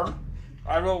 4.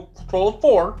 I rolled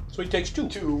 4, so he takes 2.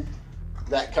 2.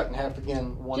 That cut in half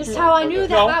again. 1 Just point. how I knew that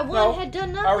No, my one no. had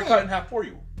done I already cut nothing. in half for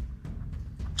you.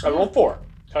 I rolled 4.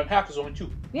 Cut in half is only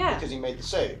 2. Yeah. Because he made the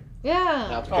save. Yeah.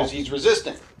 Not because he's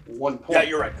resistant. 1 point. Yeah,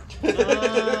 you're right.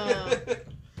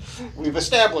 We've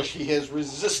established he has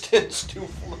resistance to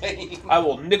flame. I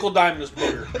will nickel dime this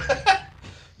booger.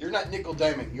 You're not nickel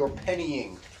diming. You're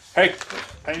pennying. Hey,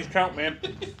 pennies count, man.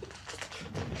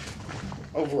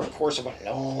 Over a course of a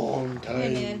long time. Yeah,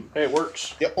 man. Hey, it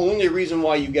works. The only reason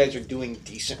why you guys are doing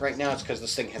decent right now is because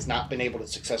this thing has not been able to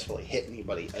successfully hit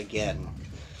anybody again.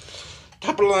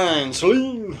 Top of the line,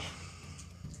 Celine.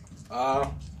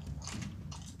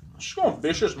 Just going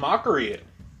vicious mockery it.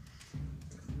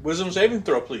 Wisdom saving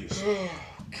throw, please.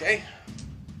 Okay.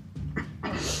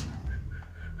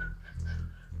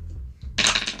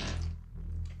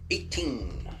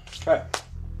 $18. Okay.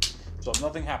 So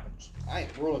nothing happens. I am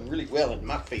rolling really well in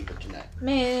my favor tonight.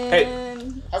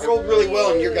 Man. I rolled really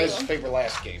well in your guys' favor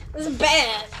last game. This is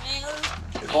bad, man.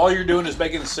 If all you're doing is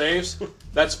making the saves,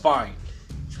 that's fine.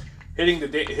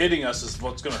 Hitting us is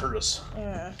what's going to hurt us.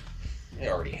 Yeah. It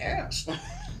already has.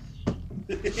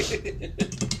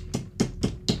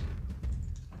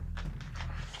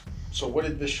 So what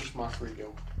did Vicious Mockery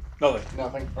do? Nothing.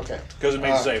 Nothing? Okay. Because it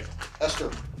made a save.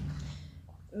 Esther.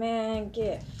 Man,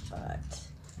 get fucked.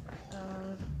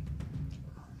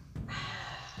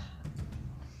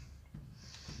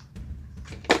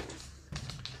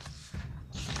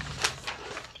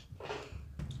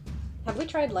 Have we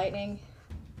tried lightning?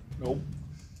 Nope.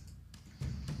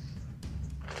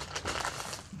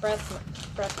 Breath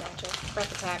magic.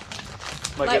 Breath attack.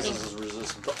 My Lightning. guess is it's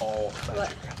resistant to all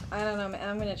magic. I don't know, man.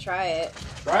 I'm gonna try it.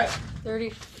 Try it. 30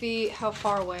 feet. How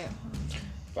far away?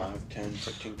 5, 10,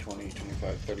 15, 20,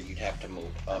 25, 30. You'd have to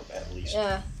move up at least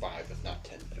Yeah. 5, if not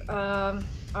 10 feet.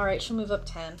 Alright, she'll move up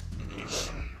 10.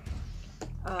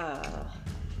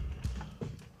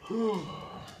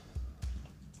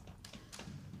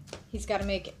 He's got to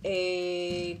make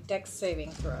a dex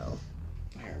saving throw.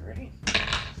 Alrighty.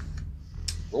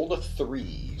 Rolled a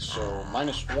 3, so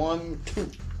 -1,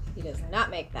 2. He does not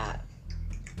make that.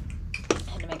 I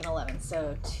had to make an 11,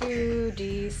 so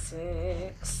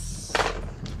 2d6.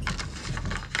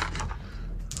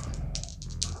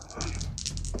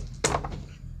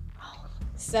 Oh,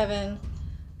 7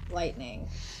 lightning.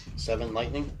 7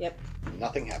 lightning. Yep.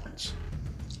 Nothing happens.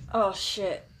 Oh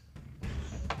shit.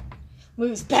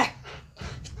 Moves back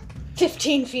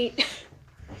 15 feet.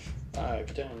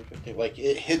 5, 10, 15. Like,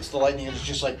 it hits the lightning and it's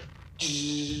just like,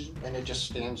 and it just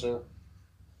stands there.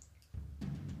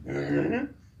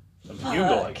 Immune to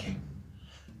lightning.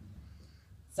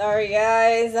 Sorry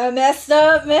guys, I messed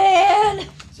up, man.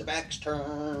 Zabak's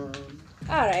turn.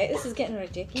 Alright, this is getting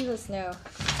ridiculous now.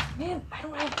 Man, I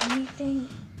don't have anything.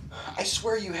 I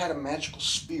swear you had a magical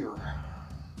spear.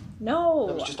 No.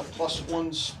 That was just a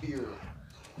 +1 spear.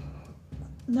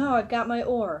 No, I've got my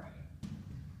ore.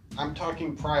 I'm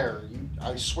talking prior.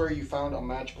 I swear you found a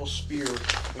magical spear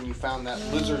when you found that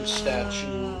lizard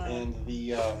statue and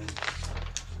the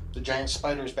giant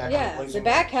spiders back on Yeah, the the blazing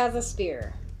back rock. has a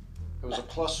spear. It was a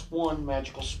 +1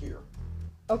 magical spear.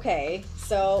 Okay,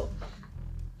 so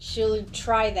she'll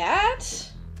try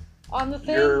that on the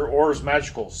thing? Your ore's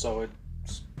magical, so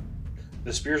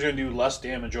the spear's going to do less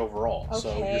damage overall. So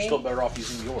you're Okay. still better off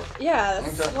using the ore. Yeah,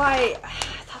 that's Okay. why. I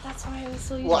thought that's why I was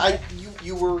so using Well, it.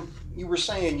 you were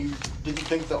saying you didn't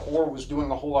think the ore was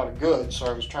doing a whole lot of good, so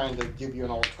I was trying to give you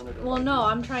an alternative. Well, idea. no,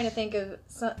 I'm trying to think of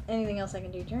anything else I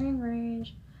can do during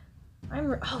range.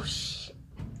 Oh shit!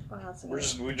 What else? We're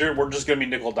just going to be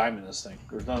nickel diming this thing.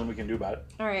 There's nothing we can do about it.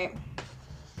 All right.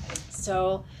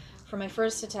 So, for my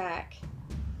first attack,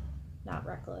 not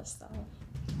reckless though.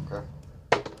 Okay.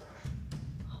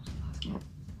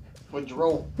 What'd you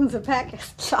roll? The pack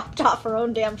chopped off her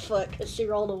own damn foot because she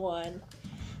rolled a 1.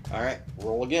 All right,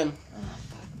 roll again. Oh,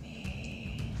 fuck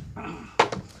me.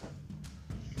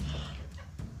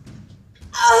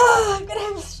 Oh, I'm gonna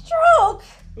have a stroke.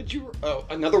 What'd you? Oh,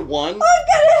 another 1. I'm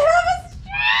gonna have a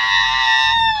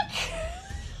stroke.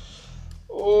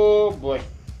 Oh boy.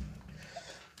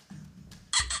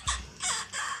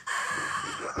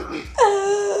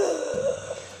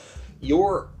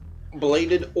 Your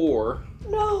bladed oar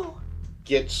No.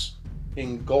 gets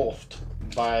engulfed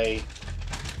by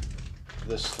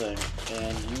this thing,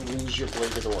 and you lose your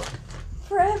bladed oar.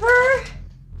 Forever?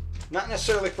 Not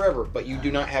necessarily forever, but you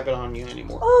do not have it on you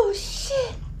anymore. Oh,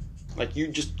 shit. Like, you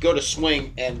just go to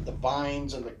swing, and the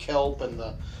vines and the kelp and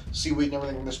the seaweed and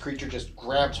everything from this creature just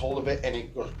grabs hold of it, and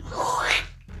it goes...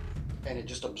 and it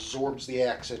just absorbs the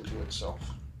axe into itself.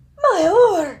 My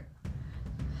oar.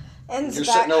 And You're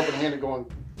Zabak... sitting open-handed going,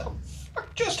 the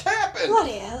fuck just happened?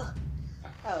 Bloody hell.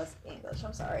 That was English,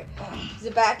 I'm sorry.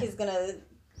 Zabak is gonna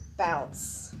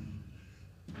bounce.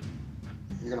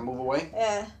 You're gonna move away?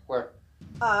 Yeah. Where?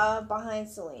 Behind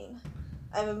Celine.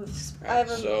 I have a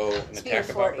So, an speed attack of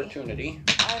of 40. opportunity.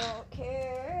 I don't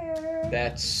care.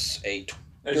 That's a...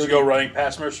 As you go running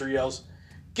past, Mercer yells,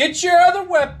 "Get your other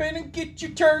weapon and get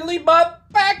your turtly butt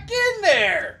back in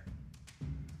there!"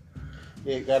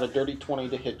 Yeah, you got a dirty 20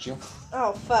 to hit you.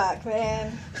 Oh, fuck,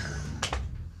 man.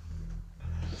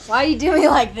 Why you do me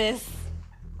like this?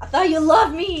 I thought you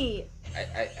loved me.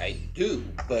 I do,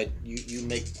 but you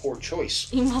make poor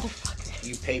choice. You motherfucker.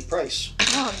 You pay price.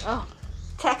 Oh, no.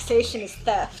 Taxation is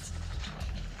theft.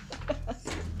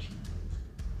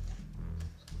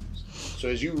 So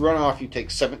as you run off, you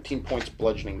take 17 points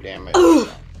bludgeoning damage.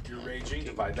 You're raging,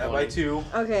 divide that by 2.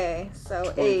 Okay,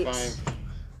 so 25.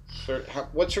 8.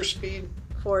 What's her speed?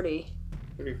 40.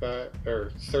 35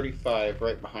 or 35,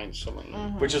 right behind Celine.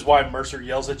 Mm-hmm. Which is why Mercer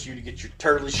yells at you to get your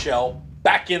turtly shell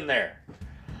back in there.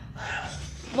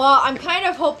 Well, I'm kind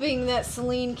of hoping that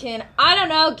Celine can, I don't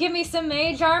know, give me some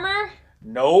mage armor?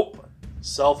 Nope.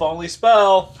 Self-only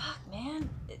spell. Fuck, man.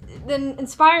 Then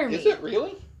inspire me. Is it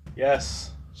really?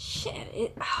 Yes.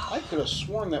 Shit. I could have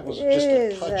sworn that was It just a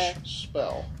is. touch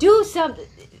spell. Do something.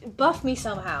 Buff me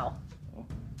somehow.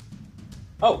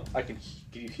 Oh, I can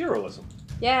give you heroism.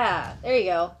 Yeah, there you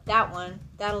go. That one.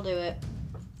 That'll do it.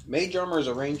 Mage armor is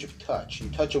a range of touch. You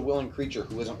touch a willing creature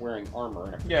who isn't wearing armor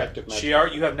in a protective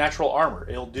magic. You have natural armor.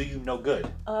 It'll do you no good.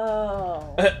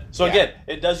 Oh. So again,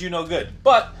 it does you no good.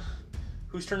 But,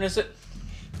 whose turn is it?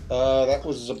 That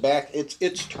was Zabak. It's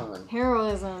its turn.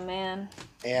 Heroism, man.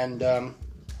 And,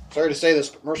 sorry to say this,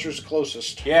 but Mercer's the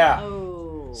closest. Yeah.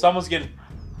 Oh. Someone's getting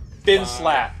fin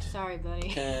slapped. Sorry, buddy.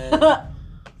 10,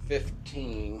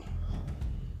 15.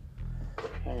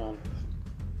 Hang on.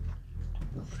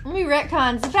 Let me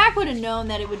retcon. Zabak would have known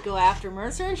that it would go after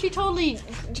Mercer, and she totally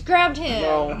grabbed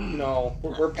him. No.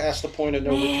 We're past the point of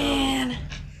no return. Man.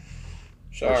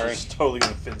 Sorry. Mercer's totally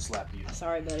gonna fin slap you.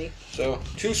 Sorry, buddy. So,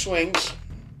 2 swings.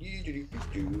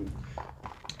 And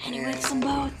he whiffs them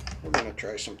both. We're going to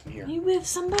try something here. He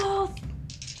whiffs them both.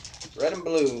 Red and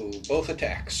blue, both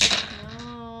attacks.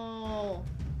 No.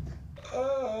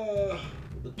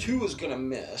 The 2 is going to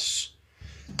miss.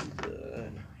 9, 10,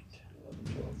 11,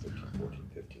 12, 13, 14,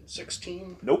 15,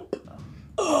 16. Nope.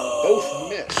 Both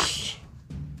miss.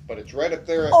 But it's right up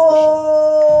there at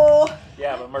Oh.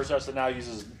 Yeah, but Mercer also now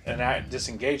uses a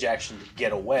disengage action to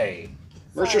get away.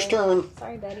 Mercer's turn.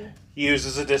 Sorry, buddy. He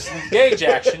uses a disengage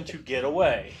action to get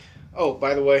away. Oh,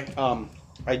 by the way,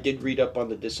 I did read up on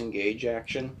the disengage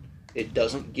action. It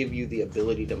doesn't give you the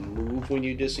ability to move when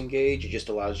you disengage. It just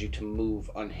allows you to move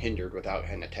unhindered without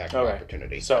an attack of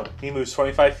opportunity. So he moves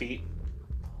 25 feet.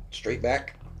 Straight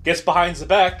back. Gets behind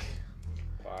Zabak.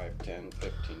 5, 10,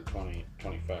 15, 20,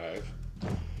 25.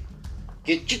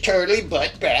 Get your turtly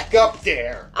butt back up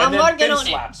there. And I'm then working fin on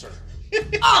slaps her.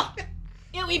 it. Oh,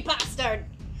 you wee bastard.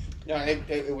 No, it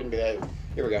wouldn't be that.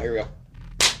 Here we go.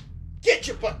 Get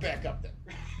your butt back up there.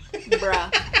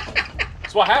 Bruh.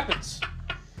 That's what happens.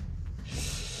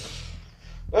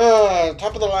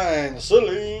 Top of the line,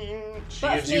 Celine.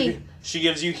 She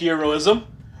gives you heroism,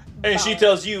 and she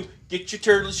tells you, get your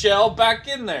turtle shell back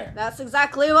in there. That's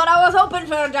exactly what I was hoping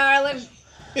for, darling.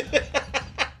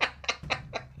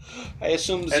 I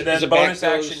assume And then Zabak bonus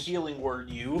goes- action healing word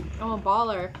you. Oh, a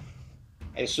baller.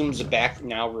 I assume Zabak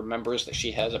now remembers that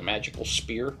she has a magical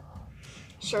spear.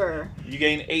 Sure. You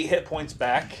gain 8 hit points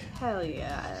back. Hell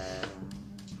yeah.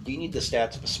 Do you need the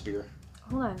stats of a spear?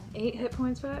 Hold on. 8 hit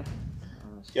points back?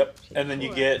 Yep. And then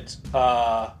you get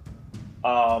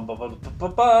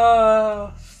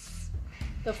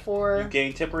The 4. You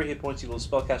gain temporary hit points equal to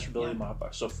spellcaster ability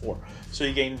modifier. So 4. So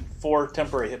you gain 4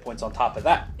 temporary hit points on top of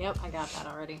that. Yep, I got that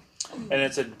already. And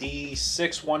it's a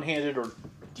D6 one-handed or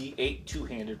D8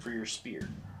 two-handed for your spear.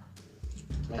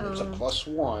 And it's a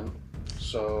 +1,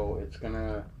 so it's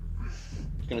gonna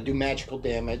do magical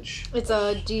damage. It's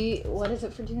a D. What is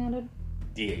it for two-handed?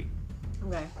 D8.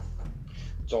 Okay.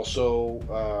 It's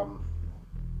also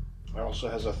it also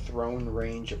has a thrown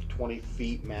range of 20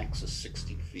 feet, max is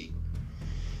 60 feet.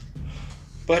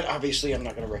 But obviously, I'm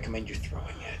not going to recommend you throwing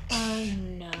it.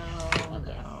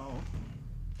 No.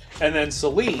 And then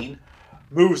Celine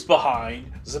moves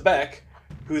behind Zebek,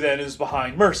 who then is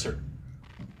behind Mercer.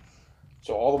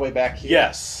 So all the way back here.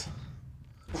 Yes.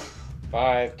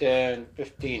 5, 10,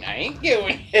 15. I ain't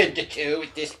going head to toe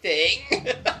with this thing.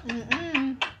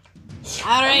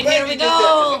 All right, here we That, 'cause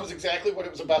that go. was exactly what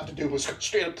it was about to do. Was go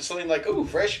straight up to Celine like, "Ooh,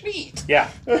 fresh meat." Yeah.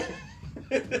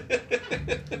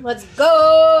 Let's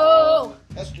go.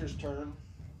 Esther's turn.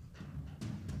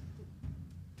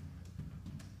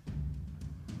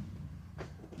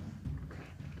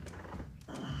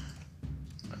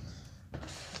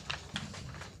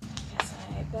 Guess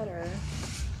I better.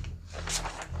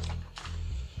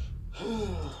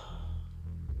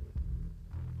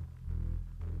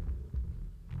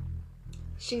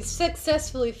 She's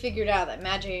successfully figured out that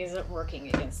magic isn't working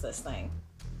against this thing.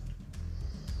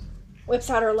 Whips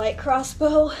out her light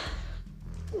crossbow.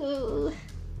 Ooh.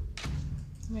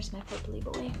 Where's my purpley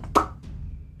boy?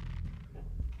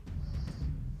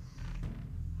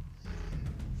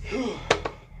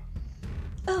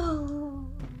 Oh.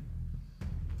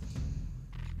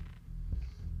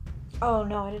 Oh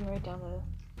no, I didn't write down the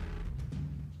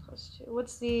 +2.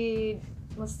 What's the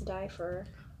die for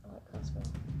a light crossbow?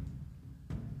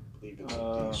 I believe it's a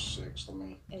D6. Let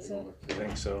me. Is take a it? look I here.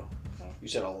 think so. You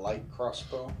said a light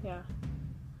crossbow. Yeah.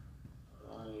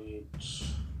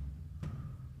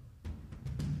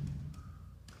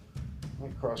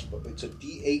 Light crossbow. It's a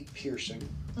D8 piercing.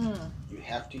 You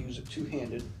have to use it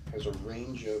two-handed. Has a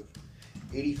range of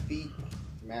 80 feet,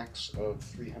 max of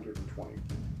 320.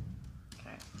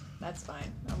 Okay, that's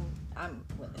fine. I'm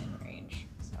within range,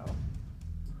 so.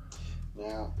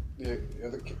 Now,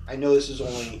 I know this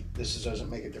doesn't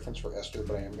make a difference for Esther,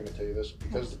 but I am going to tell you this.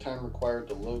 Because the time required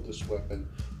to load this weapon,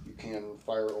 you can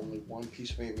fire only one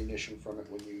piece of ammunition from it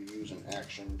when you use an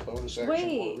action, bonus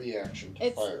action, or reaction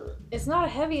to fire it. It's not a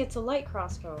heavy, it's a light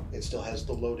crossbow. It still has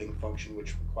the loading function,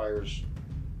 which requires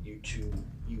you to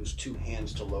use two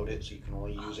hands to load it, so you can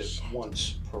only use it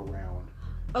once per round.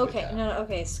 Okay,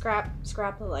 okay, scrap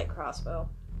the light crossbow.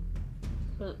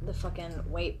 The fucking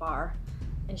weight bar.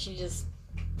 And she just...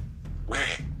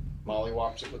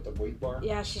 Mollywops it with the weight bar?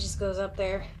 Yeah, she just goes up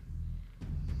there.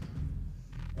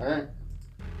 Alright.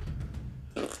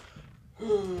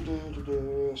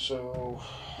 So...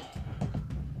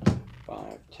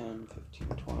 5, 10, 15,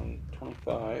 20,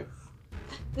 25.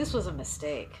 This was a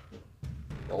mistake.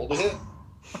 Roll to hit.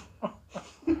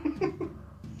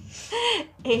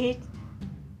 8.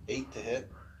 8 to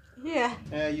hit. Yeah.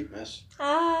 Yeah, you miss.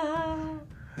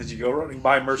 As you go running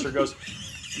by, Mercer goes,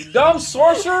 "You dumb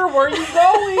sorcerer, where are you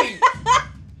going?"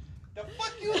 The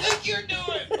fuck you think you're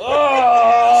doing?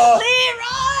 Leroy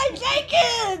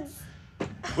Jenkins!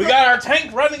 We got our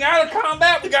tank running out of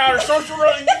combat. We got our sorcerer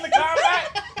running into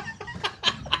combat.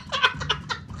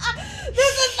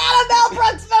 This is not a Mel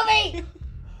Brooks movie!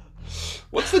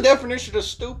 What's the definition of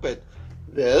stupid?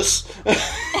 This.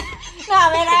 No,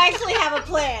 man, I actually have a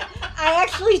plan. I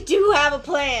actually do have a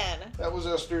plan. That was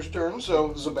Esther's turn, so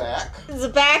Zabak.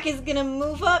 Zabak is gonna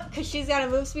move up because she's got a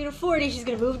move speed of 40. She's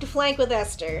gonna move to flank with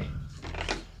Esther.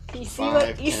 You see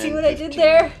 5, see 10, what I 15, did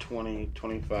there? 20,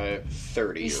 25,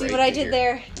 30. You see right what I to did here.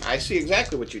 there? I see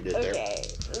exactly what you did there. Okay.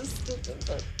 Let's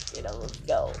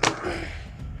go.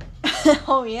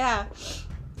 Oh yeah.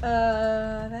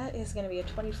 That is gonna be a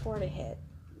 24 to hit.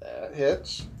 That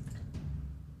hits.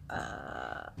 Okay.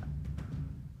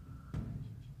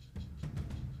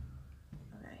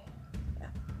 Yeah.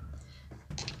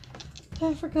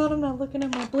 I forgot I'm not looking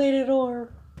at my bladed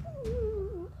orb.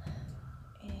 And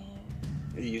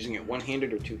Are you using it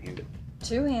one-handed or two-handed?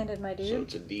 two-handed, my dude. So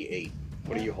it's a D8.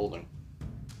 What are you holding?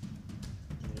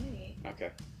 D8. Okay.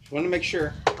 Just wanted to make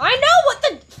sure. I know what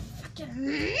the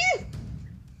fucking.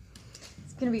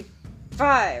 It's gonna be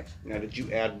 5. Now, did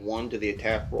you add 1 to the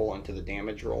attack roll and to the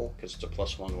damage roll? Because it's a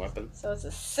 +1 weapon. So it's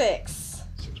a 6.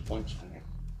 6 points. Okay.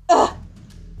 Ugh!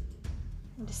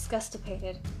 I'm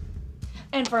disgustipated.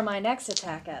 And for my next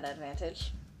attack at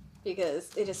advantage,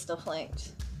 because it is still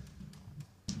flanked.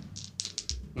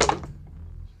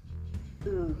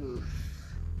 Ooh.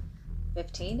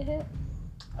 15 to hit?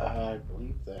 I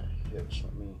believe that hits.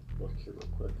 Let me look here real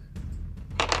quick.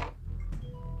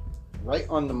 Right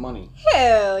on the money.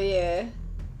 Hell yeah.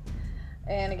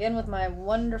 And again with my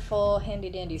wonderful handy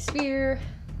dandy spear.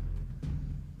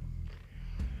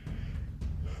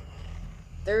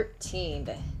 13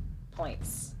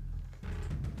 points.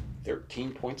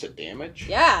 13 points of damage?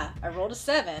 Yeah, I rolled a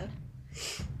 7.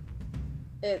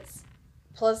 It's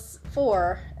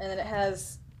 +4, and then it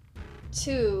has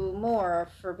 2 more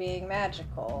for being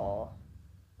magical.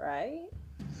 Right?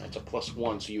 That's a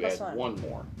 +1, so you Plus add 1. 1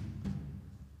 more.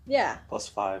 Yeah.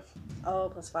 +5.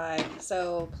 Oh, +5.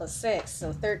 So +6,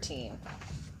 so 13.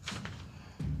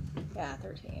 Yeah,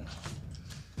 13.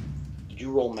 Did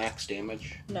you roll max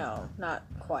damage? No, not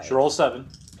quite. She rolls 7,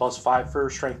 +5 for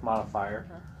strength modifier.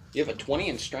 You have a 20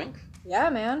 in strength? Yeah,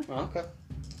 man. Oh, okay.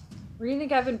 Where do you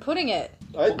think I've been putting it?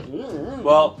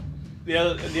 Well, the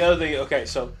other thing. Okay,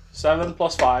 so 7 +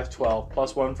 5, 12,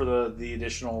 +1 for the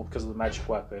additional because of the magic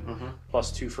weapon,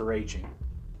 +2 for raging.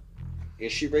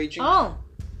 Is she raging? Oh.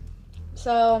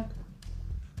 So,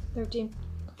 13,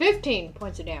 15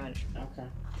 points of damage. Okay.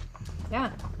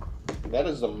 Yeah. That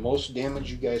is the most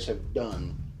damage you guys have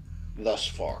done thus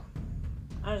far.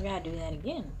 I was gonna do that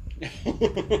again.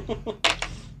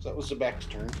 So that was Zabak's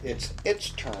turn. It's its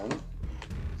turn.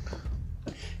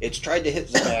 It's tried to hit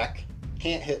Zabak.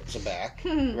 Can't hit Zabak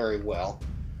very well.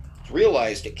 It's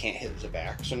realized it can't hit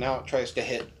Zabak, so now it tries to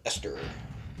hit Esther.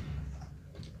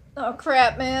 Oh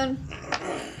crap, man.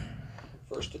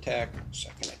 First attack,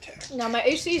 second attack. Now my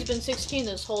AC has been 16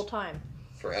 this whole time.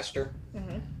 For Esther?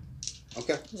 Mm-hmm.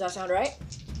 Okay. Does that sound right?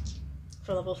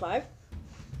 For level 5?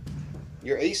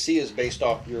 Your AC is based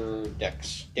off your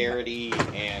dexterity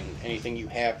and anything you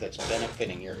have that's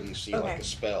benefiting your AC, Okay. like a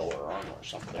spell or armor or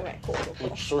something. Okay, cool.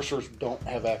 Which sorcerers don't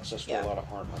have access to Yeah. a lot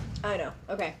of armor. I know.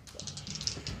 Okay.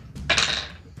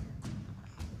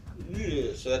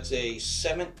 Yeah, so that's a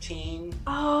 17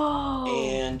 Oh.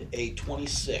 and a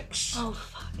 26. Oh,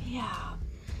 fuck. Yeah.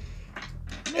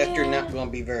 Esther Man. not going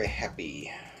to be very happy.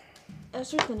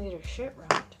 Esther's gonna get her shit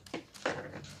right.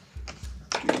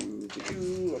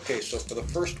 Okay, so for the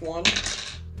first one,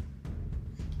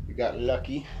 you got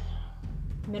lucky.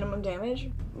 Minimum damage?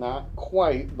 Not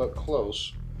quite, but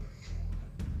close.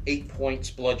 8 points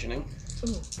bludgeoning.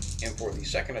 Ooh. And for the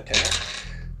second attack,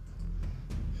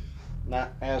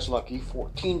 not as lucky,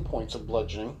 14 points of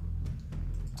bludgeoning.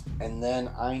 And then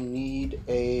I need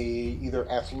either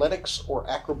athletics or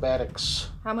acrobatics.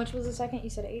 How much was the second? You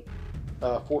said 8?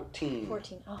 14.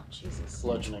 14. Oh, Jesus.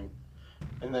 Bludgeoning.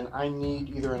 And then I need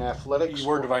either an athletics. You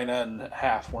were dividing that in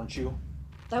half, weren't you?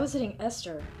 That was hitting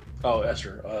Esther. Oh,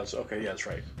 Esther. Okay, yeah, that's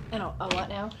right. And a what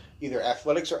now? Either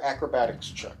athletics or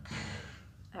acrobatics check.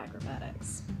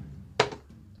 Acrobatics.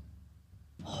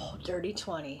 Oh, dirty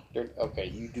 20. Okay,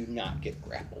 you do not get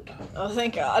grappled. Oh,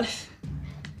 thank God.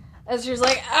 Esther's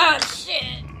like, ah,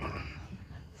 shit.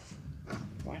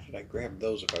 Why did I grab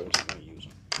those if I wasn't going to use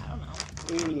them? I don't know.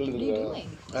 What are you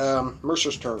doing?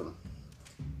 Mercer's turn.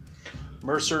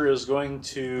 Mercer is going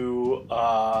to,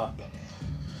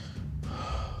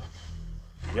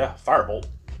 firebolt.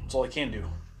 That's all he can do.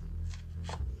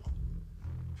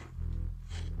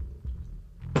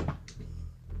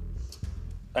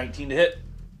 $19 to hit.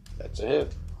 That's a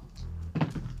hit.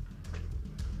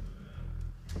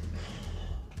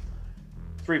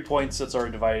 Three points. That's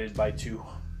already divided by 2.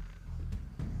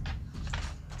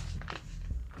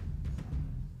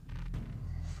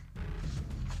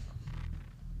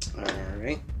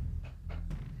 Alright.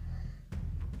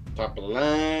 Top of the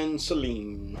line,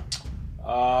 Celine.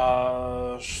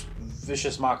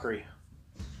 Vicious Mockery.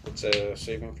 What's a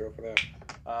saving throw for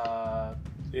that?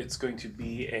 It's going to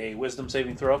be a Wisdom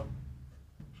saving throw.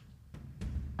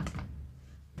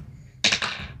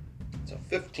 It's a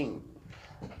 15.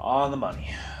 On the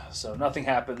money. So nothing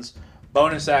happens.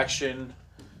 Bonus action,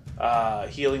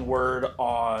 healing word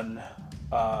on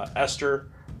Esther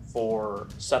for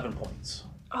 7 points.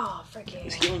 Oh, freaking.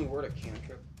 Is healing word a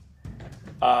cantrip?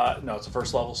 No, it's a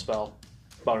first level spell.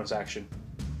 Bonus action.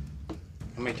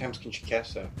 How many times can she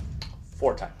cast that?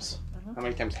 4 times. How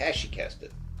many times has she cast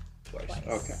it? Twice.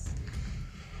 Okay.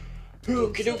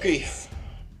 Okie Okie dokie.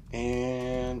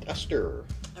 And Esther.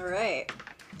 Alright.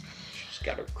 She's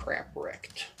got her crap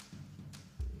wrecked.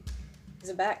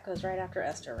 Zabak goes right after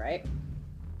Esther, right?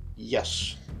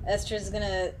 Yes. Esther's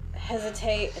gonna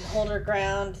hesitate and hold her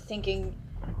ground, thinking,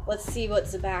 let's see what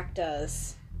Zabak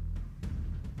does.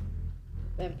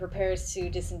 And prepares to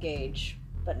disengage,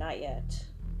 but not yet.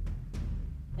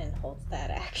 And holds that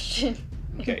action.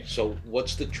 Okay, so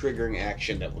what's the triggering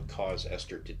action that would cause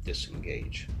Esther to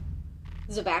disengage?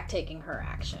 Zabak taking her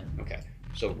action. Okay,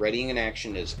 so readying an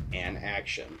action is an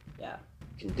action. Yeah.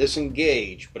 can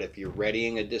disengage, but if you're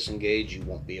readying a disengage, you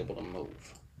won't be able to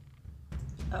move.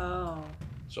 Oh.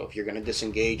 So if you're going to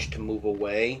disengage to move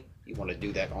away, you want to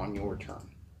do that on your turn.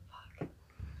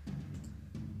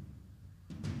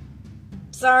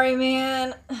 Sorry,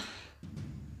 man.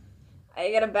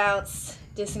 I gotta bounce.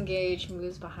 Disengage,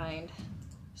 moves behind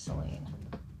Celine.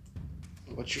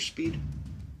 What's your speed?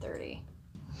 30.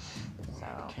 So.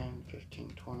 10,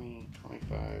 15, 20,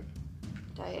 25.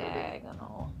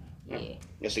 Diagonal. Yeah. Yeah.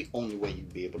 That's the only way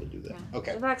you'd be able to do that. Yeah.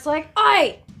 Okay. Zabak's like,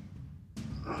 oi!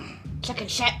 Chicken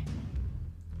shit.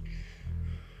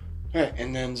 Alright,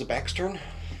 and then Zabak's turn.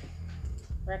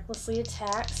 Recklessly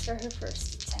attacks for her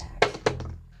first attack.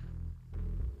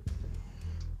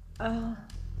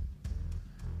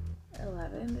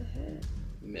 11 to hit.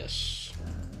 Miss.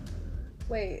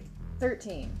 Wait,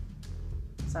 13.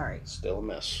 Sorry. Still a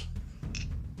miss.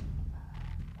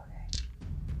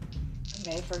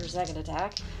 Okay, for her second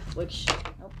attack, which...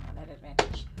 Nope, not at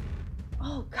advantage.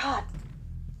 Oh, God.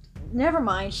 Never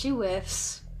mind, she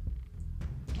whiffs.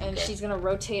 And Okay. she's going to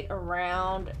rotate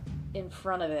around in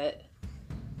front of it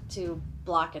to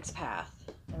block its path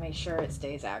and make sure it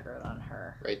stays aggroed on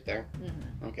her. Right there?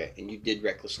 Mm-hmm. Okay, and you did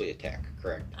recklessly attack,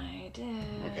 correct? I did.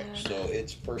 Okay, so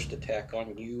its first attack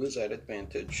on you is at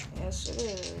advantage. Yes, it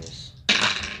is.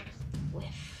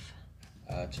 Whiff.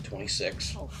 It's a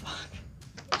 26. Oh, fuck.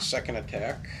 Second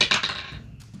attack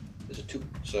is a 2.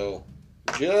 So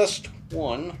just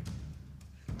 1.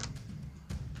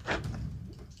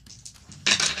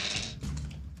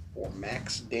 For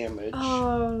max damage.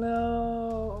 Oh,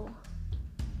 no.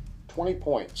 20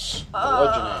 points.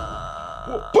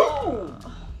 Bludgeoning. Boom!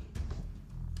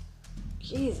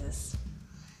 Jesus.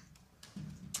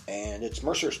 And it's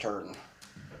Mercer's turn.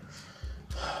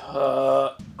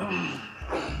 5,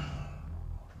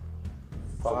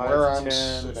 I'm 10,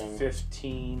 sitting.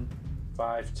 15.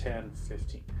 5, 10,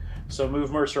 15. So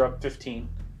move Mercer up 15.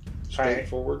 Straight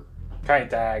forward. Kind of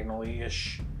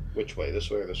diagonally-ish. Which way? This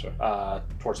way or this way?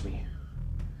 Towards me.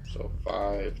 So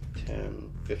 5,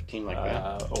 10, 15 like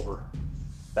that. Over.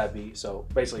 That'd be, so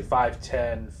basically 5,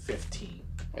 10, 15.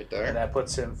 Right And there. that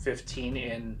puts him 15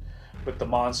 in with the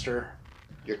monster.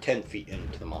 You're 10 feet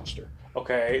into the monster.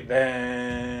 Okay,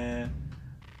 then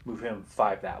move him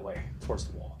 5 that way, towards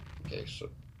the wall. Okay, so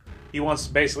He wants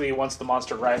the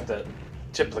monster right at the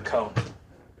tip of the cone.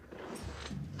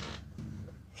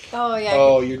 Oh, yeah.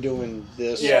 oh, you're doing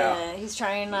this. Yeah. He's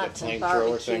trying not The to flamethrower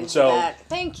barbecue thing. So, back.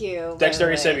 Thank you. by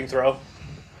Dexterity the way. saving throw.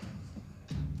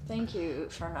 Thank you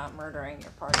for not murdering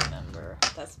your party member.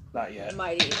 That's Not yet.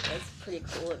 mighty. That's pretty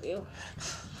cool of you.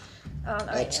 Oh, no,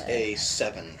 That's yeah. a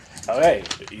 7. Okay,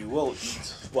 you will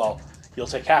eat. Well, you'll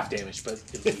take half damage, but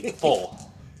you'll be full.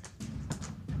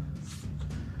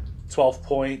 12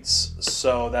 points,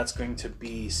 so that's going to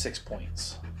be 6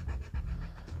 points.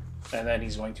 And then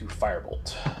he's going to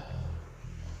firebolt.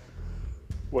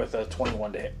 With a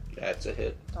 21 to hit. That's a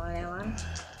hit. 21.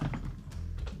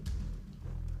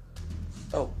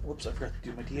 Oh, whoops, I forgot to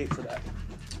do my d8 for that.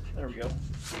 There we go.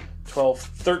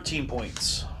 13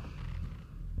 points.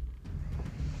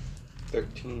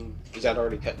 13. Is that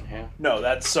already cut in half? No,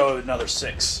 that's so another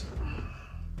 6.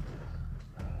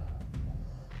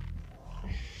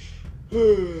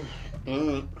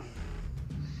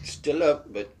 Still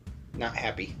up, but not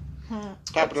happy.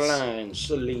 Top of the line,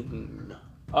 Celine.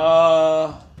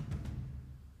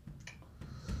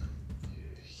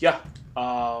 Yeah.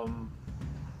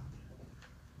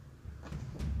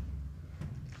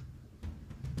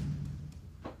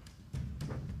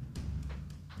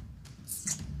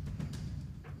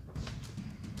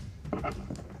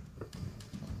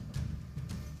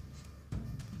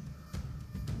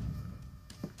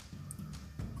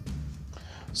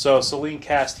 So Celine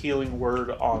cast Healing Word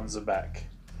on Zabek.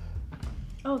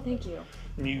 Oh, thank you.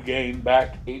 You gain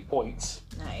back 8 points.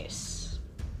 Nice.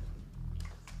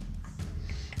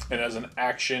 And as an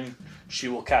action, she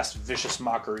will cast Vicious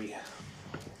Mockery.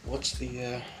 What's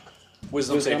the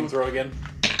Wisdom saving throw again.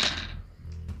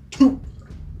 2.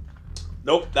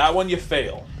 Nope, that one you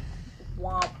fail.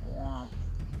 Womp womp.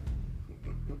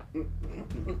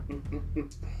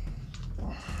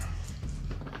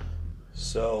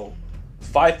 So,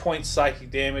 5 points psychic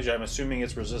damage. I'm assuming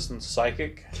it's resistant to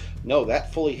psychic. No,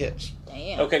 that fully hits.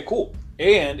 Damn. Okay, cool.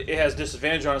 And it has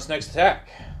disadvantage on its next attack.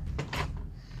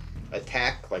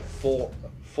 Attack, like full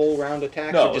round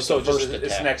attack? No, or just so the first just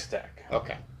its attack? next attack.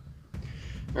 Okay.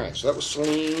 Alright, so that was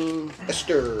Celine.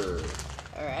 Esther.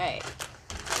 Alright.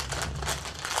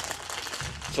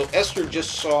 So Esther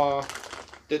just saw...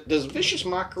 Does Vicious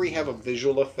Mockery have a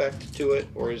visual effect to it?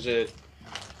 Or is it...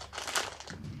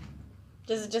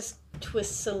 Does it just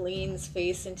twist Celine's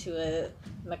face into a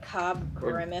macabre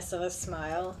grimace of a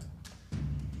smile.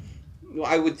 Well,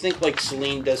 I would think like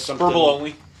Celine does something. Verbal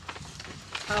only.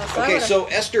 Oh, Okay, so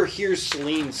Esther hears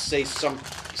Celine say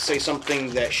something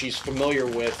that she's familiar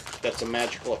with that's a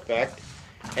magical effect,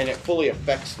 and it fully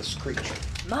affects this creature.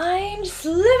 Mind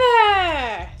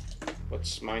Sliver!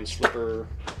 What's Mind Slipper?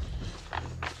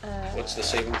 What's the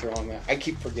saving throw on that? I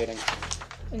keep forgetting.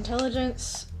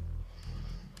 Intelligence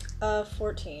of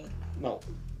 14. No.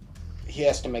 He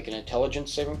has to make an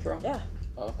intelligence saving throw? Yeah.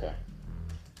 Okay.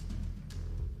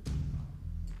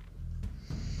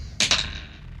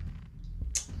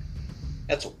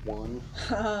 That's a 1.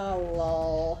 Oh,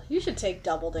 lol. You should take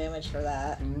double damage for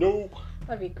that. Nope.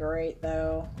 That'd be great,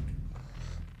 though.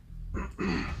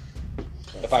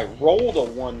 If I rolled a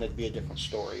 1, that'd be a different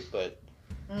story, but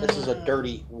this is a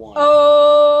dirty 1.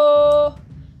 Oh!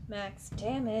 Max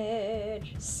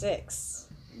damage. 6.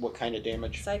 What kind of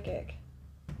damage? Psychic.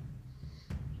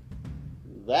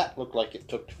 That looked like it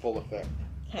took full effect.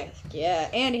 Heck yeah.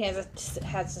 And he has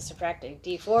to subtract a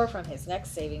d4 from his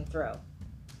next saving throw.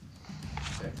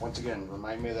 Okay, once again,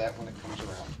 remind me of that when it comes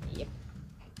around. Yep.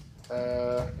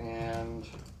 And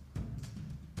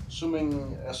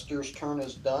assuming Esther's turn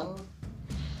is done,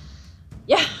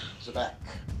 Yeah. Zabak.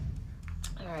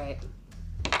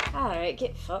 Alright,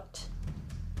 get fucked.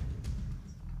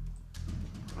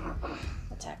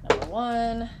 Attack number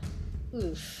 1.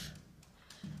 Oof.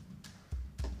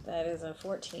 That is a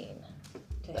 14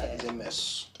 to That hit. is a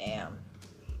miss. Damn.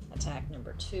 Attack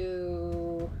number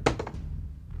 2.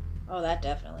 Oh, that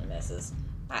definitely misses.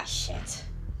 Ah, shit.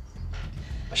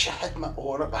 I should have my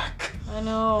order back. I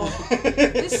know.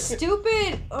 It's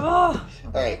stupid. Ugh.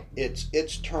 Alright, it's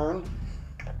its turn.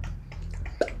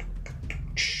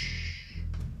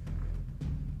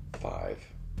 5,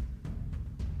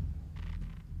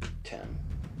 10,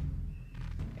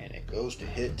 and it goes to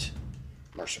hit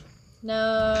Mercer.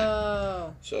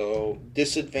 No. So,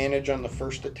 disadvantage on the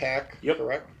first attack, Yep.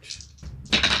 correct?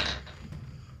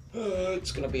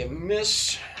 It's going to be a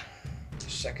miss.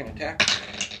 Second attack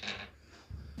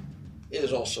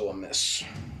is also a miss.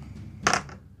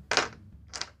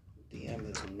 DM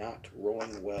is not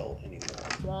rolling well anymore.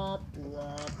 Womp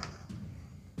womp.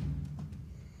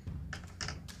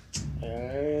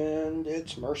 And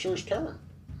it's Mercer's turn.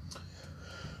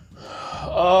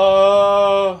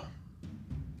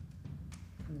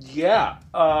 Yeah.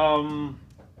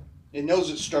 It knows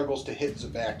it struggles to hit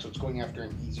Zabak, so it's going after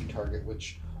an easy target,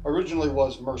 which originally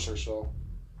was Mercer, so...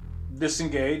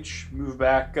 Disengage. Move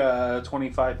back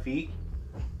 25 feet.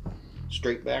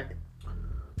 Straight back.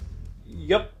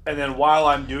 Yep. And then while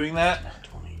I'm doing that,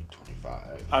 20,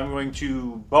 25... I'm going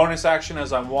to bonus action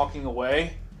as I'm walking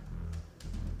away.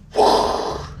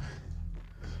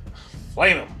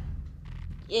 Flame him.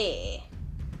 Yeah.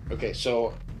 Okay,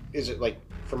 so is it like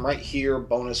from right here,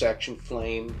 bonus action,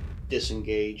 flame,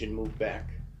 disengage, and move back?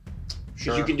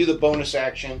 Because you can do the bonus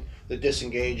action, the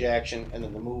disengage action, and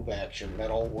then the move action.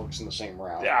 That all works in the same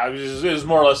round. Yeah, it was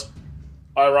more or less,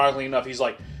 ironically enough, he's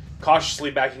like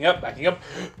cautiously backing up,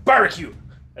 barbecue,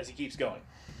 as he keeps going.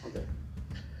 Okay.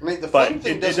 I mean, the But flame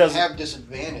thing it doesn't doesn't- have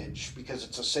disadvantage because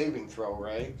it's a saving throw,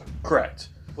 right? Correct.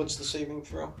 What's the saving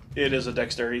throw? It is a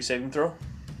dexterity saving throw.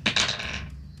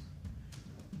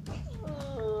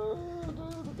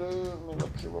 Let me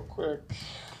look here real quick.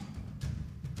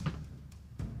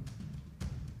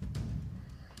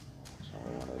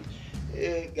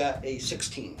 It got a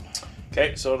 16.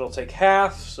 Okay, so it'll take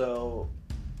half, so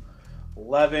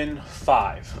 11,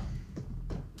 5.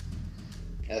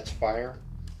 That's fire.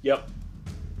 Yep.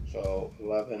 So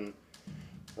 11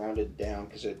 rounded down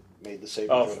because it made the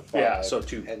saving Oh, throw to 5. yeah, so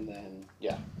 2. And then,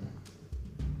 yeah.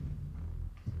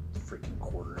 Freaking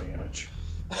quarter damage.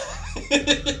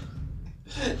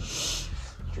 It's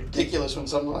ridiculous when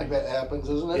something like that happens,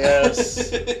 isn't it?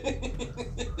 Yes.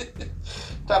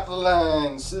 Top of the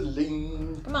line,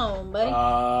 Celine. Come on,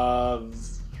 buddy.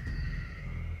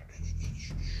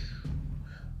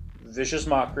 Vicious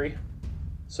Mockery.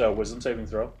 So, wisdom saving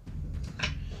throw.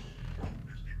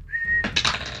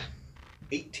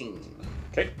 18.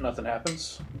 Okay, nothing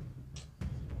happens.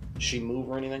 Does she move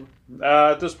or anything?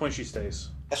 At this point, she stays.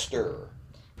 Esther.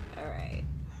 Alright.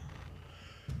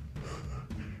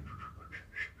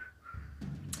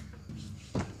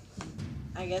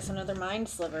 I guess another mind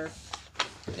sliver.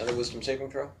 Another wisdom saving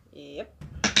throw? Yep.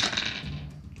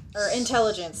 Or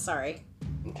intelligence, sorry.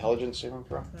 Intelligence saving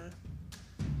throw?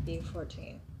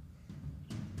 D14.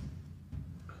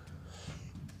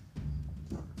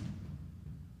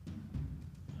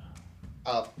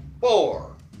 A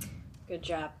 4. Good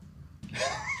job.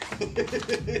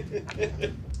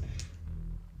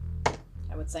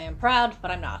 I would say I'm proud, but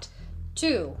I'm not.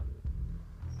 2.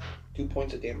 2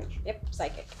 points of damage. Yep,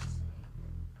 psychic.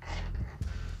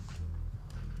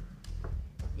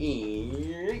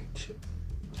 Alright.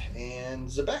 And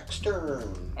Zabak's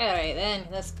turn. Alright then,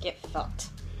 let's get fucked.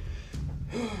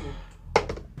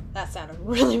 That sounded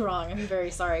really wrong. I'm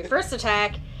very sorry. First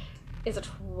attack is a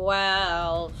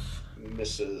 12.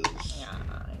 Misses. Yeah,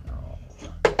 I know.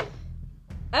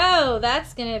 Oh,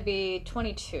 that's gonna be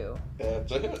 22.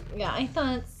 That's a hit. Yeah, I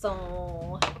thought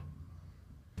so.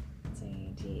 It's a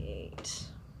D8.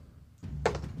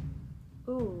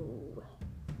 Ooh.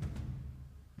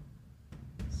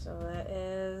 So that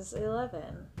is 11.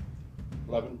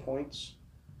 11 points.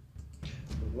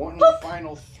 One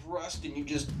final thrust, and you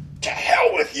just, to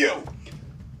hell with you!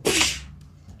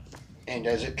 And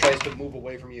as it tries to move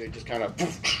away from you, it just kind of,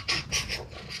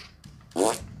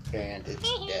 and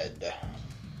it's dead.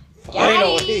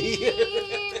 Finally!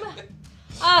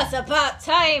 Ah, it's about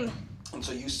time! And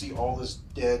so you see all this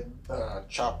dead,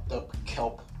 chopped up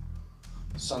kelp,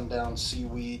 sundown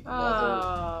seaweed, and other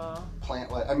Oh.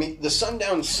 plant life. I mean, the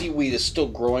sundown seaweed is still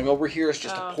growing over here. It's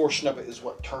just Oh. a portion of it is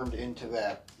what turned into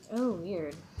that Oh,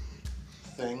 weird.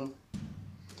 thing.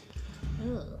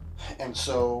 Ugh. And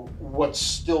so what's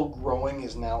still growing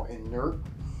is now inert.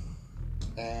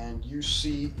 And you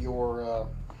see your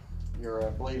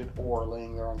bladed oar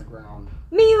laying there on the ground.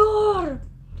 Mior!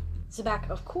 Zabak,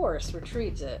 of course,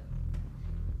 retrieves it.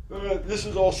 This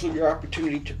is also your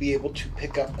opportunity to be able to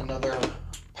pick up another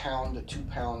pound to 2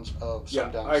 pounds of Yeah,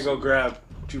 sundown I go seaweed. grab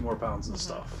 2 more pounds and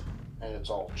stuff. And it's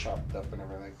all chopped up and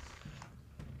everything.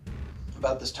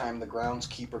 About this time, the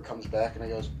groundskeeper comes back and he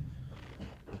goes,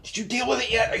 "Did you deal with it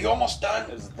yet? Are you almost done?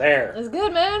 It's there. That's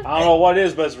good, man. I don't know what it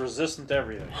is, but it's resistant to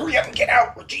everything. Hurry up and get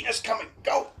out! Regina's coming!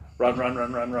 Go!" Run, run,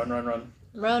 run, run, run, run, run.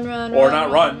 Run, Or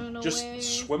not run, away. just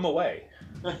swim away.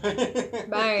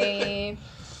 Bye.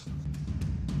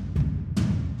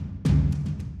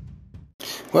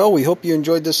 Well, we hope you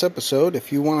enjoyed this episode.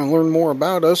 If you want to learn more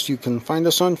about us, you can find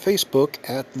us on Facebook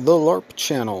at The LARP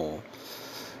Channel.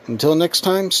 Until next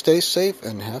time, stay safe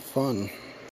and have fun.